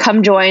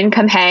 Come join,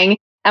 come hang.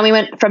 And we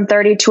went from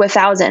 30 to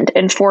 1,000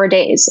 in 4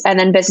 days. And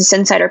then Business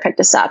Insider picked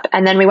us up.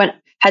 And then we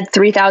had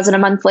 3,000 a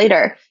month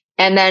later.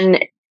 And then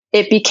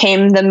it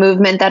became the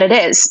movement that it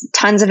is.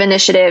 Tons of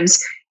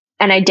initiatives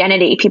and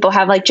identity. People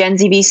have like Gen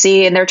Z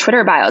VC in their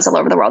Twitter bios all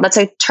over the world. That's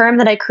a term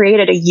that I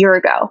created a year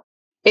ago.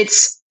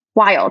 It's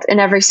wild in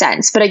every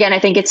sense. But again, I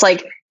think it's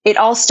like it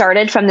all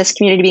started from this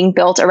community being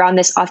built around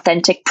this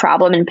authentic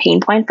problem and pain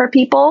point for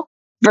people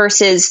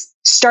versus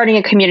starting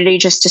a community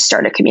just to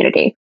start a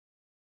community.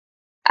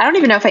 I don't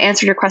even know if I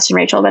answered your question,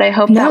 Rachel, but I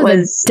hope that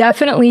was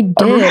definitely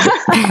did.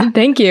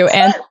 Thank you.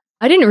 And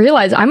I didn't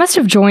realize I must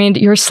have joined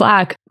your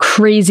Slack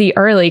crazy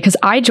early because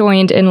I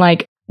joined in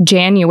like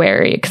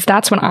January, because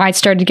that's when I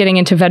started getting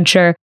into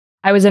venture.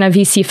 I was in a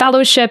VC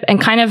fellowship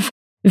and kind of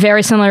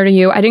very similar to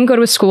you. I didn't go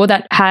to a school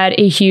that had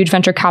a huge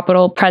venture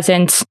capital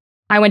presence.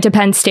 I went to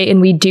Penn State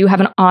and we do have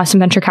an awesome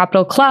venture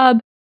capital club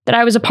that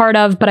I was a part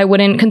of, but I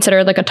wouldn't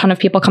consider like a ton of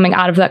people coming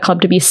out of that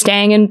club to be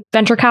staying in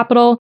venture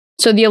capital.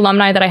 So the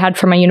alumni that I had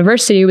from my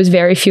university was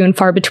very few and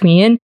far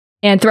between.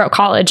 And throughout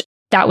college,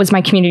 that was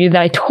my community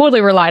that I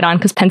totally relied on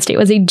because Penn State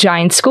was a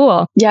giant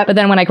school. Yeah. But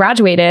then when I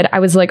graduated,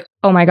 I was like,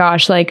 oh my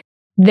gosh, like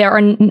there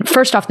are,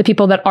 first off, the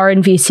people that are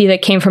in VC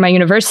that came from my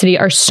university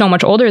are so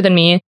much older than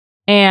me.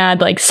 And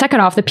like,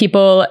 second off, the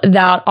people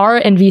that are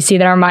in VC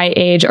that are my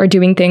age are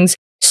doing things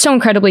so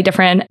incredibly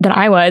different than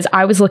I was.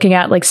 I was looking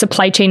at like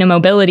supply chain and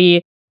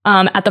mobility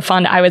at the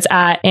fund I was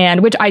at,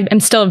 and which I am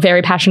still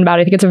very passionate about.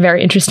 I think it's a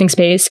very interesting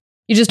space.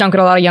 You just don't get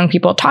a lot of young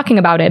people talking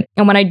about it.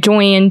 And when I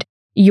joined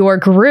your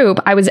group,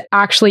 I was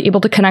actually able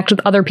to connect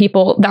with other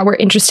people that were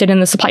interested in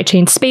the supply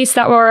chain space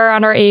that were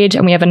around our age.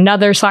 And we have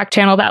another Slack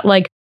channel that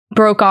like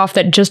broke off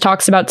that just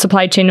talks about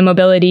supply chain and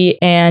mobility.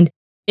 And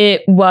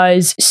it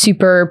was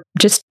super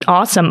just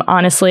awesome,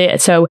 honestly.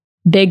 So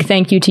big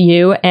thank you to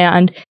you.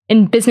 And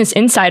in Business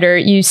Insider,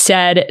 you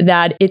said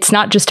that it's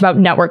not just about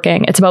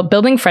networking, it's about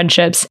building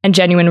friendships and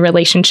genuine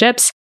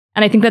relationships.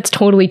 And I think that's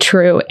totally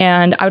true.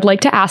 And I would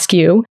like to ask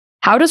you,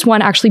 how does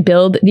one actually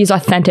build these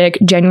authentic,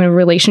 genuine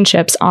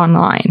relationships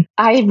online?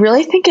 I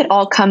really think it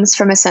all comes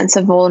from a sense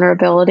of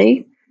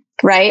vulnerability,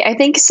 right? I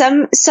think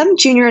some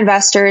junior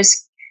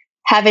investors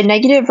have a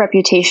negative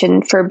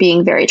reputation for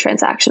being very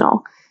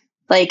transactional.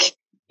 Like,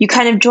 you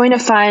kind of join a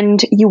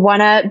fund, you want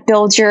to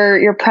build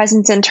your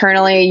presence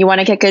internally, you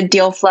want to get good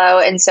deal flow.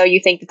 And so you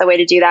think that the way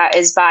to do that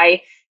is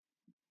by,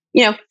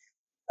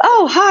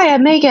 oh, hi,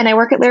 I'm Megan. I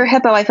work at Lyra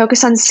Hippo. I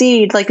focus on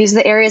seed. Like, these are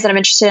the areas that I'm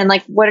interested in.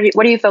 Like, what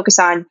do you focus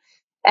on?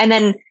 And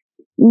then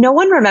no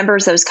one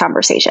remembers those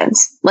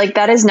conversations. Like,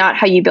 that is not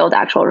how you build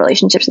actual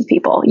relationships with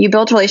people. You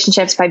build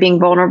relationships by being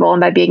vulnerable and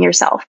by being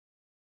yourself.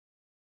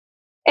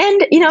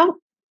 And,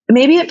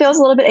 maybe it feels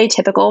a little bit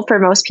atypical for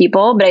most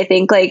people, but I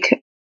think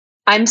like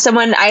I'm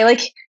someone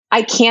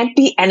I can't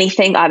be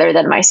anything other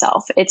than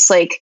myself. It's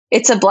like,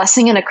 it's a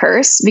blessing and a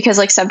curse because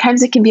like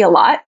sometimes it can be a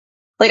lot.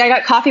 Like, I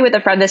got coffee with a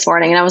friend this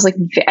morning and I was like,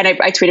 and I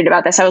tweeted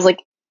about this. I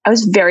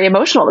was very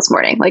emotional this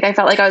morning. Like, I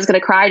felt like I was going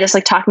to cry just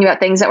like talking about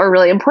things that were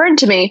really important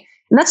to me.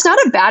 And that's not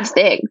a bad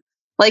thing.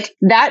 Like,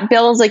 that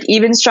builds like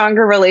even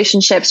stronger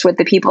relationships with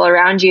the people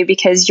around you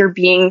because you're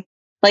being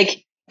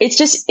like,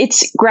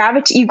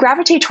 you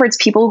gravitate towards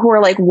people who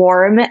are like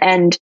warm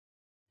and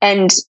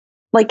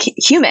like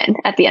human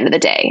at the end of the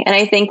day. And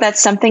I think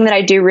that's something that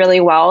I do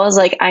really well is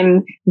like,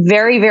 I'm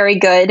very, very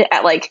good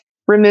at like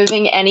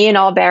removing any and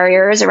all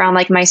barriers around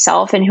like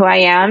myself and who I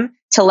am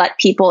to let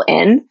people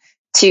in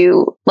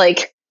to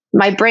like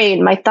my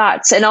brain, my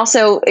thoughts, and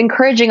also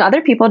encouraging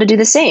other people to do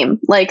the same.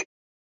 Like,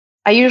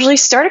 I usually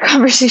start a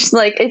conversation,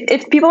 like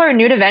if people are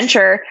new to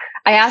venture,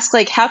 I ask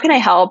like, how can I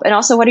help? And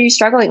also, what are you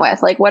struggling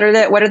with? Like, what are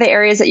the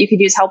areas that you could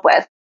use help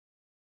with?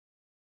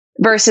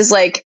 Versus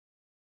like,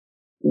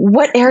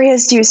 what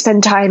areas do you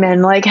spend time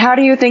in? Like, how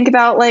do you think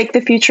about like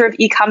the future of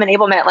e-com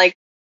enablement? Like,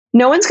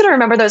 no one's going to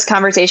remember those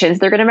conversations.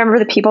 They're going to remember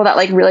the people that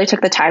like really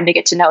took the time to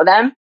get to know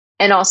them.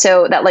 And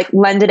also that like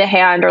lended a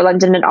hand or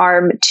lended an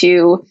arm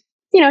to,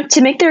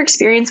 to make their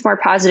experience more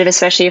positive,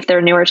 especially if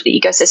they're newer to the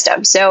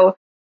ecosystem. So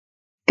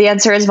the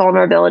answer is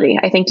vulnerability.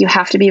 I think you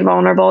have to be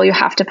vulnerable. You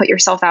have to put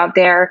yourself out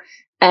there.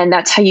 And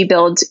that's how you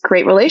build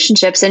great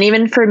relationships. And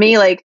even for me,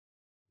 like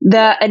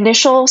the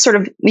initial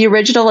the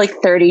original like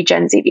 30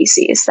 Gen Z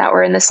VCs that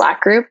were in the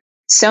Slack group,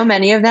 so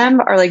many of them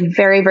are like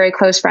very, very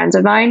close friends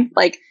of mine.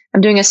 Like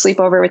I'm doing a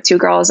sleepover with 2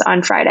 girls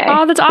on Friday.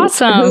 Oh, that's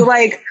awesome. Who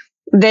like,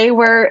 they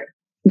were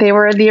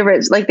in the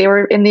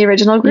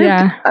original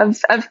group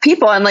of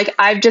people. And like,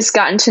 I've just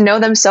gotten to know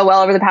them so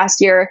well over the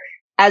past year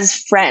as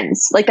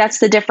friends. Like that's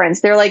the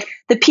difference. They're like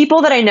the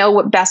people that I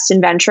know best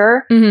in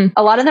venture. Mm-hmm.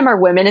 A lot of them are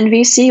women in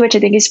VC, which I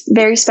think is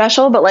very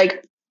special, but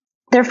like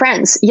they're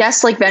friends.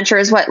 Yes. Like venture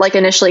is what like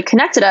initially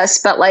connected us,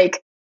 but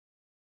like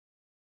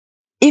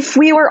if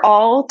we were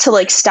all to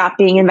like stop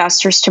being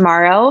investors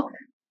tomorrow,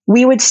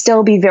 we would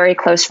still be very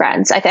close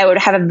friends. I would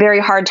have a very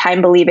hard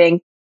time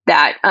believing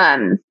that,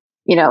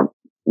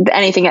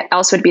 anything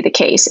else would be the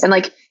case. And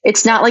like,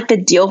 it's not like the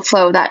deal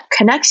flow that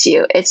connects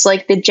you. It's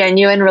like the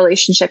genuine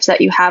relationships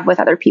that you have with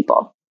other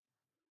people.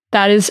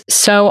 That is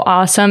so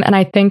awesome. And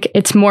I think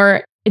it's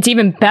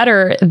even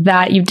better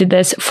that you did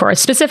this for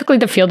specifically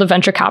the field of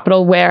venture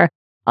capital, where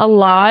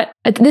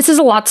this is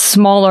a lot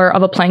smaller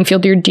of a playing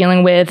field you're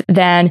dealing with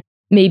than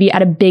maybe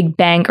at a big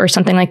bank or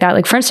something like that.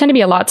 Like firms tend to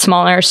be a lot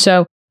smaller.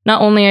 So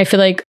not only I feel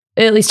like,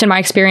 at least in my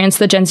experience,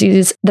 the Gen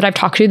Zs that I've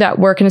talked to that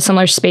work in a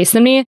similar space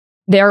than me,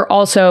 they're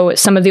also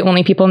some of the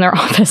only people in their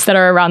office that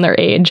are around their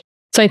age.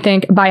 So I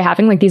think by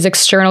having like these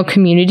external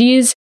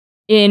communities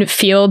in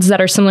fields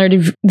that are similar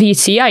to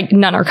VC,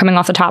 none are coming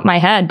off the top of my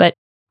head, but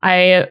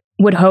I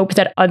would hope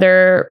that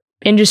other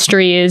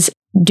industries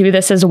do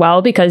this as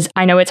well, because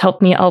I know it's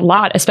helped me a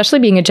lot, especially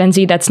being a Gen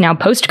Z that's now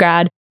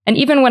post-grad. And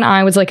even when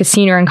I was like a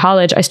senior in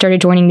college, I started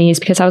joining these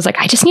because I was like,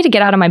 I just need to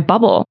get out of my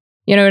bubble.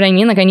 You know what I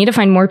mean? Like I need to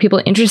find more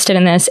people interested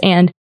in this.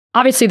 And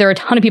obviously there are a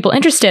ton of people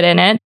interested in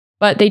it,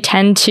 but they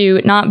tend to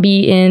not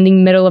be in the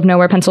middle of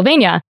nowhere,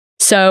 Pennsylvania.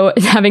 So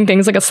having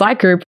things like a Slack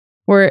group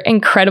were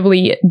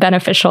incredibly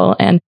beneficial.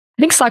 And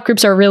I think Slack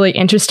groups are really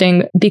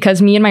interesting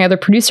because me and my other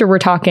producer were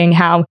talking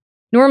how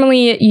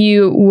normally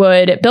you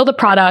would build a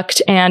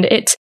product and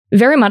it's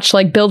very much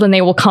like build and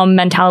they will come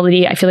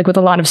mentality, I feel like with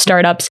a lot of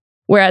startups.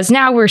 Whereas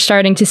now we're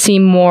starting to see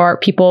more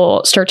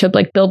people start to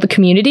like build the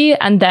community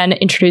and then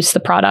introduce the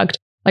product.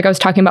 Like I was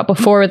talking about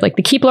before with like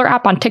the Keepler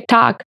app on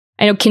TikTok.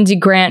 I know Kinsey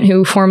Grant,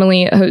 who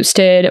formerly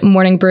hosted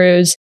Morning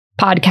Brew's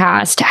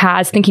podcast,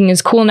 has Thinking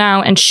is Cool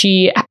now, and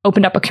she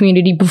opened up a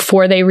community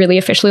before they really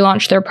officially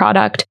launched their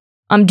product.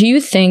 Do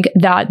you think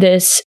that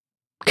this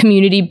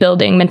community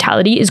building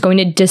mentality is going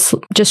to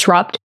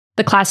disrupt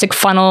the classic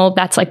funnel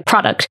that's like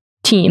product,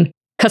 team,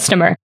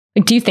 customer?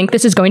 Like, do you think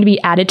this is going to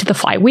be added to the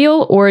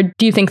flywheel, or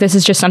do you think this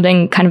is just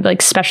something kind of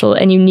like special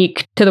and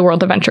unique to the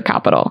world of venture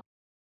capital?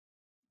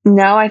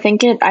 No, I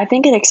think it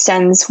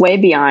extends way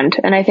beyond.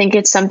 And I think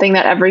it's something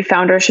that every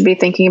founder should be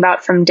thinking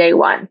about from day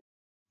one,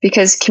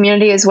 because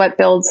community is what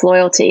builds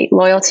loyalty.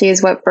 Loyalty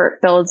is what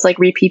builds like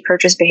repeat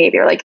purchase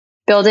behavior, like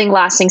building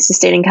lasting,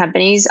 sustaining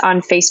companies on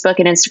Facebook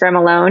and Instagram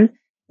alone.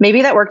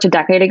 Maybe that worked a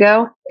decade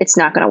ago. It's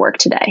not going to work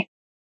today.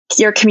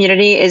 Your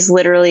community is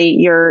literally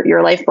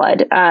your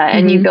lifeblood.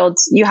 And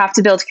you have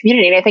to build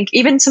community. And I think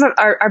even some of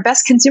our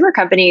best consumer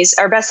companies,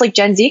 our best like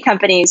Gen Z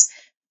companies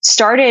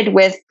started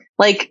with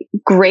like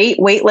great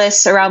wait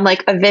lists around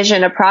like a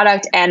vision, a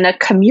product, and a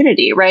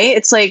community, right?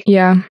 It's like,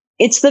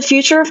 it's the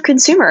future of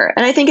consumer.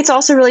 And I think it's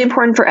also really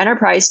important for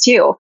enterprise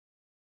too.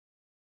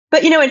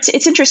 But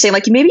it's interesting.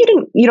 Like maybe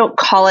you don't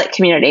call it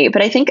community,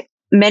 but I think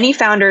many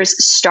founders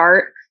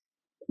start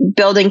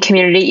building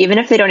community, even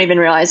if they don't even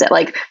realize it.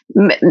 Like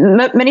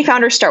many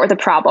founders start with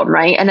a problem,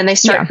 right? And then they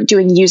start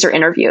doing user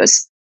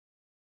interviews.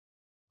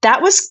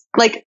 That was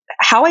like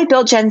how I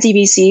built Gen Z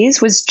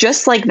VCs, was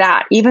just like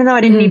that. Even though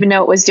I didn't even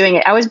know it was doing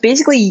it, I was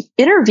basically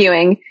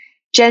interviewing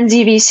Gen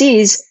Z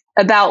VCs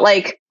about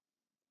like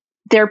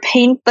their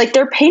pain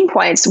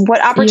points,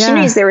 what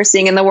opportunities they were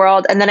seeing in the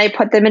world. And then I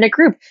put them in a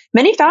group.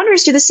 Many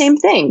founders do the same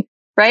thing,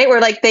 right?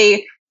 Where like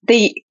they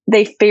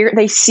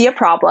see a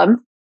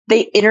problem,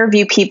 they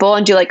interview people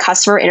and do like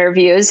customer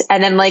interviews,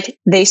 and then like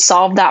they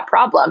solve that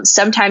problem.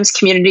 Sometimes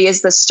community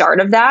is the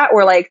start of that,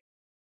 or like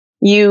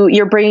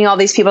you're bringing all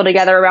these people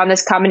together around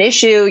this common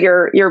issue.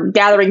 You're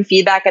gathering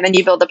feedback, and then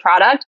you build the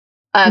product.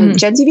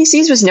 Gen Z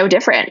VCs was no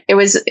different. It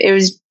was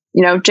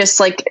just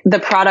like the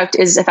product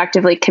is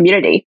effectively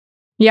community.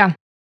 Yeah.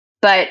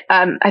 But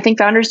I think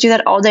founders do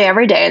that all day,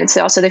 every day, and it's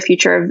also the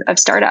future of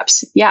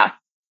startups. Yeah.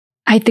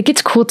 I think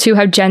it's cool too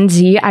how Gen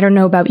Z, I don't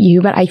know about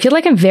you, but I feel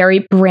like I'm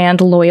very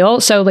brand loyal.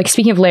 So like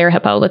speaking of Layer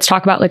Hippo, let's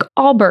talk about like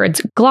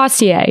Allbirds,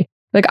 Glossier.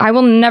 Like I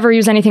will never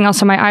use anything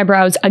else on my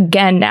eyebrows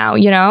again now,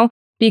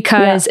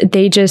 because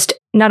they just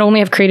not only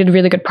have created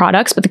really good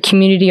products, but the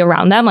community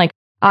around them. Like,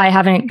 I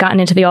haven't gotten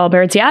into the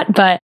Allbirds yet,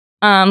 but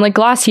like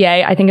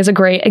Glossier, I think is a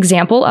great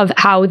example of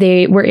how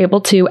they were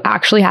able to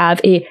actually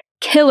have a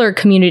killer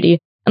community.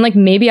 And like,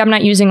 maybe I'm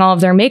not using all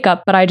of their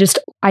makeup, but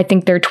I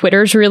think their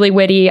Twitter's really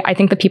witty. I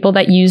think the people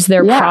that use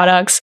their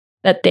products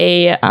that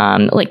they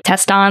like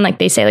test on, like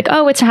they say like,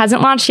 oh, it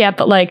hasn't launched yet,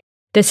 but like,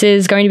 this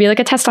is going to be like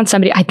a test on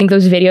somebody. I think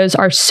those videos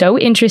are so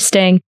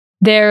interesting.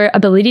 Their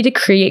ability to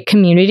create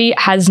community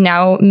has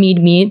now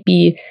made me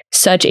be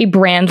such a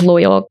brand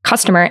loyal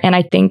customer. And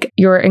I think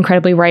you're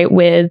incredibly right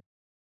with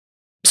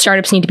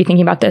startups need to be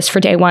thinking about this for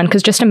day one.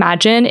 Because just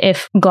imagine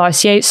if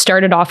Glossier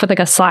started off with like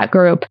a Slack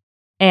group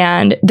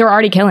and they're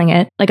already killing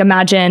it. Like,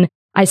 imagine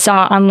I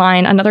saw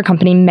online another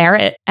company,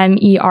 Merit,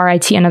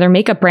 MERIT, another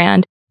makeup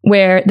brand,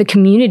 where the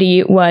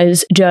community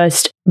was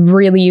just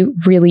really,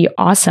 really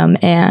awesome.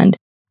 And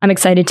I'm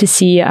excited to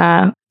see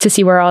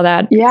where all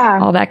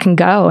that can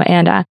go.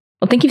 And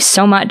well, thank you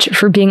so much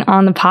for being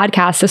on the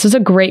podcast. This was a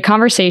great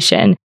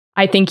conversation.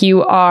 I think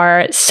you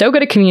are so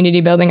good at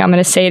community building. I'm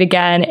going to say it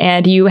again.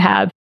 And you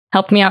have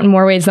helped me out in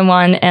more ways than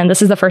one. And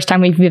this is the first time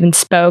we've even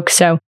spoke.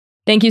 So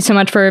thank you so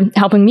much for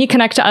helping me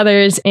connect to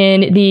others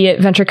in the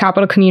venture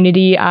capital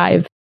community.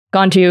 I've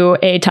gone to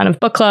a ton of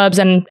book clubs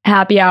and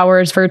happy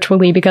hours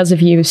virtually because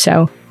of you.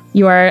 So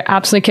you are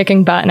absolutely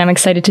kicking butt. And I'm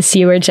excited to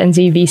see where Gen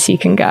Z VC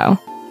can go.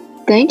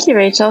 Thank you,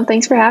 Rachel.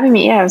 Thanks for having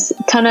me. Yeah, it was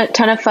a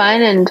ton of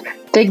fun and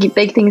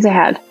big things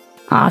ahead.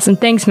 Awesome.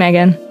 Thanks,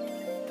 Megan.